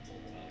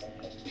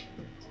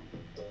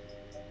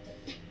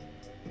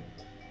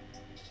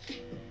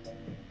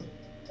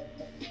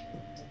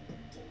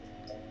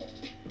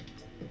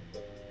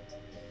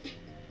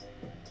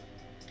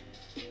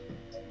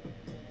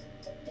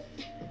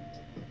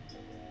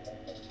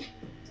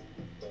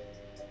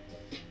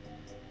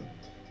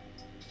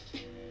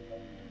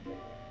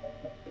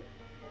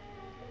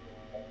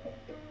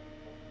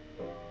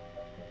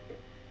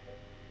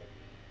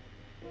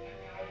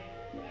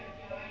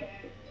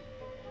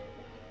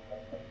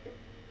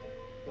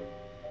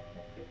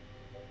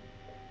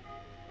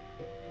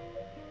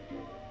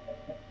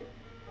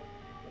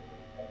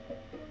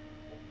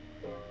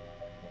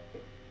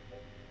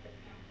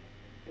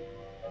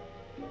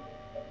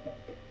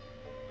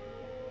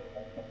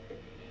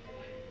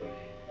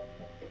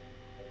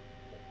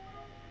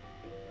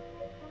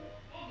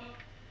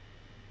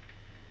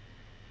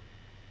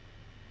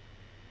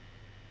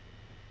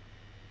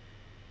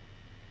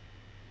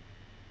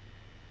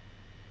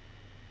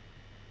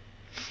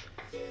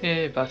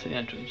 Yeah, back to the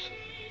entrance.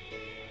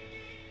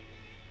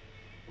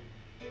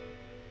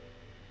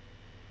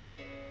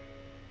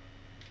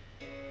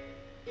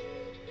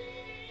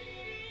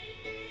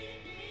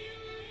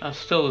 That's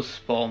still a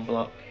spawn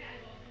block.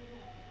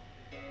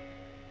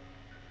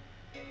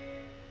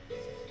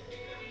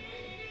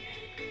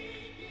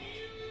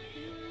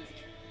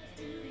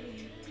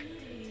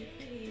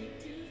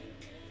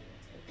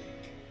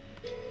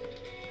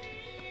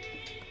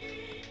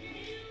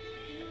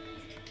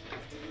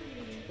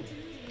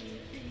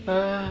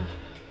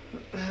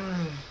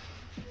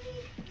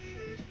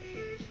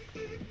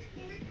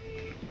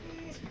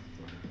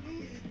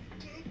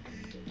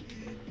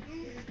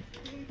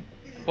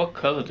 What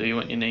colour do you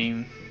want your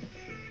name?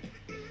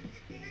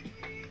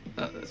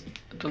 I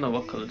don't know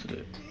what colour to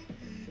do.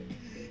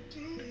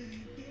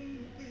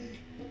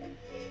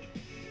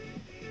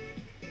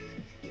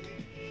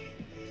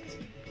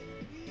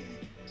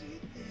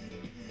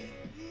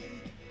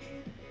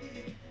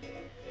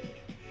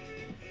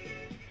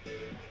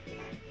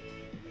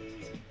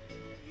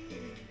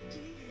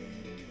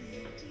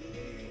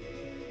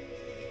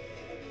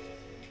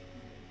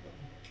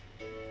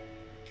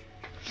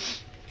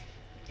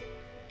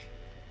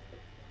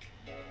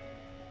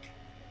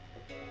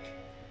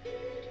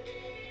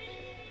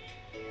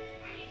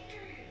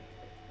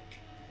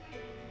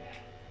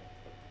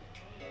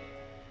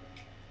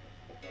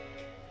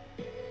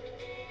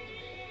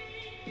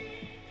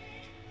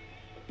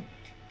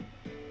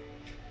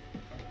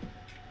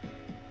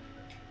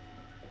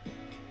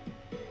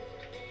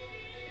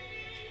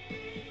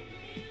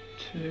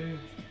 2,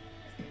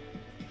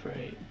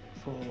 3,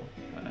 4,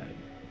 5.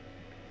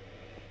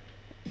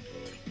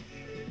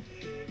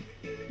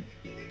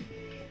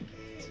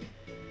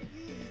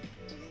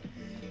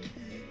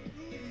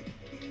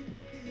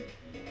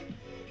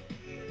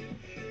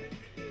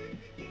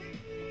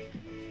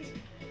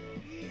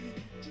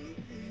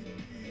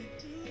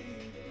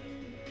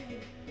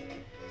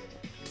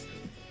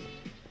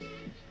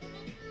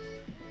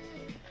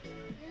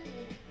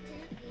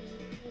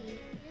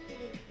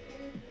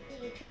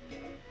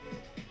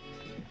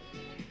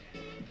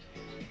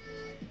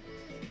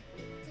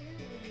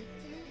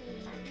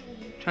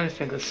 Trying to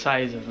think of the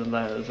size of the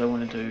letters I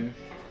want to do.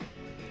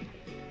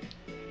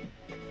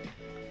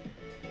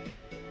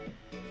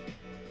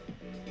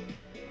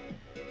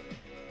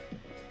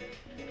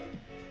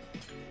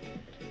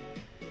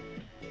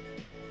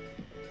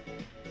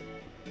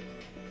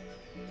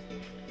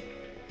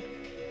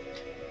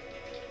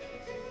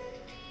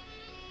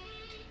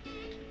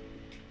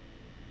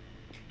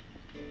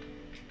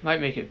 Might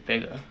make it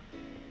bigger.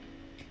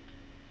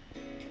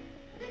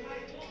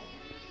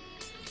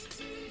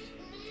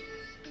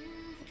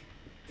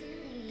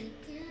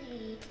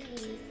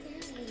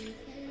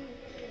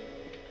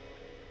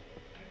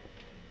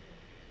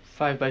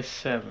 Five by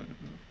 7.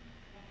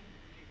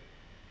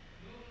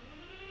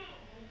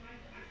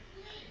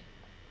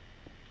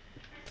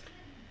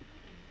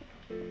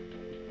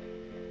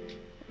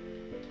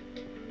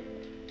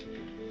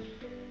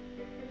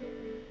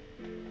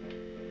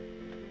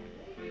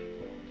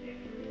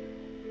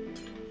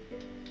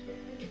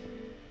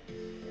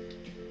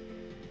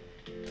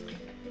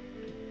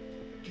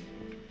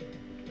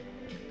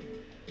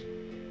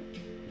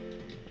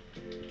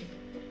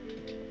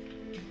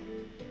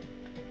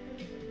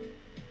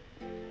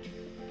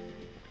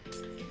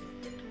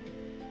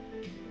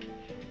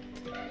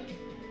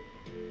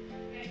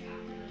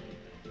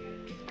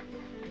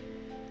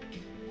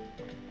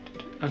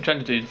 I'm trying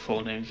to do the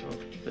full names of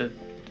the.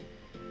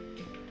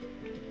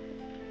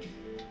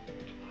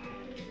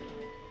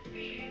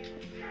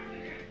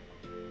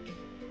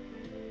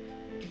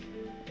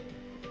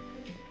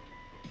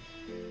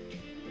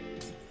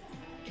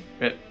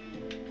 Rip.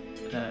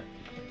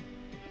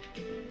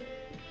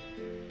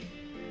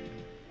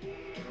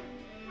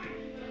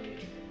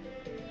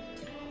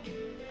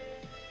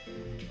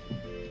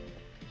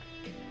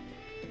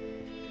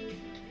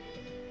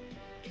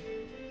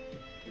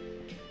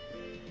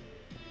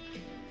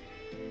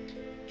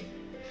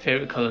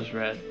 Favorite color is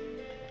red.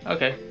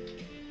 Okay.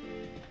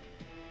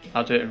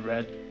 I'll do it in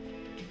red.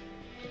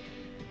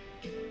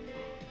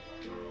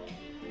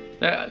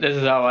 Yeah, this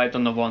is how I've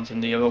done the ones in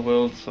the other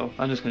world, so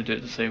I'm just going to do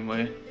it the same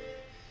way.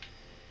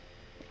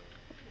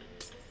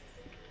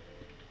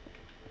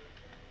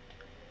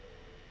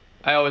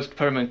 I always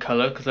put them in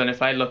color, because then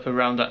if I look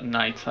around at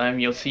night time,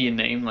 you'll see your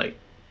name like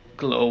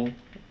glow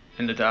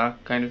in the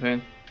dark kind of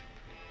thing.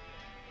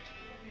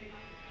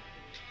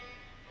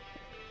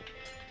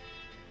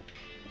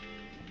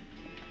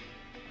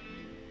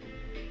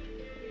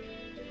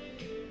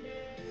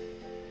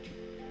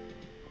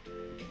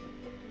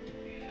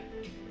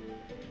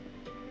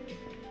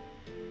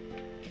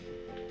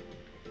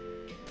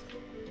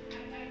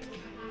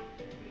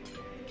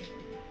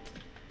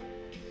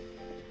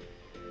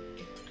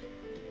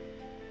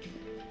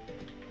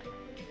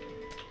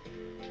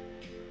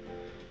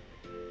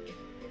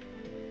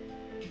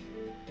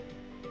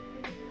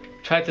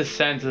 Try to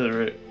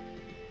center it.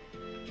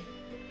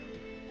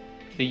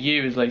 The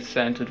U is like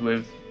centered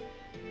with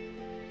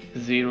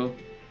 0, and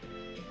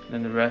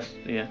then the rest,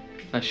 yeah,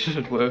 that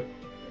should work.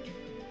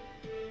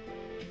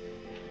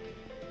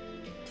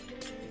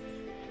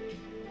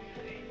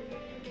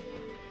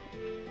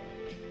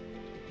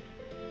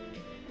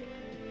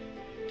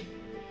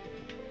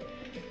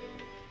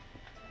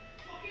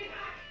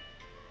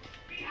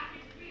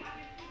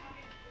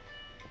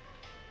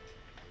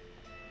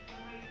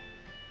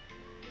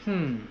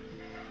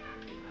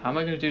 How am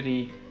I going to do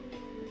the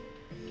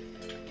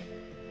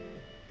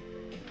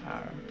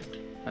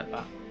like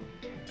that?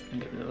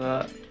 And get rid of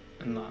that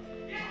and that.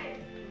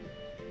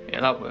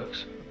 Yeah, that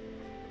works.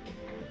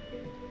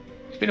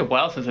 It's been a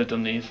while since I've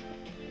done these.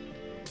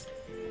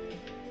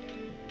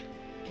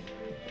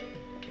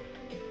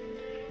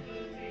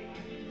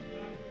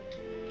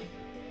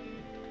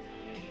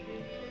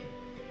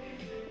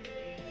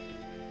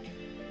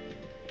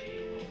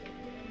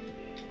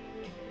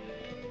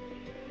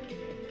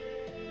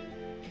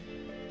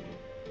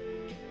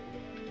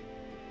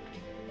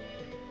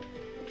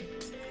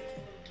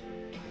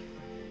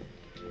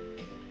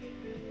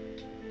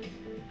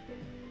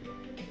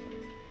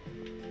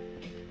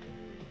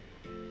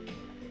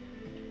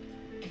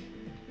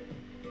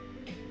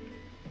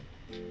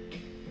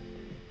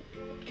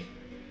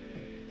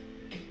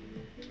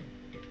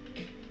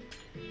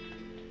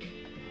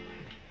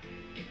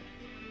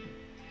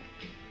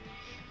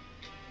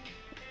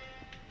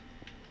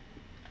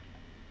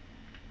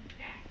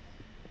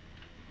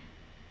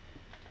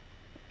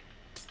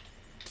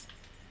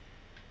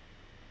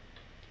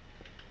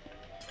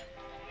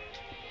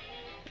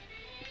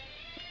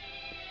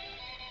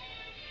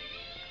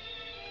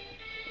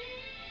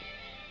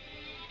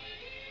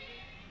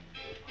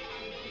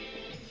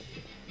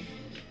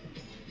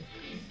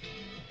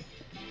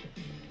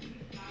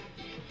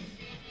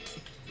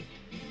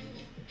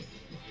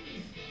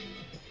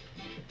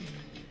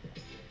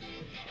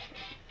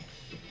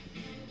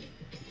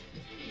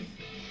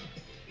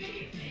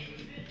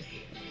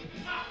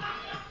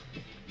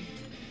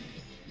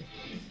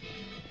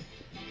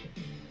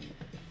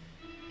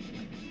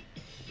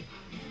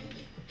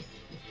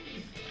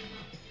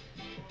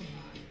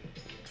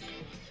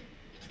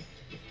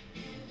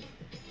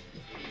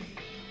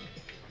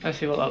 Let's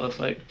see what that looks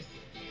like.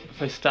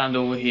 If I stand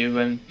over here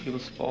when people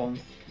spawn.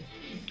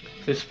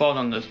 If they spawn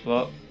on this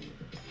spot.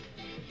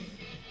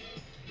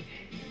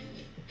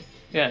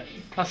 Yeah,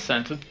 that's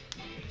centered.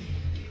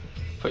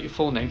 Put your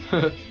full name.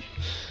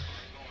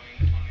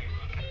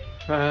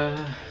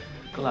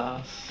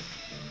 Glass.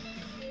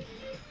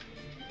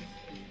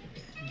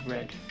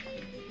 Red.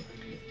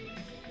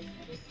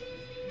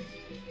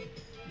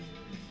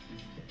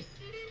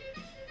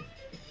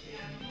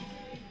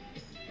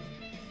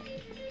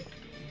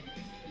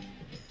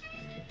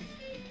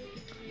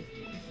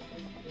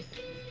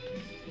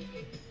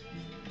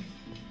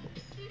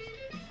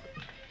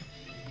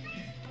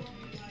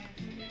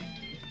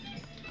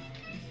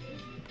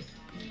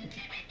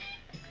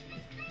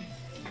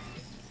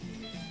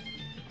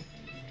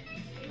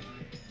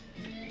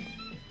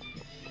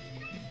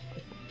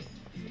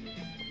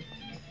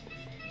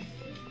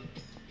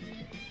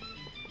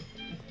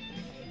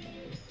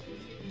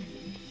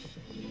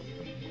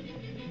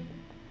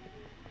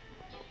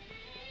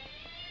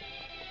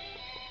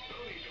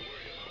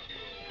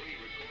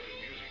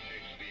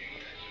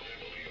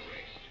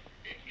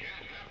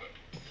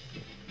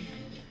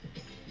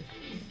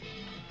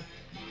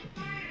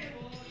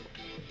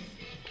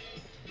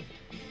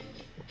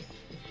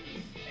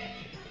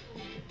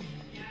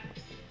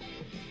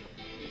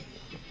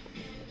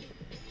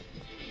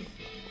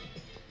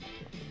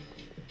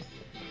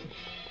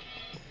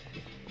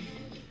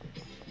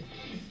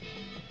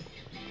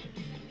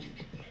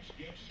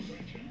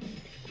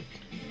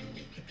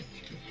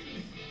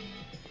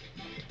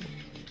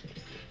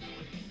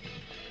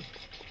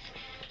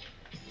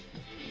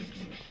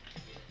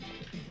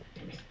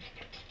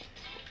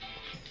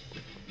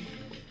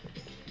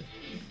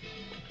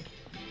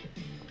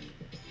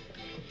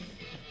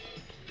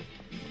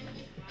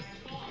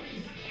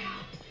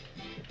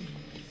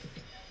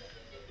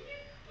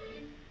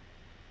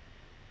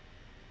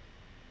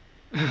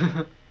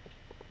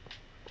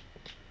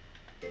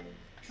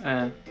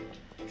 uh,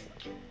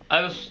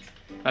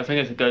 I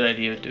think it's a good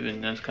idea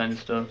doing this kind of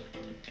stuff,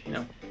 you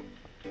know.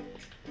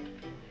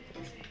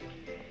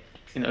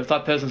 You know, if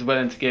that person's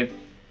willing to give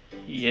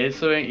you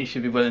something, you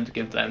should be willing to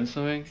give them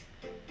something.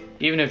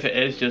 Even if it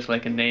is just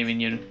like a name in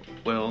your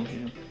will, you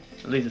know,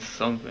 at least it's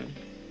something.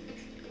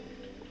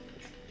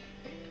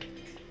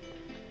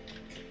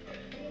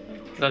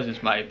 That's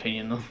just my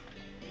opinion though.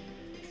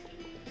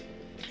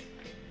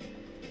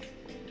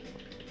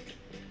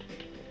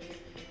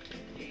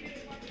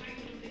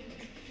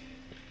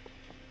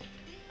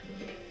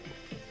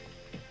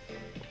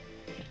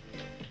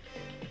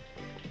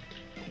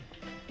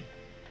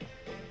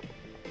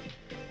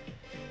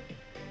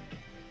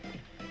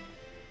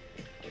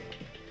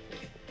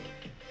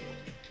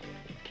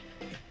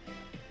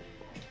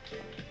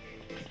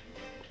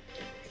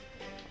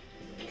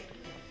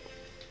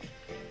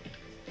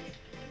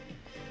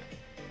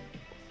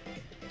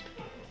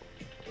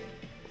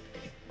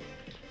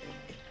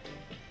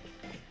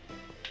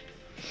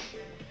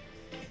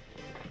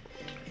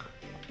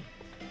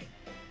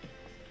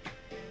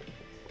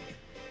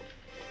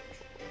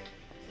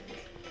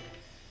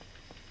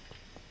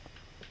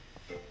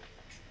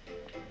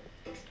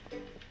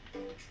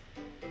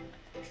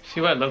 See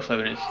what it looks like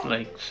when it's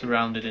like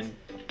surrounded in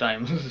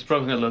diamonds. It's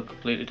probably gonna look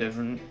completely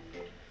different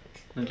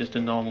than just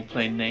a normal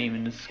plain name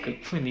in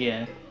the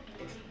air.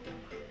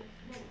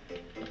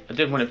 I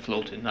did want it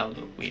floating, that would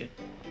look weird.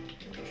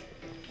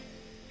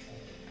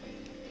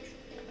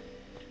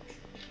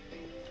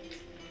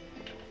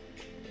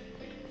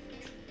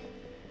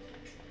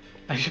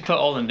 I should put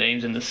all the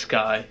names in the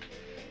sky.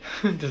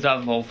 Just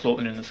have them all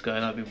floating in the sky,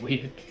 that'd be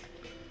weird.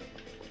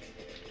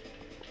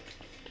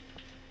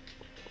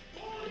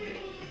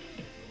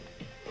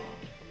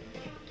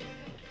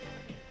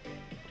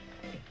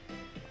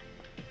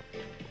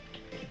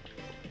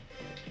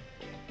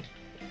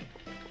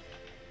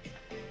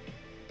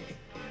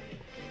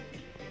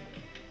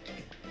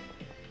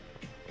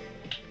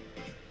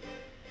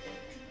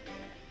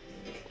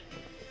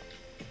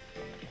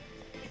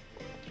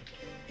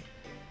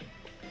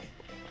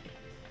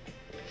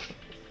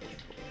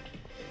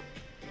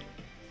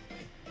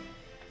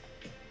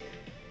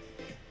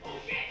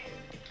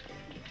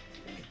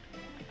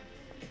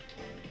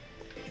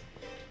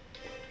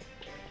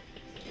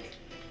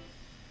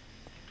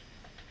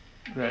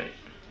 Right.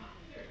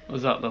 What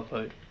does that look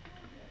like?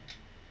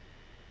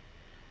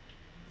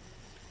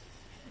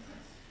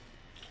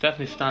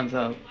 Definitely stands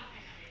out.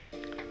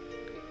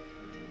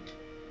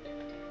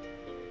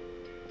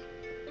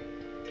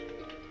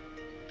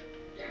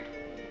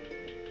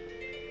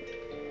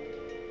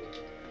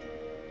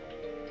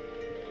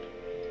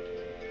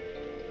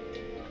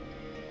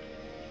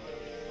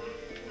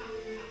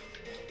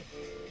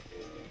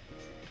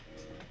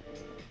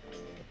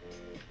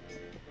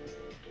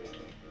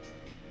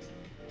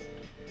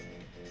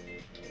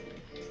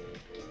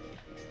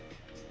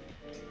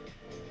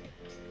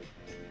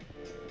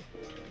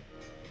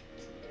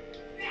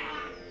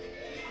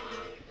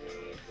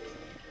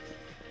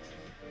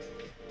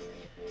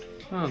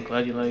 Oh, I'm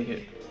glad you like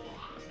it.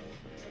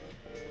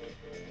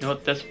 You know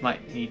what, this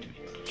might need to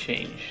be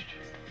changed.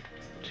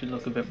 should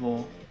look a bit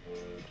more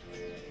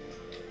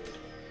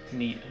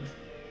neat.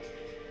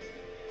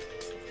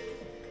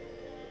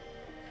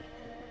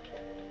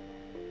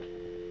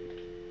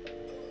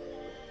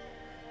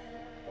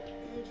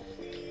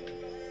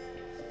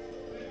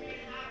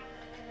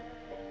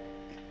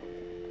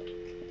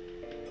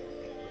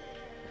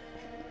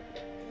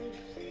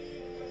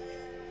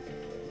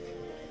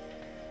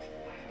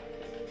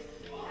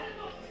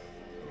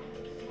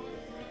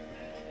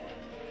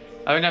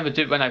 I remember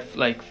when I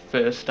like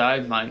first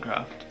started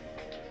Minecraft.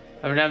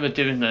 I remember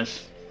doing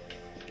this,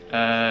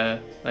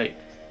 like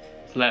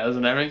letters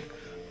and everything,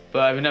 but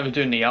I remember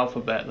doing the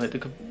alphabet, like the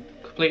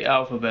complete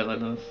alphabet, like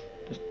those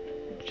just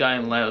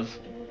giant letters,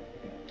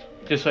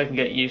 just so I can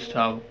get used to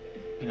how,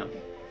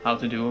 how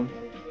to do them.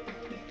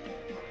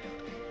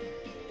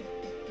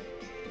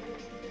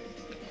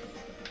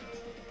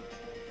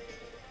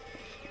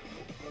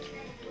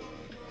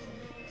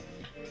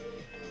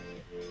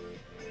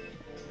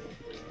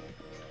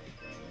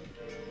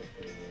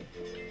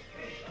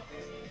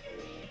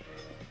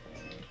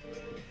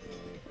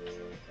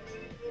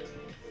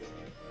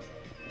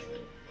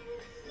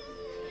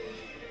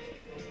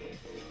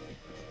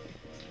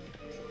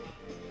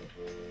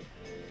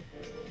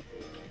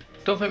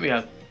 Don't think we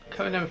had.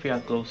 Can't remember if we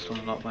had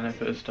glowstone or not when I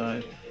first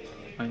started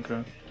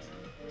Minecraft.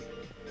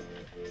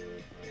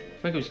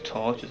 I think it was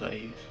torches I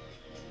used.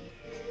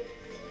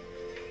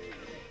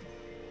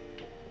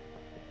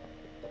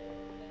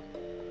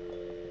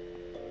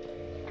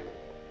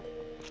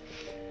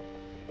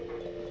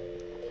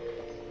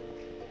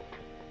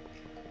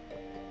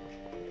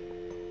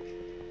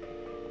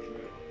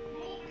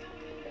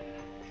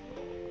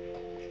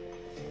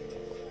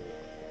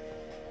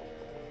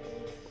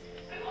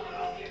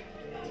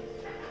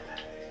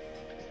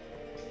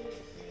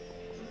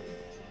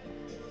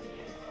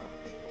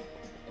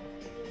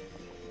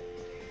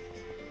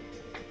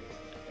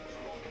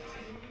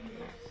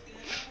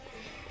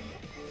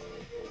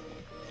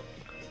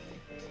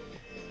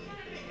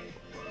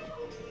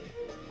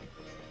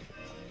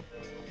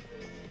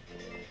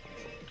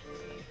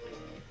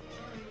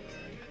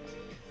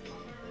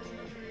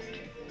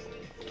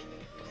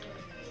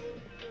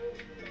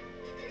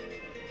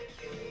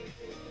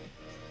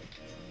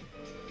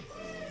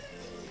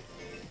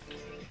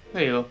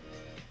 There you go.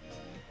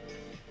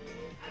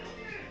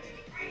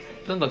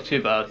 Doesn't look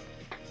too bad.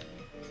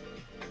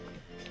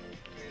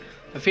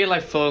 I feel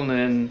like filling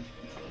in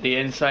the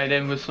inside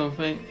in with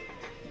something.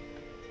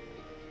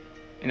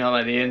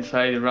 Like the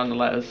inside around the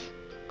letters.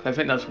 'Cause I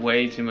think that's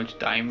way too much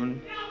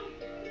diamond.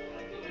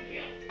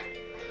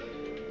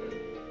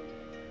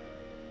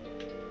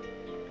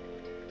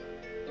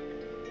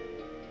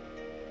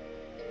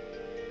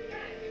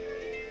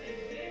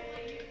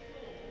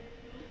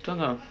 Don't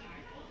know.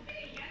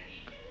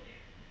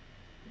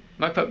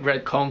 Might put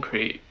red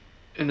concrete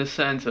in the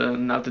center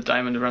and have the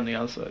diamond around the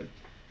outside.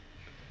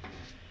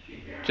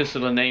 Just so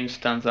the name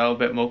stands out a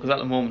bit more, because at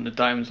the moment the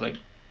diamond's like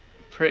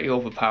pretty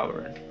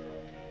overpowering.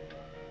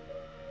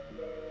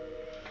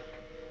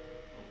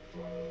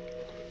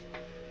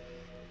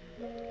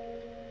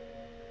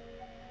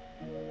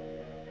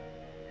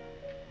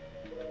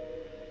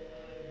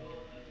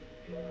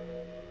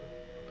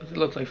 What does it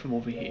look like from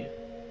over here?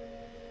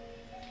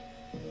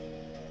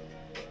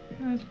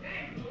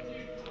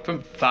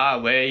 From far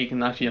away you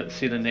can actually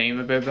see the name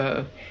a bit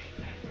better.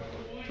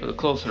 But the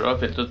closer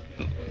up it just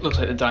looks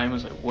like the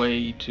diamond's like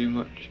way too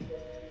much.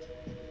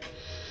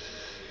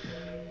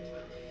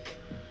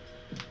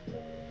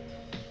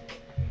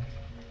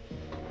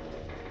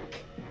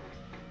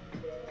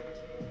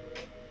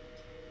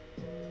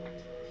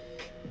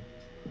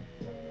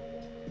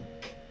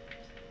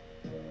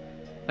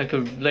 Like a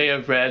layer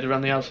of red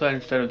around the outside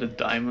instead of the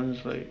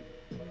diamonds, like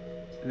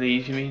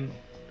these, you mean?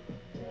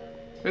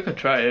 We could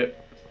try it.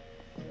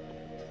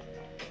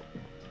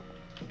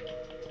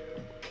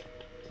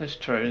 Let's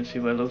try it and see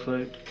what it looks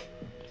like.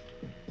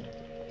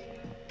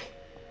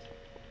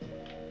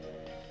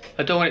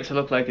 I don't want it to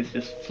look like it's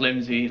just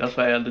flimsy, that's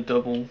why I had the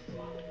double.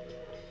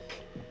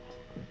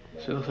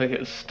 So it looks like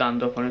it'll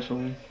stand up on its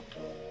own.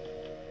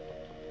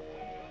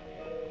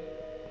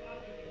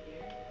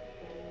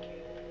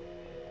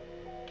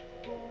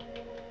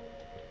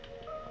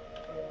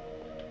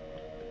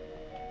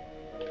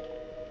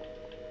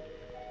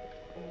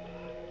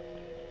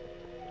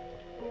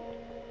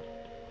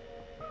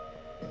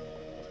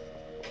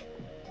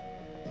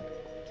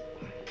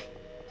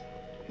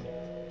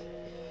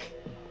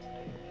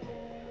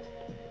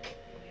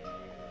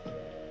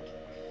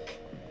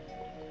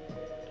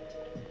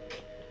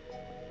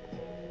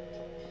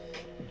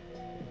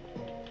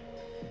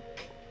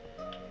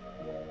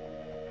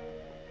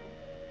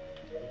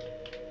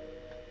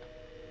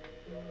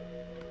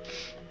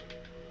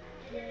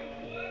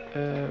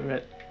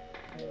 Red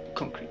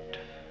concrete.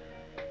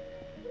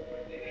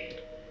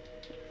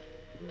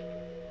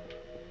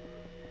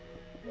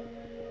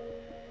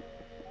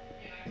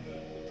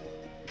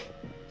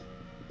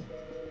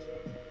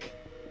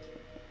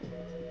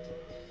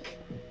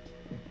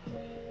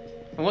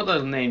 I want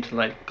the name to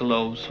like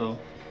glow, so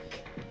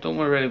don't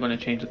really want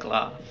to change the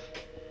glass.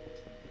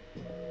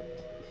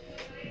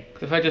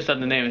 If I just had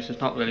the name, it's just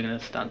not really going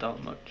to stand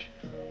out much.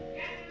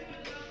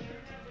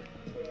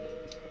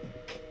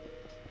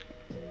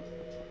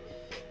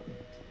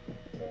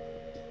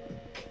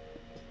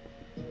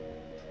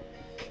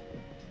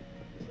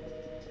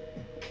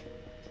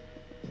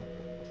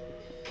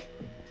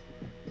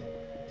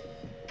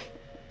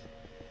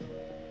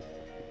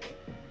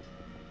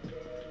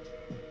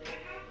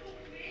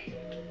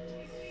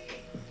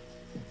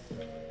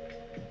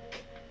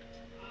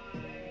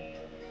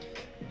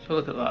 So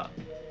look at that.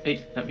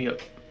 Hey, let me up.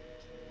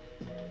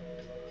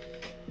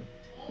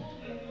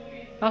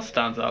 That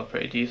stands out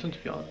pretty decent, to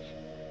be honest.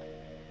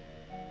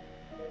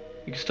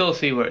 You can still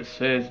see where it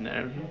says and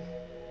everything.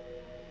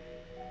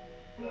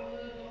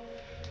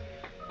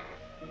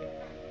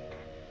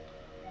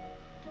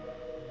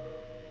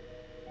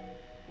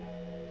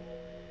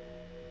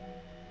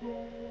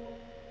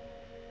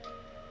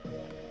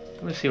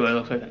 Let's see what it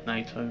looks like at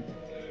night time.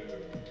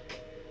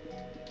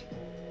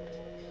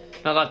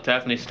 Now that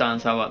definitely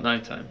stands out at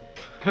night time.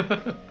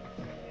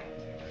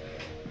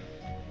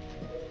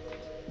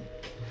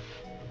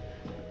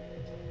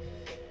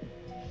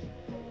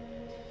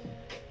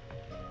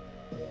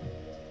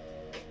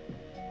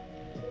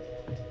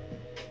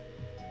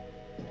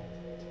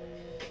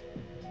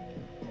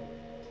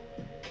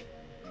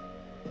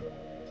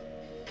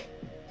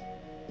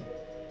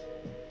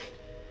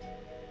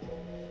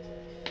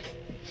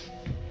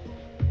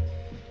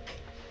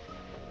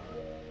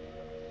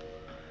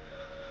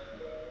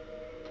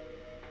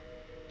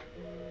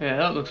 Yeah,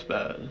 that looks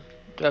better.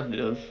 Definitely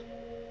does.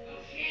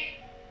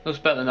 Looks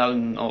better now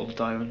than all the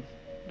diamond.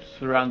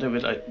 Surrounded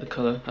with like the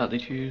colour that they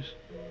choose.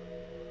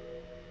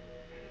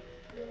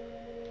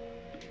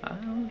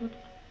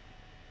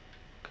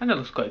 Kinda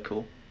looks quite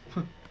cool.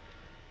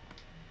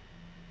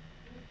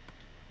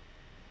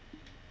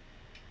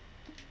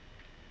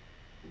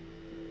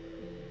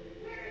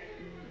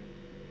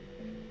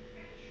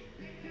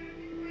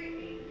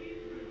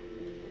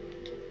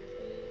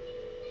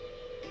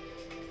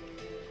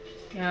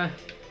 Yeah,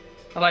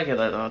 I like it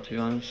like that, to be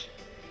honest.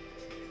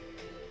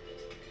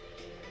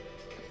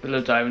 The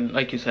little diamond,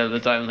 like you said, the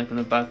diamond like in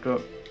the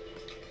backdrop.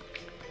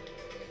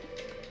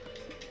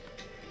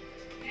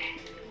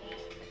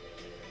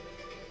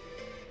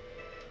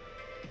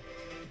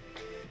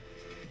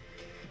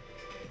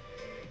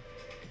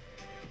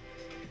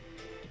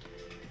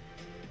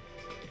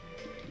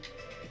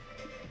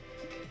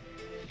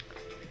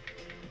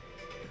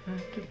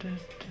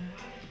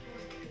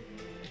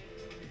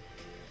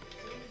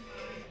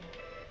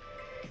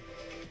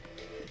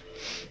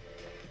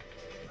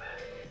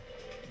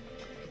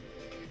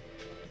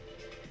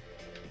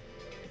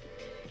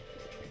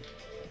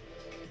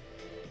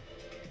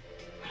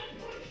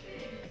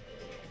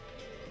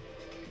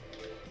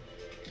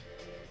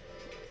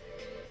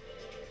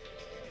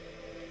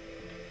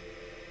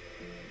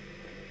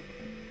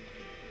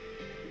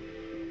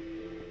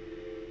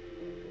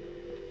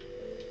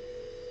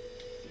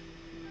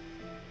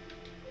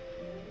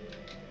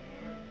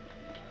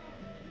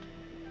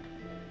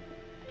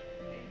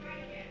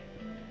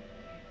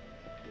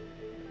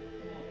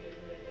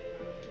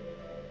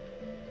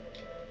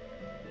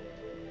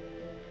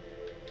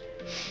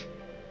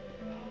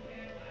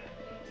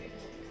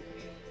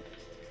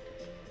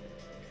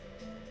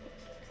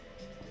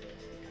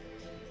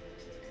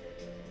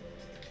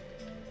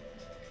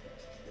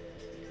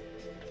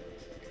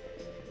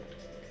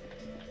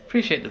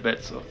 Appreciate the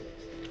bits though.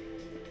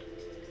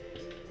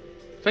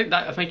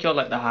 I think you're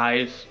like the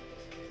highest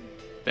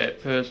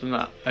bit person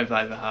that I've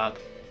ever had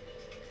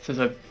since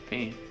I've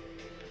been.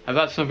 I've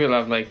had some people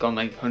have like gone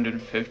like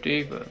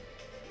 150, but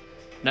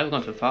never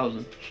gone to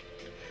 1,000.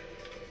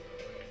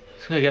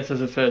 So I guess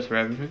there's a first for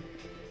everything.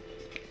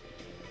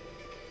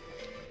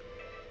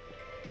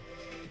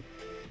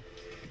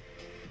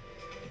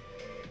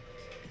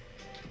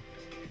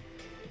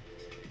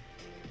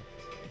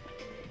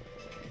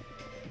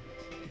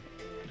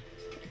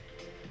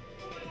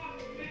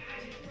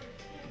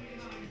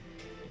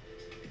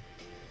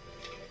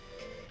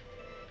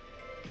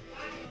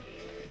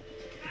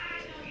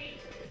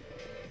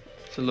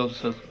 It's a love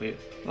so sweet.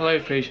 Well, I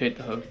appreciate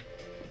the hug.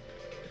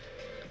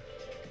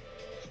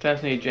 It's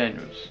definitely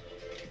generous.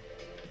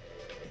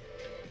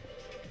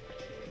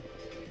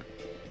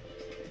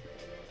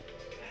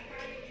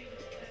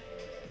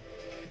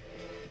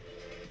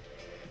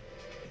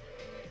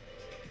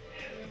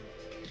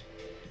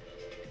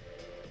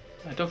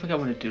 I don't think I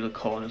want to do the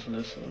corners on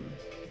this one.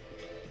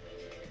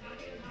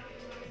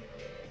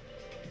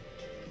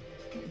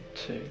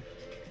 Two.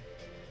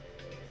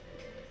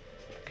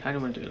 Kind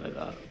of want to do it like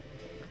that.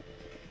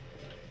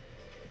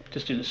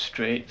 Just do the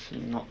straights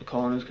and not the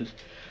corners, because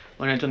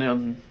when I done it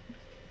on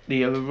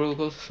the other roller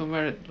coaster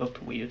somewhere, it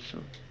looked weird. So.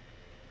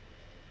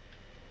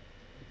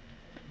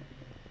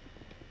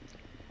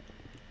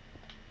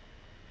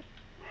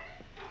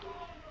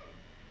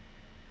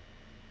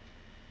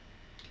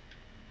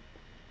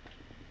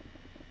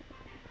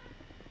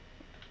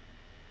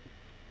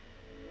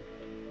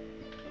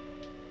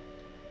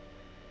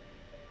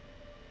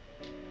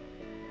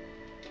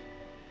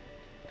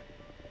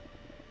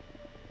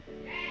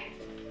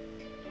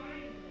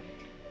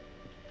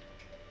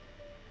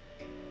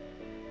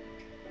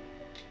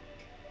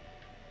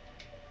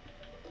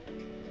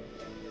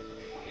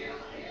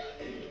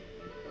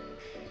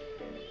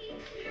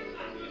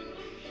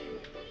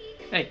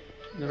 Hey,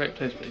 in the right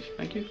place, please.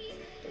 Thank you.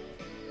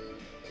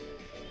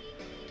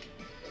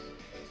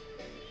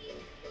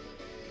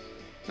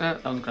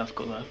 That one's gonna have to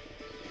go there.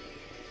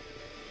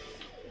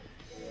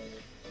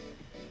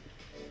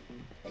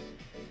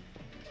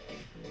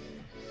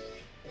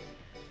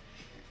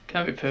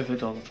 Can't be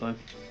perfect all the time.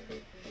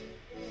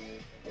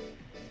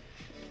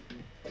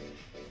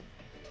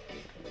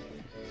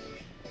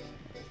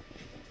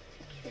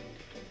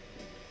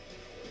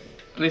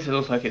 At least it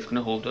looks like it's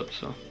gonna hold up,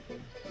 so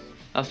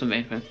that's the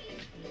main thing.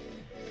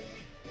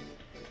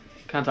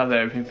 Can't have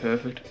everything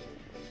perfect.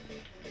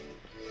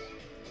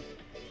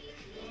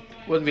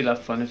 Wouldn't be that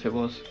fun if it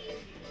was.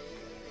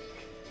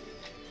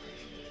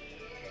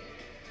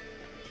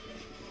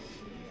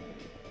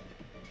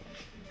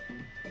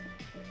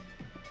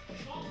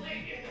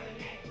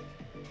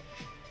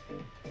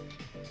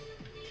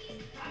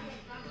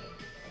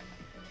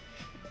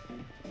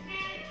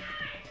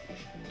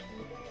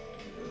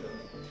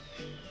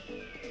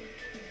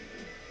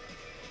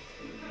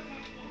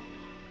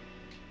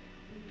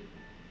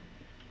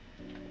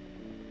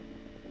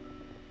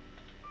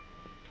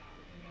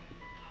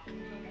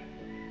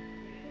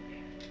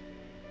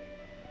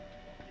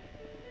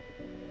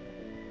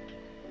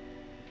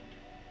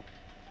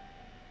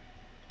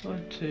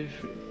 One, two,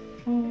 three,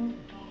 four.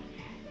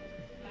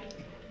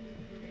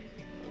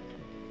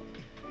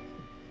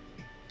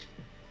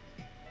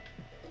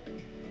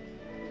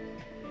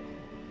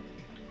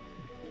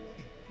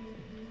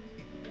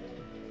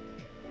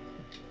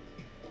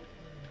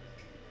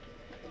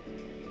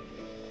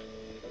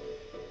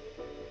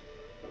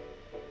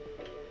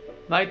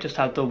 Might just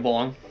have the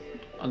one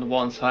on the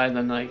one side and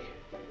then like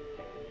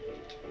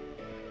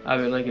have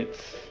it like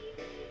it's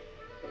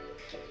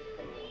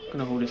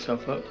gonna hold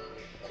itself up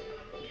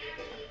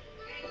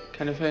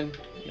kind of thing.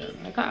 Yeah,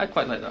 I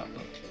quite like that,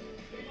 but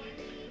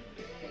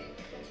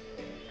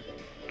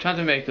trying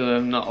to make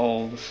them not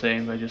all the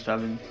same by just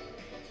having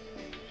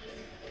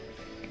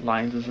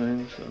lines or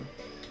something, so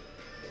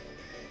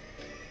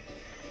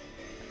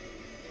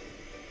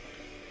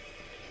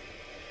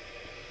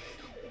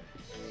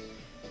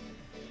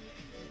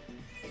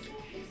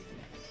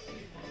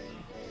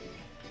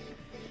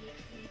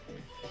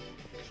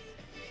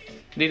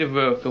need to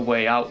work a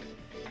way out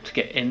to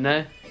get in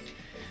there.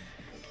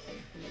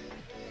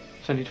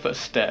 So I need to put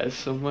stairs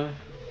somewhere.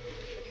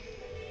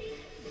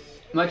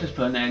 Might just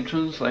put an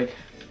entrance like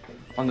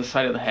on the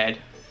side of the head,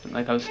 and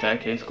like have a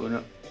staircase going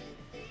up.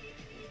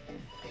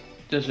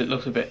 Just so it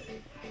looks a bit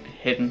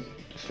hidden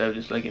instead of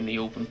just like in the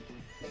open.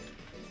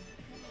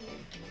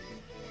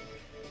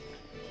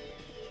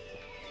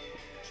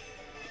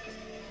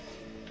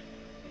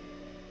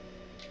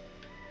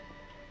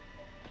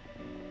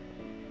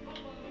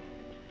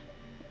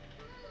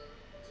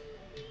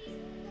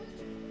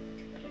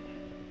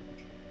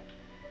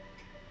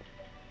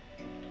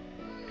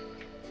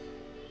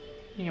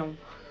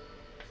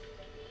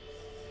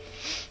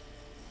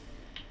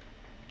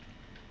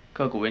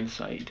 Gotta go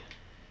inside.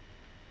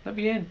 Let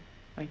me in.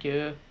 Thank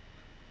you.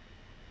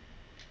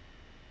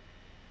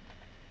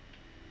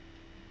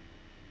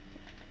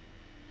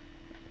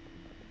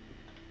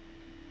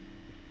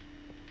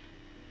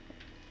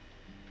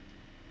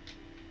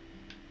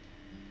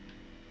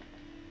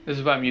 This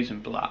is why I'm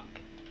using black,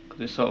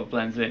 because it sort of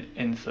blends in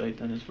inside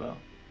then as well.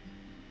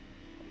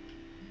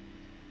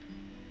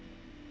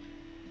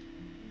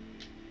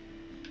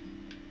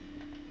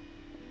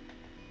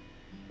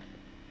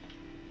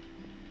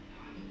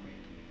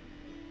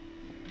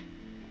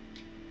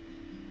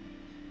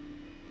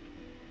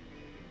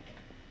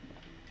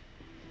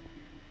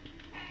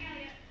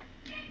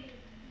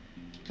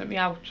 Let me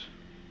out.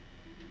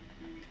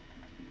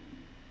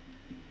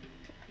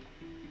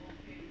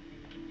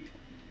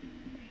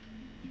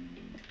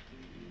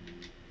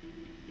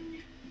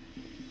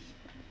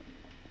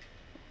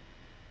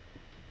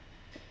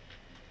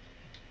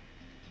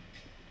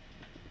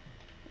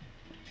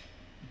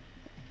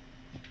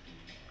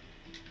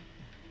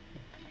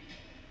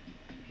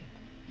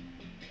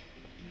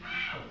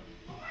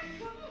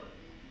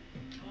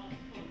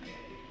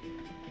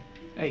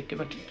 Hey,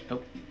 give it.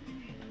 Nope.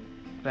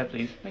 There,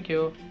 please. Thank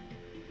you.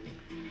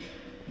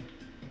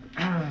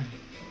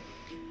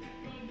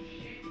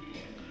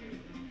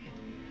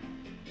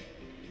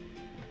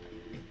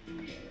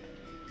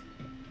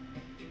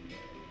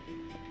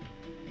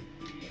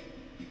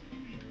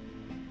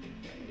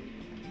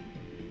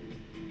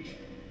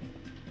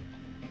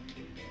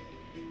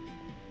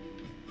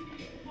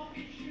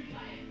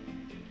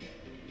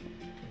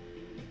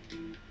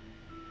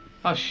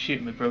 I'll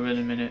shoot my brother in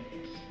a minute.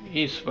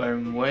 He's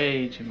swearing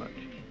way too much.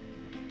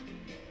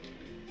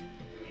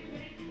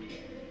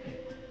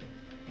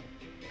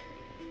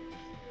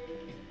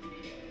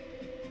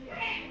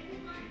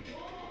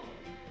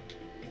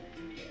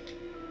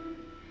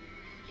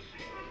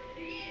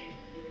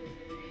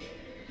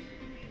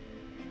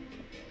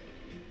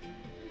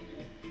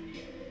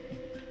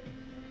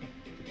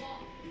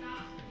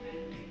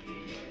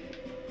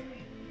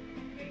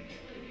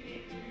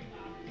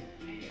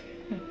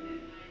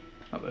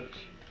 That works.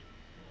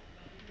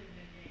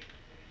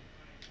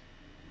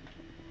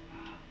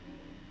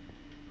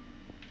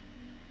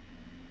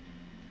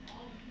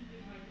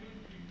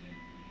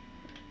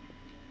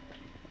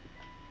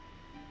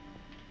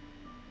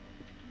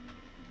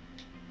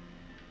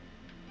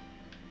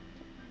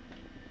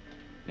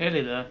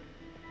 Nearly there.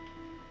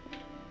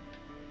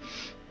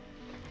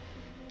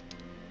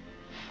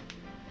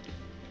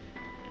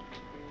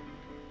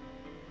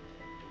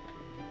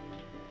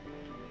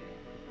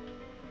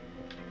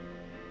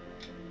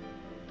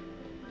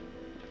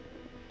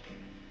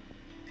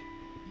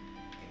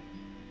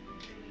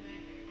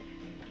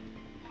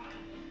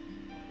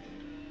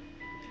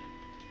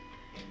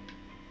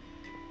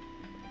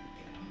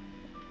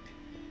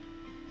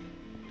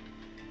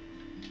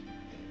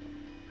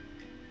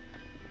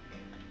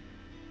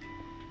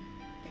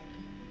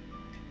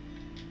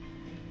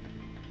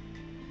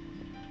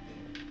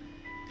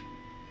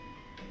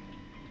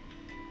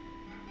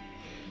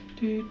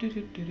 Do, do,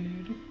 do, do,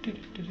 do, do,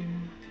 do, do.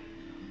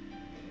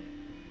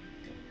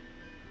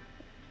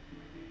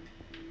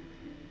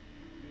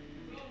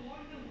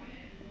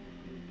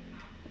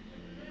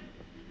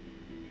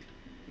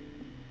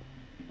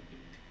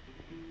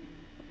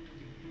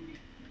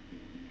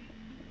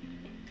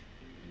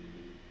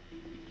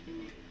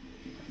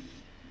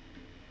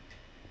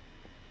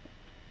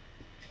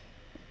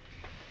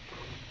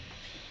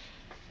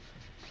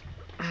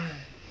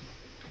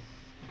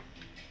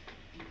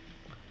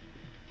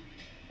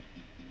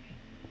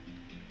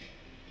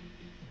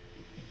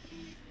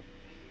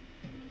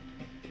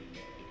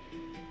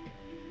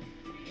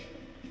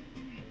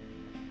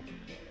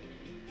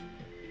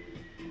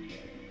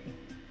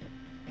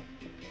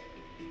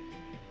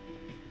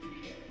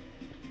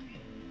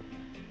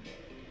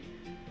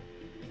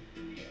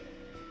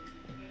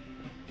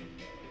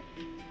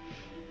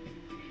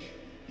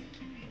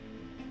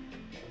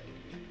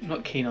 I'm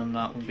not keen on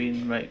that one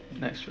being right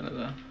next to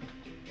another.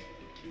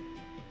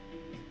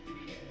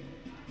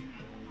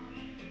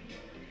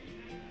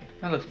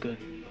 That looks good.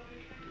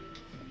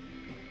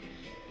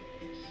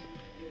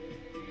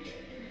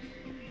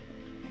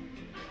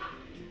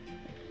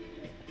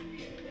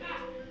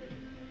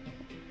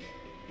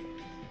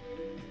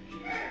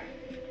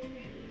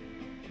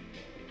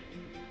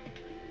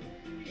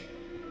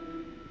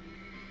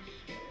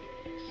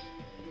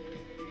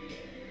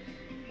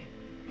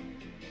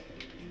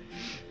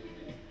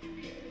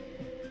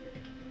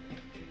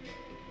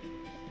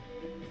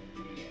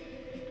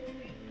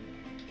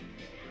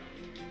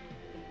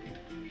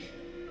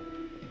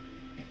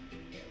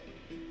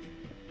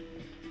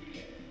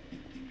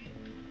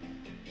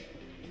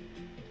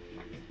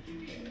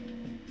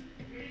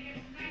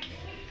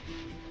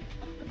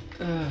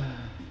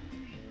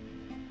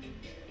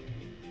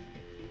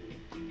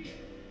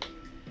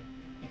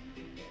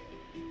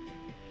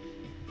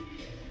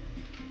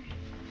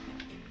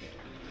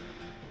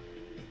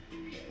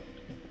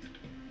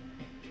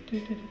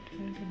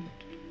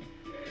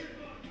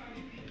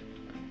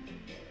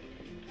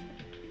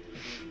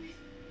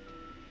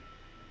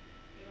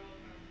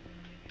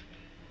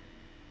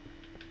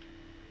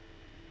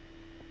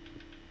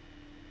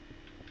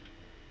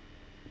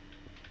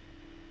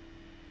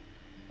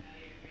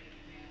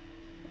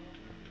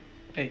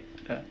 Hey,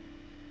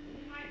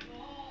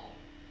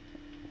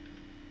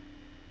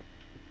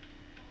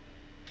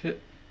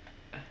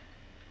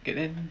 get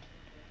in.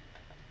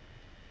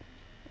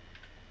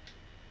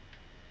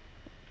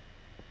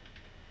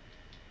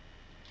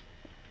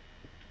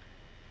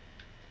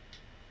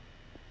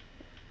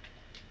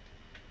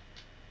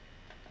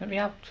 Let me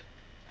out.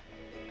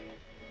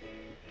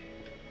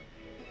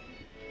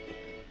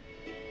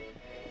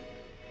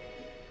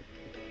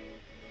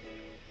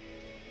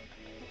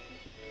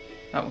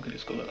 That one could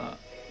just go like that.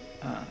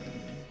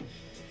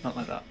 Not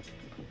like that.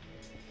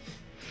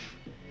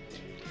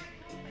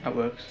 That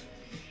works.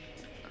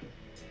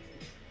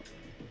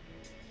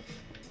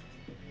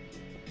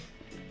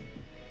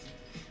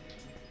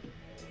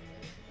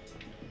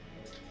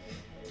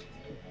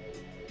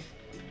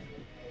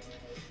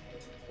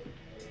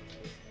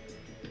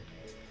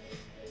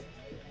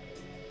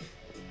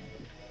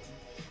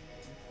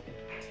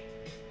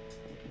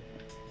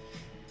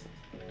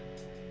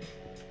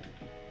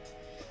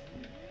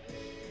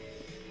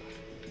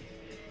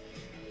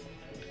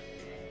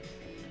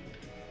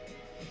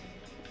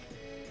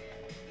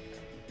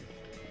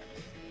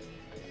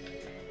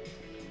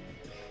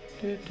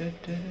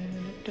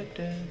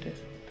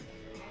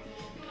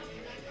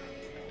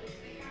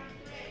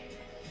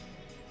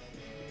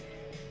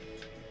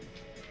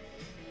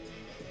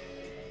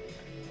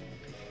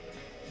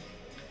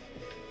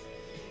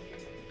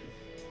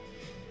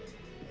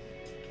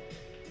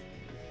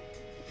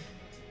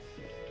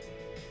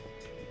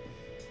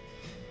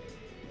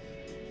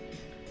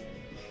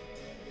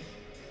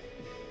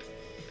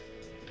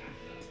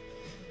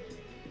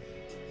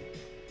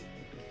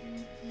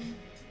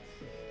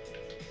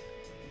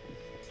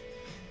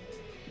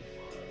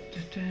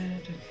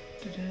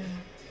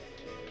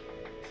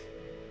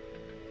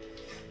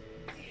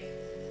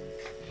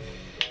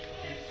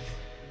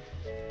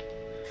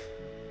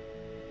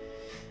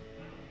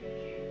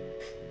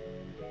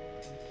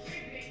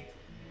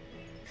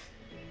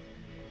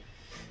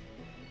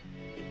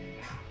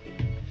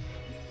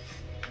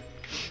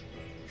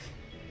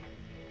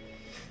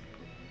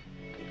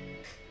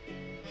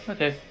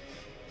 Okay,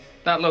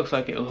 that looks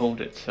like it'll hold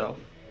itself.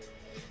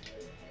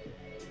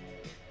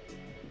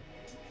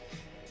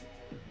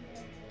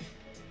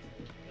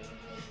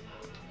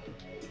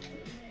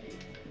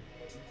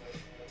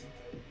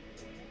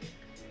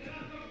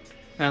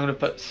 And I'm gonna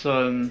put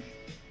some,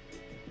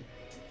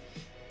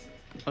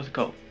 what's it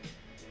called?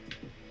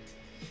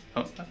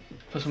 Oh,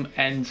 put some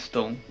end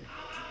stone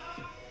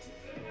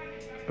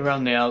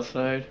around the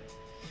outside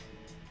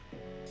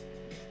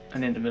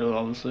and in the middle,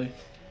 obviously.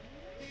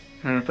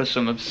 And I'm gonna put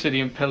some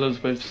obsidian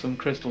pillars with some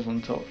crystals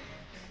on top.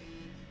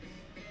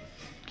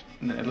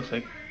 And then it looks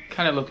like,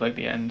 kind of look like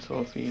the end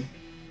sort of theme.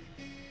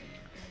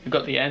 We've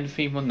got the end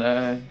theme on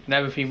there,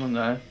 never theme on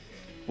there,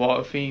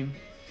 water theme.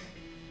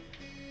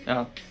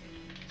 Oh,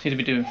 seem to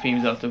be doing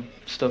themes after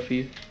stuff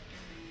here.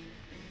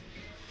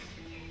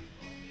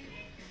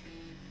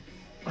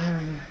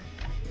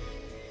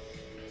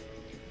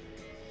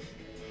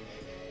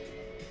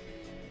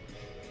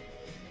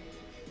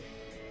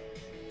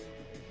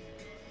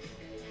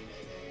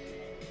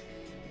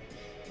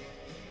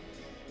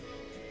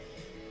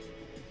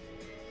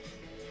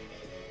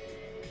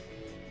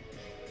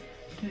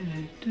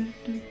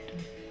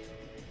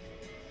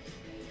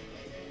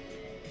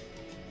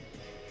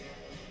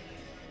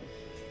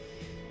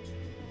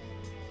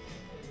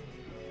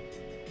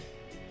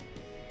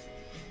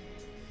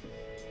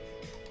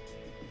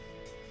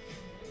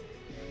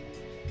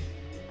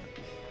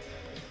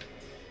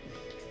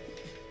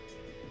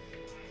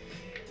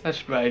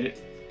 Let's rate it,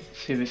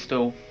 see if it's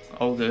still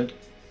all good.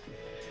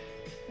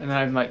 And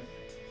I might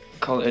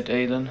call it a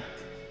day then.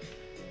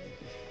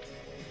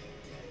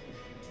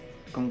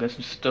 Go and get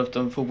some stuff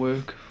done for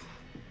work.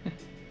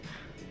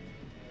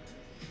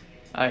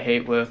 I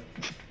hate work.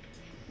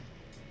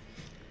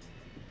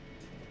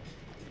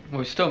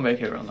 We still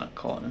make it around that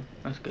corner,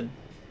 that's good.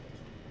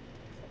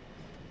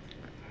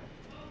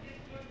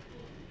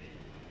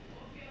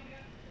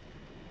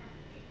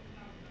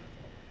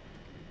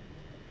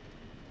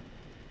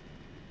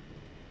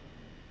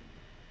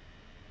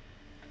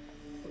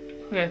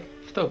 Okay,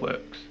 still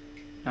works.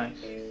 Nice.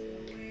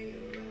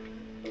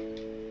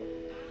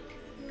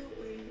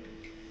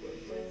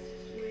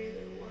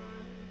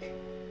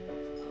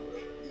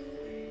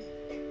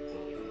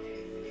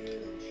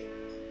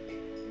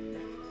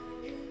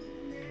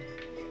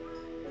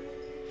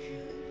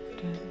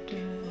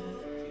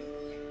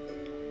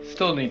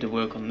 Still need to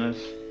work on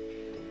this.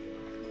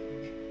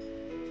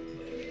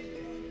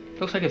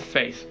 Looks like a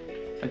face,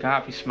 like a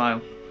happy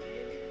smile.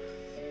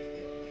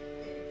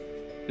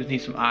 Just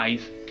need some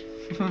eyes.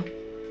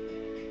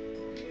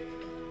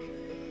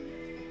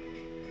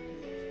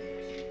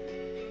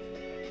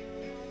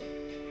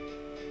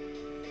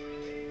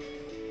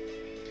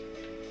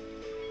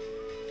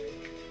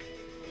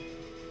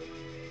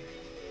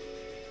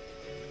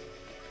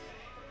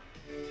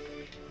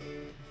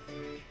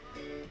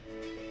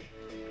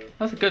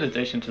 That's a good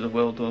addition to the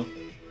world though.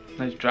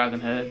 Nice dragon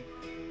head.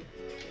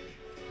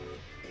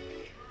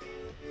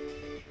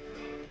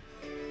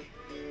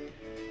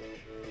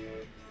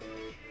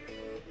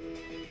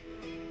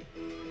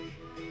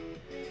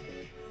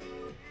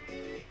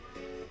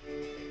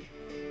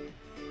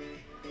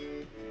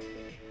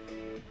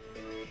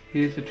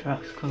 Here's the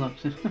tracks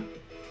collapsing.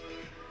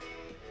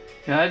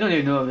 Yeah, I don't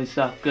even know if it's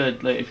that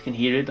good, like if you can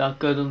hear it that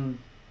good on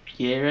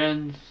year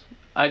ends.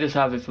 I just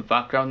have it for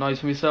background noise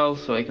for myself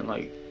so I can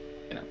like,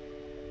 you know,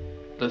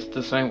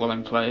 the same while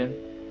I'm playing.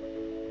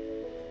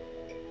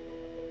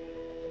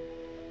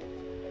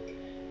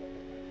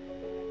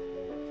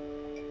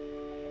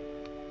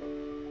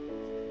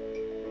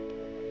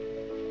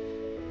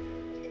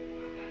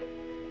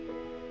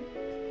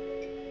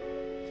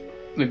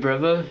 My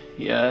brother,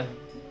 yeah.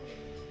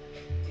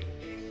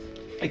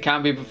 It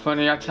can be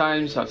funny at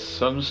times, that's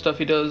some stuff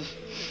he does.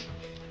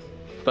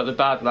 But the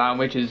bad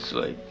language is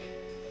like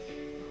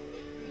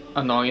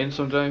annoying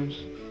sometimes.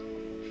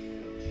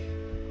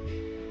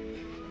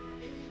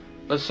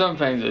 But some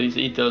things that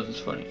he does is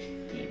funny.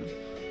 You know.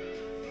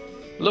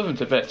 Love him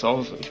to bits,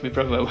 obviously. My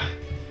brother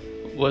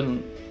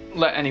wouldn't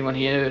let anyone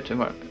hear it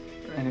or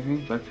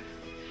anything, but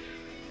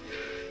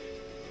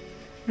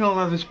we all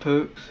have his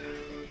perks.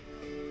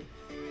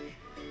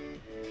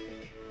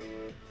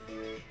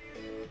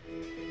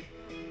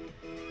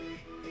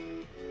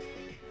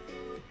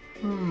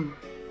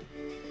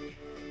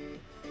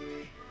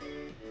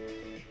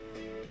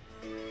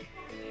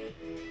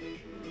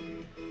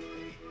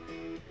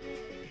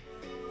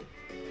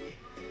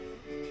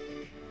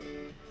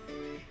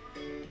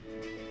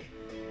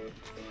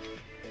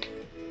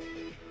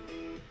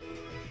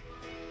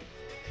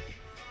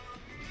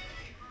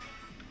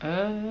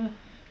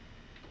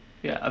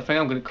 Yeah, I think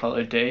I'm gonna call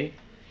it a day.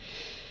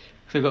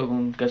 So I gotta go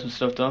and get some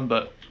stuff done,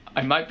 but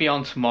I might be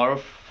on tomorrow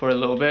for a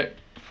little bit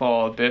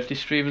for a birthday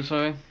stream or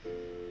something.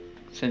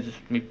 Since it's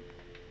my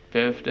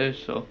birthday,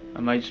 so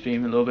I might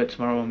stream a little bit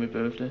tomorrow on my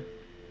birthday.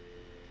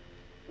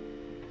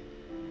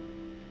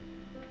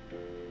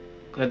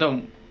 Cause I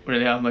don't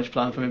really have much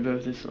planned for my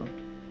birthday, so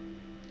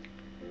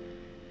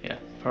yeah,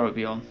 probably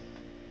be on.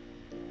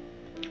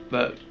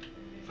 But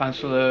thanks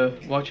for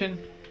watching.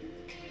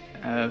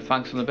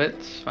 Thanks for the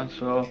bits, thanks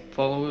for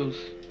followers,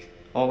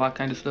 all that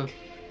kind of stuff.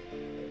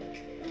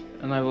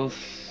 And I will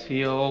see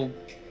you all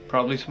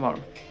probably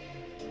tomorrow.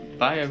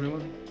 Bye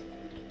everyone.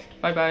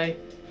 Bye bye.